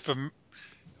if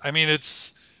I mean,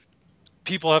 it's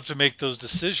people have to make those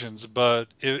decisions, but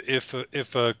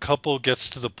if a couple gets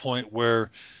to the point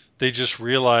where they just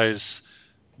realize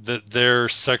that they're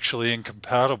sexually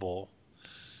incompatible,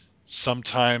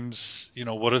 sometimes,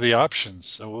 what are the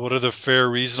options? What are the fair,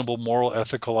 reasonable, moral,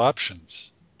 ethical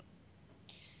options?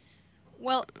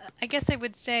 Well, I guess I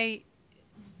would say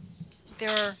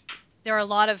there are there are a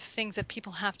lot of things that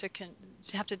people have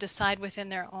to decide within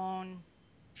their own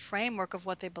framework of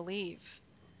what they believe.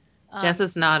 This Um,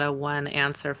 is not a one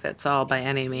answer fits all by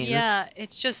any means. yeah,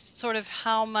 it's just sort of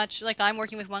how much, like I'm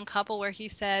working with one couple where he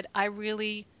said,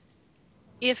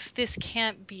 if this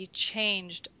can't be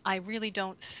changed, I really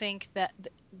don't think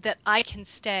that I can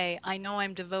stay. I know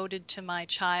I'm devoted to my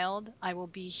child. I will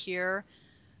be here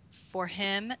for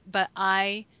him, but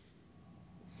I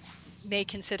may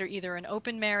consider either an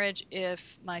open marriage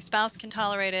if my spouse can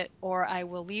tolerate it, or I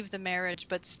will leave the marriage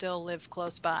but still live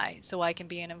close by so I can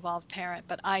be an involved parent.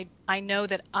 But I know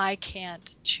that I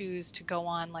can't choose to go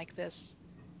on like this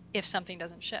if something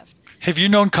doesn't shift. Have you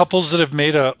known couples that have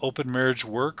made a open marriage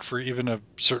work for even a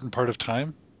certain part of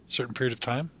time, certain period of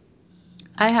time?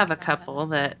 I have a couple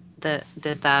that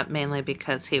did that mainly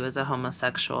because he was a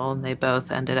homosexual, and they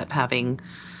both ended up having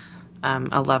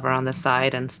a lover on the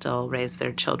side and still raise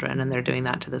their children, and they're doing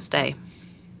that to this day.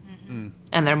 Hmm. Mm.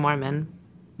 And they're Mormon.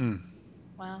 Mm.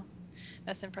 Wow,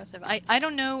 that's impressive. I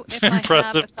don't know if I have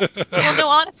Impressive. well, no,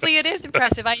 honestly, it is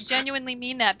impressive. I genuinely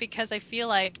mean that because I feel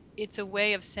like it's a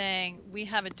way of saying we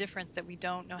have a difference that we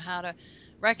don't know how to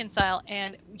reconcile,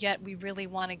 and yet we really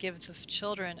want to give the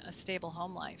children a stable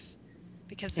home life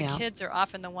because the Yeah. kids are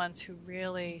often the ones who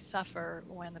really suffer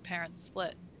when the parents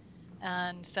split.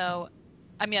 And so,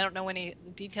 I mean, I don't know any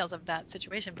details of that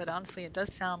situation, but honestly, it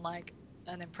does sound like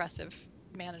an impressive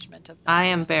management of I that.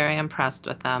 am very impressed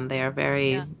with them. They are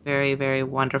very, Yeah, very, very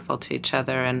wonderful to each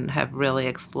other and have really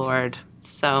explored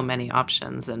so many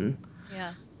options. And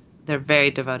yeah, they're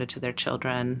very devoted to their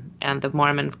children. And the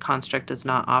Mormon construct does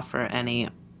not offer any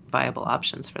viable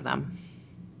options for them.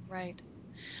 right.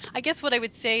 I guess what I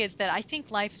would say is that I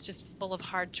think life is just full of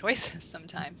hard choices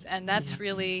sometimes, and Yeah. that's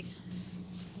really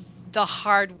the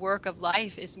hard work of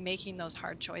life is making those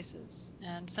hard choices.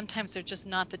 And sometimes they're just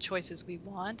not the choices we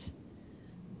want,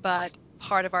 but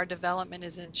part of our development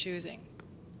is in choosing.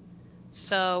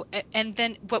 So, and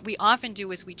then what we often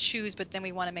do is we choose, but then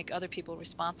we want to make other people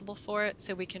responsible for it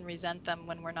so we can resent them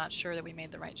when we're not sure that we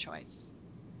made the right choice.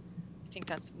 I think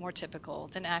that's more typical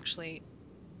than actually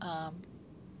um,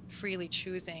 freely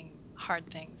choosing hard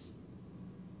things.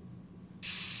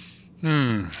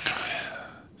 Hmm.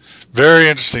 Very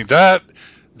interesting. That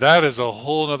is a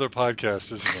whole nother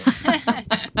podcast, isn't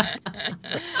it?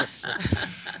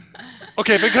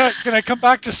 Okay, but can I come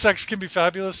back to sex can be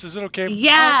fabulous? Is it okay? Oh,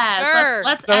 Yes, let's sure.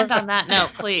 let's end on that note,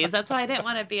 please. That's why I didn't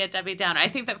want to be a Debbie Downer. I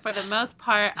think that for the most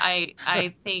part, I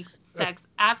think that sex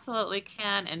absolutely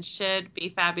can and should be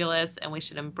fabulous, and we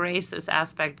should embrace this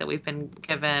aspect that we've been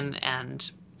given. And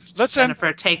let's end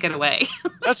Jennifer, take it away.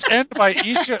 let's end by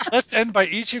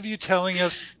each of you telling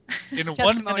us in 1 minute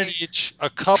Testimony. each a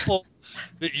couple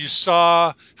that you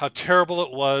saw, how terrible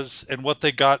it was, and what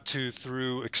they got to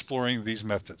through exploring these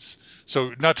methods.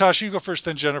 So, Natasha, you go first,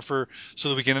 then Jennifer, so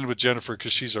that we can end with Jennifer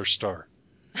because she's our star.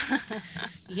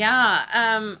 Yeah,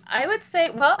 I would say,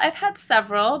 well, I've had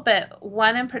several, but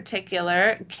one in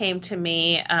particular came to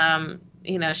me.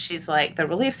 She's like the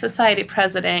Relief Society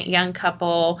president, young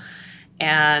couple,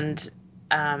 and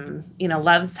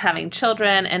loves having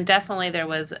children. And definitely there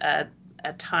was a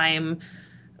time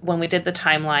when we did the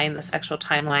timeline, the sexual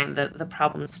timeline, the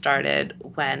problem started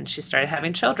when she started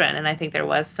having children. And I think there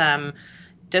was some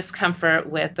discomfort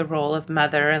with the role of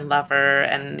mother and lover,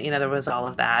 and there was all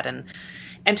of that.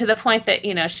 And to the point that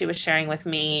she was sharing with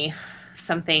me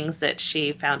some things that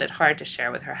she found it hard to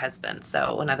share with her husband.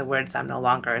 So in other words, I'm no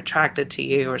longer attracted to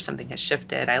you, or something has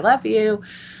shifted. I love you,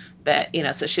 but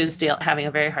so she was having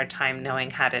a very hard time knowing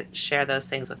how to share those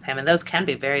things with him, and those can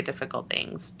be very difficult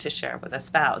things to share with a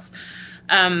spouse.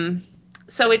 um,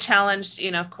 so we challenged,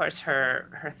 of course,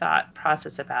 her thought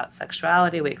process about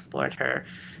sexuality. We explored her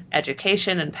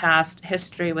education and past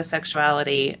history with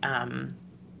sexuality,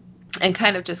 and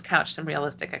kind of just couched some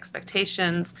realistic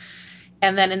expectations.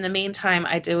 And then in the meantime,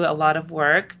 I do a lot of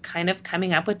work kind of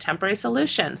coming up with temporary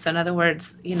solutions. So in other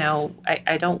words,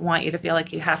 I don't want you to feel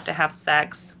like you have to have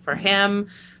sex for him.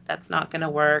 That's not going to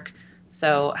work.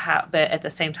 So, but at the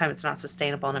same time, it's not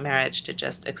sustainable in a marriage to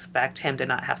just expect him to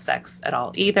not have sex at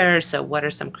all either. So, what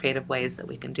are some creative ways that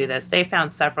we can do this? They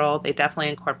found several. They definitely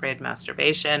incorporated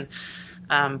masturbation,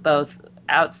 both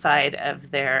outside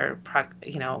of their,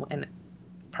 in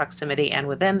proximity and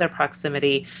within their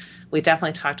proximity. We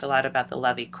definitely talked a lot about the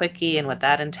lovey quickie and what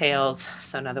that entails.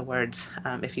 So, in other words,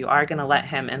 if you are going to let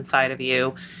him inside of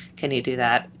you, can you do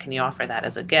that? Can you offer that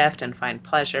as a gift and find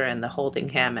pleasure in the holding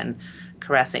him and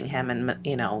caressing him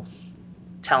and,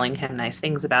 telling him nice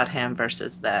things about him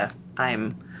versus the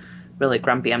I'm really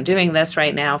grumpy, I'm doing this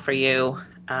right now for you.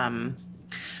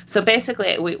 So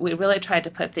basically, we really tried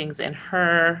to put things in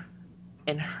her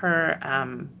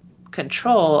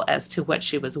control as to what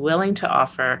she was willing to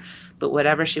offer, but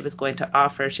whatever she was going to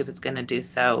offer, she was going to do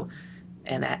so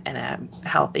in a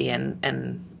healthy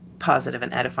and positive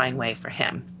and edifying way for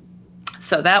him.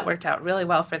 So that worked out really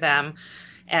well for them.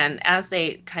 And as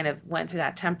they kind of went through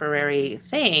that temporary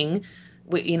thing,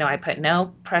 I put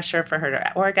no pressure for her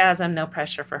to orgasm, no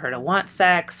pressure for her to want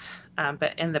sex.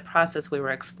 But in the process, we were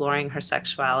exploring her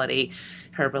sexuality.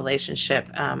 Her relationship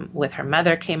with her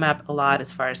mother came up a lot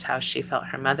as far as how she felt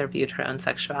her mother viewed her own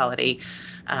sexuality.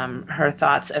 Her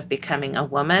thoughts of becoming a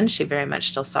woman, she very much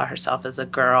still saw herself as a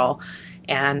girl.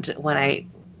 And when I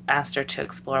asked her to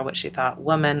explore what she thought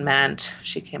woman meant,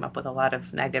 she came up with a lot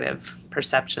of negative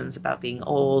perceptions about being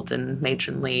old and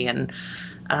matronly. And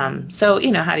so,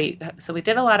 so we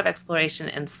did a lot of exploration,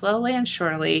 and slowly and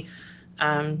surely,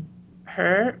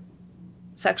 her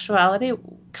sexuality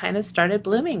kind of started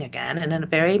blooming again and in a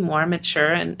very more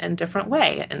mature and different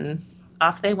way. And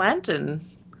off they went, and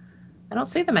I don't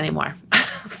see them anymore.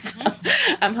 So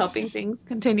Mhm. I'm hoping things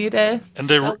continue to And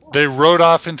go they well. rode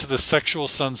off into the sexual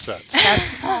sunset.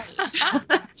 That's right.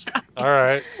 That's All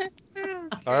right. right.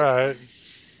 All Great. right.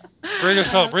 Bring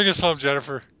us home. Um, Bring us home,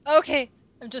 Jennifer. okay,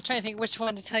 I'm just trying to think which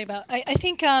one to tell you about. I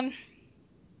think well,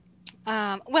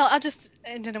 I'll just,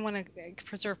 and then I want to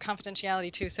preserve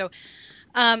confidentiality too. So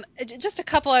just a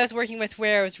couple I was working with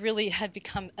where it was really had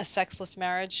become a sexless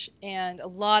marriage and a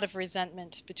lot of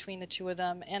resentment between the two of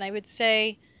them. And I would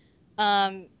say,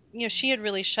 she had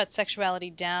really shut sexuality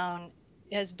down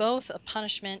as both a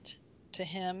punishment to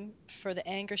him for the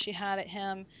anger she had at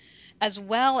him, as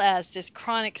well as this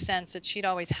chronic sense that she'd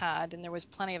always had, and there was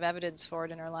plenty of evidence for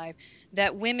it in her life,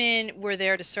 that women were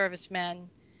there to service men,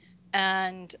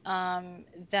 and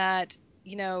that,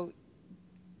 you know,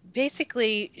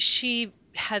 basically she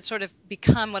had sort of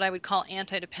become what I would call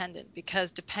anti-dependent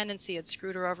because dependency had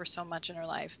screwed her over so much in her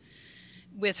life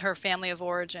with her family of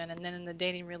origin and then in the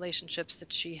dating relationships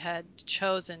that she had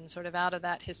chosen sort of out of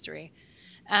that history.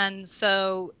 And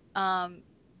so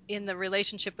in the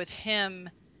relationship with him,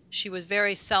 she was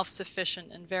very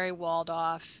self-sufficient and very walled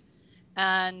off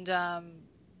and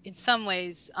in some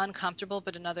ways uncomfortable,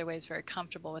 but in other ways very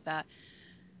comfortable with that.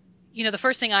 The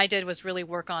first thing I did was really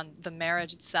work on the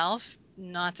marriage itself,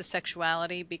 not the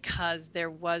sexuality, because there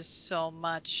was so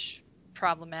much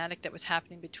problematic that was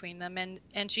happening between them,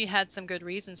 and she had some good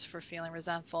reasons for feeling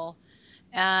resentful.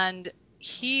 And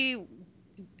he,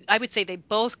 I would say they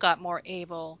both got more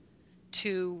able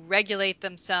to regulate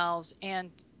themselves and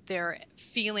their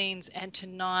feelings and to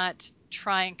not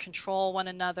try and control one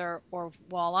another or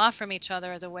wall off from each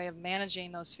other as a way of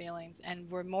managing those feelings, and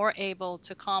were more able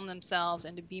to calm themselves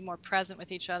and to be more present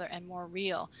with each other and more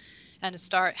real and to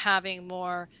start having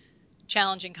more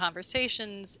challenging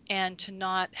conversations and to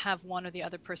not have one or the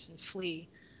other person flee.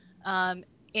 um,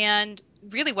 and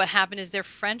really what happened is their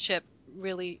friendship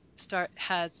really start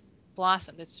has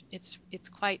blossomed. It's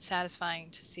quite satisfying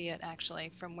to see it actually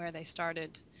from where they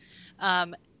started.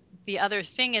 um, the other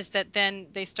thing is that then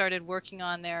they started working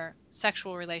on their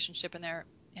sexual relationship and their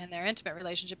intimate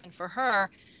relationship, and for her,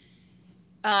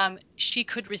 she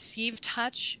could receive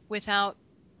touch without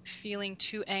feeling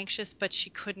too anxious, but she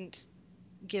couldn't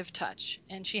give touch,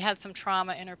 and she had some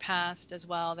trauma in her past as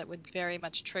well that would very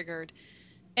much triggered.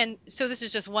 And so this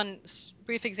is just one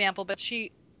brief example, but I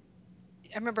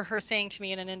remember her saying to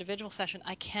me in an individual session,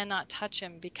 I cannot touch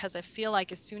him because I feel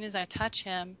like as soon as I touch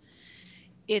him,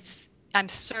 it's I'm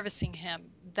servicing him,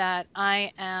 that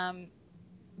I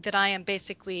am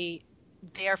basically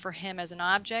there for him as an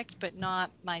object, but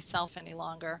not myself any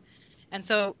longer. And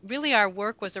so really our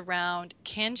work was around,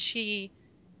 can she,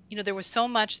 there was so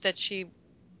much that she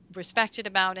respected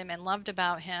about him and loved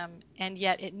about him, and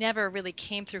yet it never really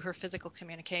came through her physical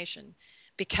communication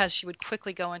because she would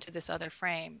quickly go into this other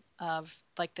frame of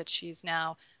like that she's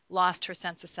now lost her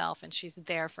sense of self and she's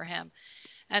there for him.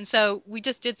 And so we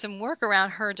just did some work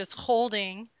around her just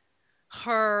holding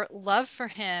her love for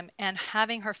him and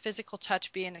having her physical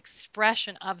touch be an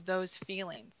expression of those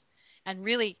feelings, and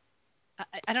really,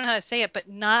 I don't know how to say it, but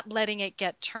not letting it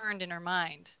get turned in her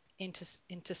mind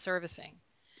into servicing.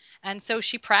 And so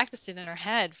she practiced it in her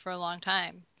head for a long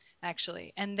time,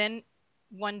 actually. And then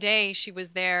one day she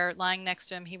was there lying next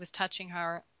to him. He was touching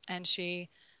her, and she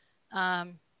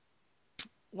um,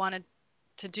 wanted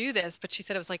to do this, but she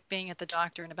said it was like being at the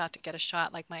doctor and about to get a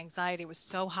shot. Like my anxiety was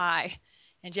so high.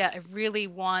 And yet I really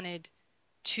wanted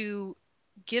to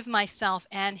give myself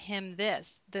and him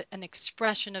an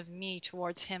expression of me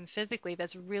towards him physically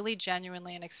that's really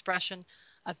genuinely an expression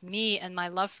of me and my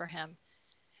love for him.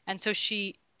 And so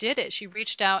she did it. She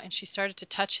reached out and she started to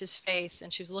touch his face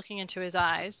and she was looking into his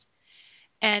eyes.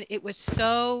 And it was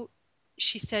so,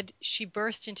 she said she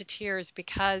burst into tears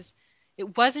because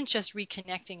it wasn't just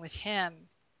reconnecting with him,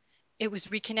 it was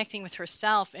reconnecting with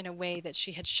herself in a way that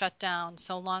she had shut down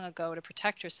so long ago to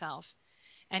protect herself.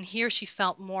 And here she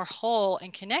felt more whole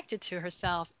and connected to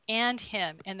herself and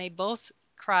him. And they both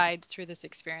cried through this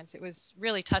experience. It was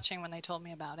really touching when they told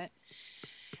me about it.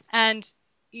 And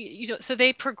so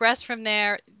they progressed from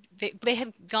there. They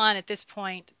had gone at this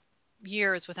point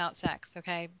years without sex,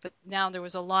 okay, but now there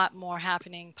was a lot more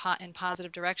happening in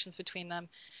positive directions between them,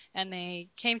 and they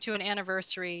came to an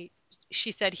anniversary.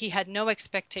 She said he had no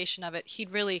expectation of it.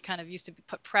 He'd really kind of used to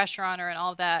put pressure on her and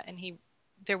all that, and he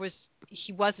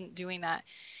wasn't doing that,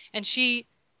 and she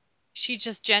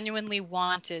just genuinely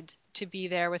wanted to be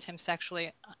there with him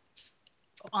sexually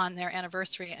on their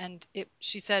anniversary, and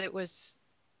she said it was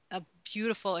a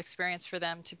beautiful experience for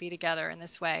them to be together in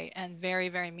this way, and very,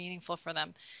 very meaningful for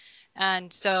them.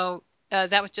 And so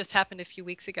that was just happened a few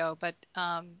weeks ago. But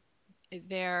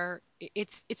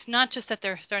it's not just that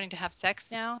they're starting to have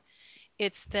sex now;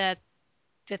 it's that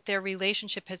their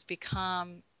relationship has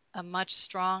become a much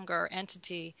stronger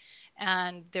entity,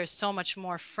 and there's so much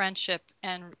more friendship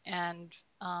and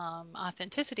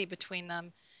authenticity between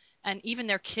them, and even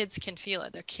their kids can feel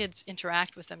it. Their kids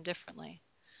interact with them differently.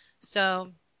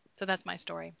 So, so that's my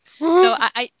story. So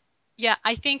yeah,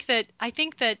 I think that,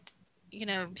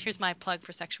 here's my plug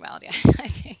for sexuality.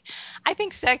 I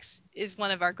think sex is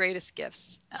one of our greatest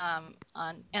gifts.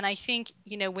 And I think,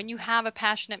 when you have a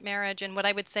passionate marriage, and what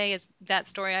I would say is that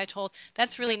story I told,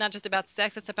 that's really not just about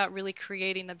sex, it's about really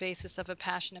creating the basis of a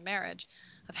passionate marriage,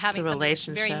 of It's a having something that's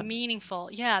very relationship. meaningful,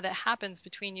 yeah, that happens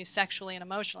between you sexually and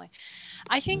emotionally.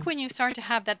 I think when you start to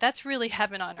have that, that's really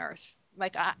heaven on earth.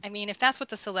 Like, I mean, if that's what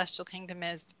the celestial kingdom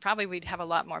is, probably we'd have a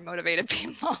lot more motivated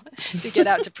people to get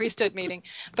out to priesthood meeting.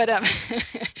 But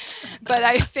but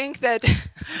I think that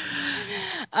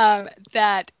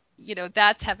that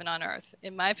that's heaven on earth,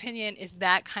 in my opinion, is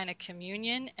that kind of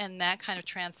communion and that kind of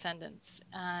transcendence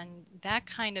and that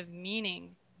kind of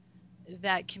meaning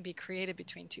that can be created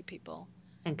between two people.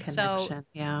 And So connection.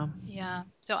 Yeah. yeah,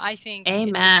 so I think it's a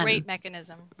Amen. great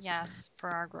mechanism, yes, for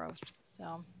our growth.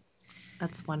 So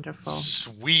That's wonderful.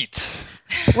 Sweet.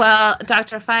 Well,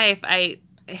 Dr. Fife,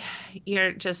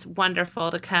 you're just wonderful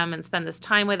to come and spend this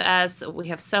time with us. We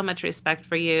have so much respect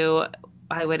for you.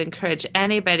 I would encourage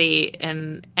anybody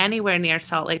in anywhere near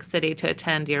Salt Lake City to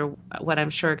attend your what I'm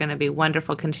sure are going to be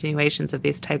wonderful continuations of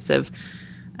these types of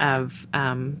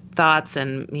thoughts,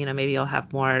 and maybe you'll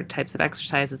have more types of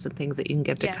exercises and things that you can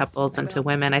give to yes, couples I and to will.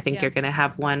 women. I think Yeah, you're going to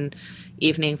have one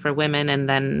evening for women and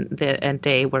then a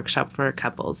day workshop for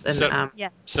couples. And Sep-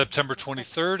 yes, September that's right.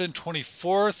 23rd and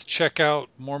 24th. Check out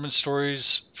Mormon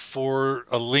Stories for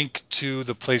a link to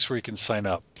the place where you can sign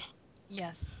up.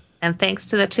 Yes. and thanks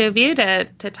to the two of you to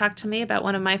talk to me about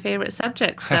one of my favorite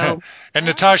subjects. So And Oh,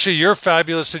 Natasha, you're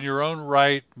fabulous in your own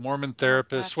right. Mormon well,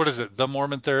 therapist. What that's is it? The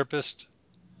Mormon therapist?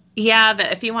 yeah,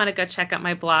 if you want to go check out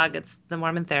my blog, it's The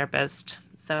Mormon Therapist.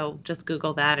 So just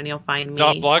Google that and you'll find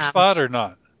Dot me. blogspot or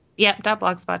not? Yep,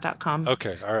 .blogspot.com.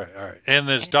 Okay, all right, all right. And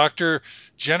there's right. Dr.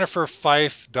 Jennifer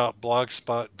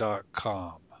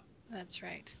Fife.blogspot.com. That's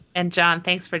right. And John,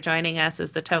 thanks for joining us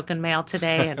as the token male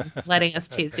today and letting us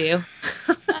tease you.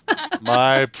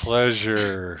 My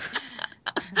pleasure.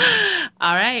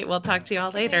 All right, we'll talk to you all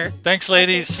Okay. later. Thanks, Okay.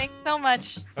 ladies. Thanks so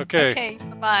much. Okay, Okay.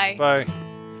 Bye-bye. bye.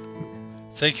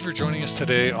 Thank you for joining us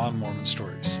today on Mormon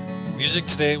Stories. Music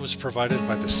today was provided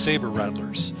by the Saber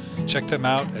Rattlers. Check them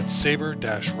out at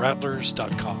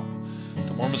saber-rattlers.com.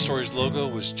 The Mormon Stories logo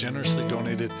was generously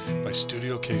donated by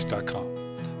StudioCase.com.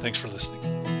 Thanks for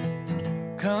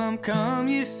listening. Come, come,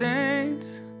 ye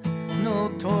saints, no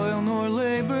toil nor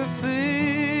labor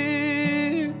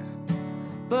fear,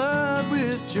 but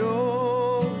with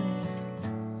joy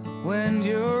wend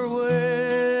your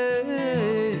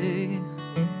way.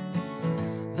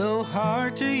 Though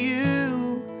hard to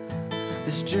you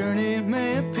this journey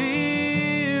may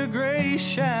appear, grace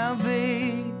shall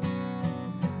be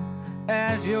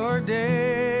as your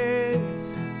day.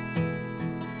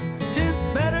 'Tis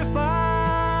better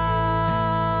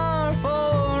far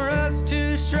for us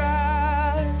to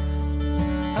strive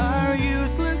our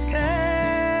useless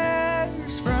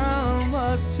cares from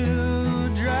us to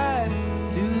drive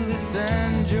to the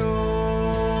sand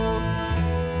joy.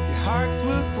 Your hearts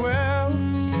will swell,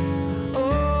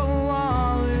 oh,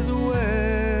 all is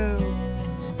well,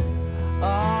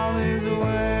 all is well.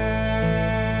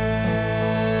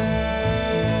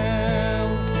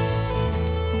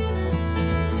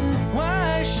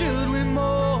 Why should we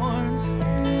mourn?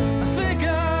 I think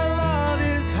our lot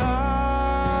is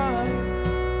hard.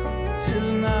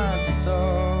 'Tis not so.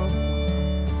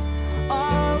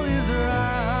 All is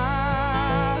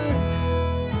right.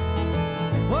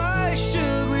 Why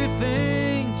should we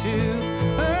think to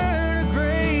earn a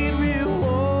great reward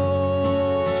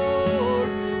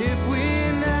if we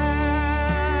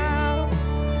now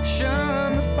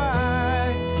shun the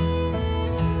fight?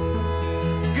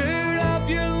 Gird up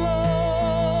your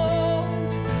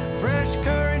loins, fresh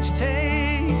courage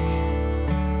take.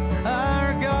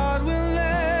 Our God will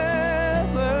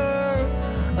never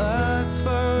us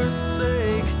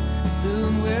forsake.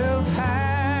 Soon we'll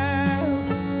have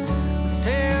this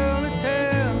tale to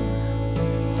tell.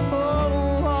 Oh,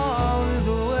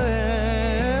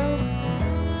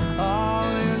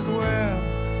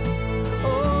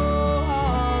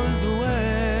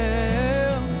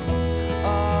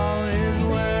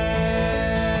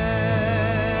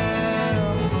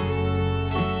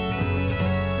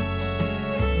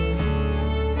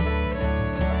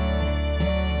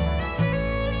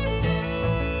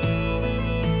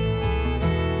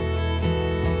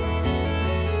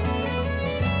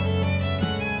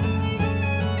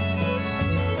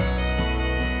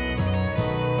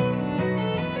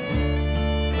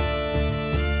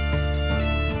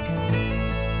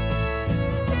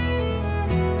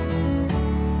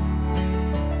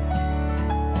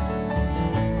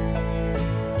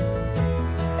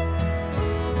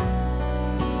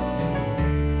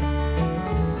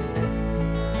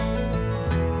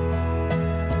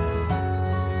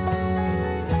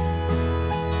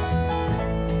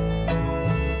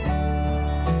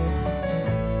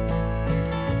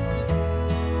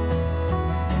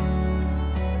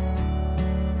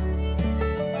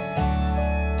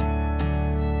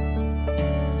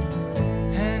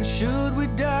 should we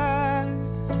die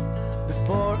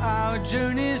before our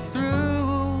journey's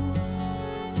through?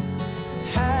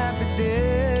 Happy day.